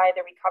foreseen by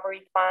the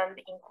Recovery Fund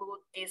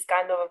include this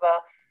kind of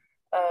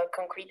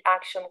concrete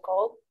action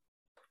call?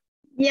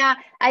 Yeah,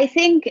 I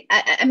think,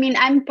 I mean,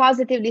 I'm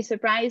positively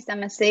surprised, I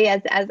must say,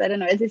 as I don't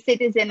know, as a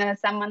citizen, as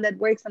someone that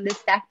works on this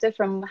sector,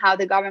 from how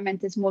the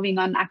government is moving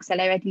on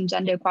accelerating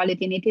gender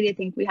equality in Italy. I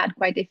think we had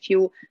quite a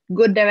few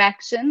good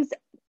directions.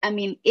 I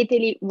mean,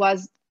 Italy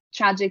was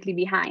tragically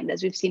behind,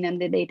 as we've seen in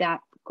the data,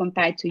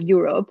 compared to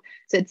Europe.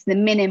 So it's the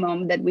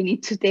minimum that we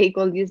need to take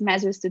all these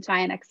measures to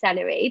try and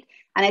accelerate.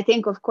 And I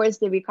think, of course,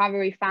 the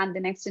Recovery Fund, the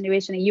Next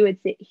Generation EU,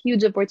 it's a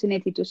huge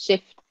opportunity to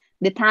shift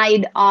the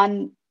tide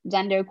on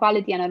gender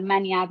equality and on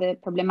many other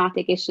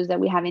problematic issues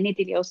that we have in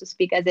Italy. I also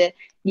speak as a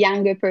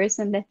younger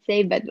person, let's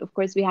say, but of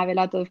course we have a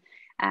lot of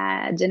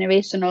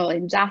generational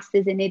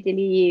injustice in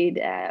Italy,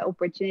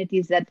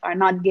 opportunities that are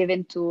not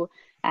given to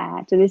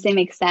the same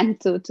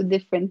extent to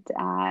different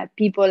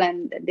people,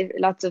 and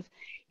lots of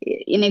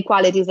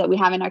inequalities that we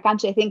have in our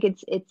country. I think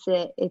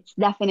it's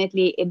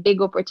definitely a big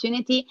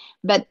opportunity,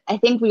 but I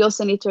think we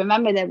also need to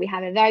remember that we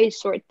have a very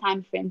short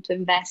time frame to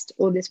invest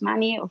all this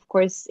money. Of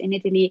course, in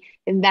Italy,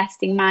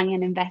 investing money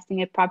and investing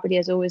it properly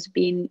has always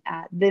been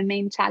the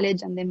main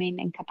challenge and the main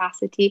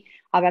incapacity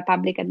of a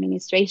public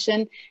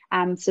administration.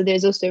 So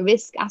there's also a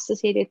risk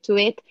associated to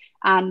it.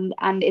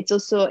 And it's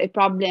also a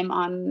problem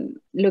on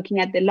looking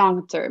at the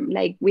long term.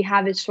 Like, we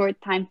have a short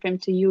time frame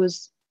to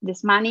use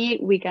this money.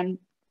 We can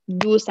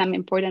do some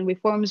important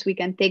reforms, we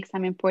can take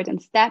some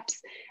important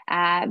steps,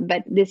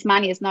 but this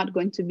money is not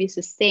going to be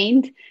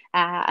sustained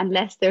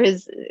unless there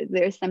is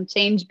some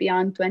change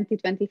beyond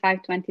 2025,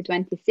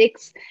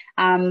 2026.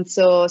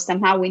 So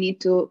somehow we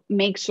need to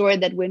make sure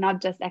that we're not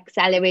just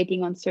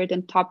accelerating on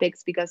certain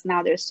topics because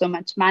now there's so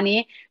much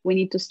money. We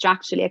need to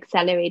structurally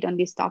accelerate on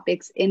these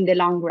topics in the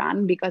long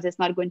run, because it's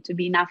not going to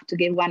be enough to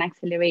give one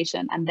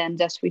acceleration and then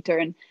just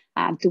return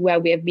to where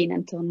we have been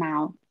until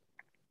now.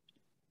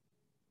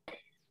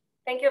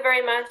 Thank you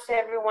very much,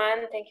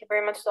 everyone. Thank you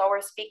very much to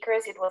our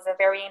speakers. It was a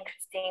very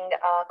interesting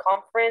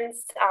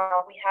conference.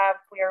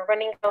 We are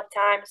running out of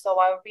time, so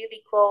I'll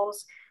really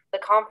close the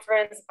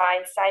conference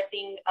by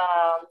citing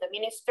the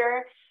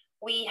minister.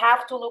 We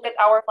have to look at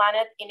our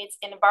planet in its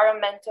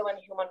environmental and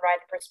human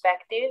rights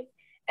perspective.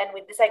 And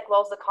with this, I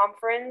close the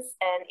conference,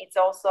 and it's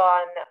also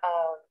on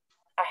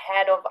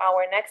ahead of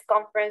our next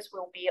conference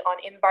will be on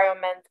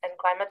environment and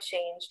climate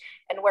change,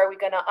 and where we're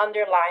going to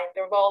underline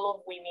the role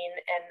of women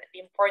and the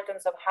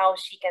importance of how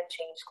she can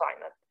change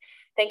climate.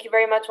 Thank you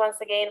very much once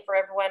again for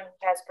everyone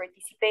who has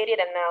participated,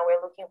 and now we're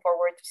looking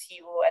forward to see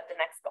you at the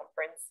next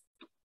conference.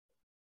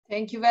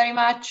 Thank you very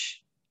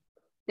much.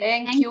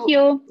 Thank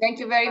you. Thank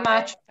you very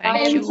much.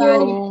 Thank you.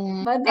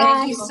 Bye-bye.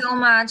 Thank you so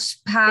much,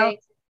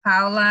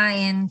 Paola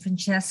and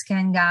Francesca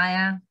and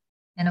Gaia.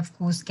 And of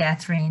course,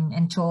 Catherine,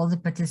 and to all the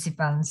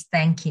participants,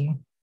 thank you.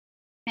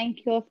 Thank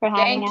you for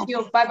having us. Thank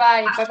you.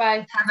 Bye-bye.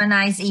 Bye-bye. Have a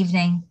nice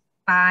evening.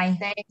 Bye.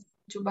 Thank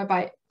you.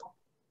 Bye-bye.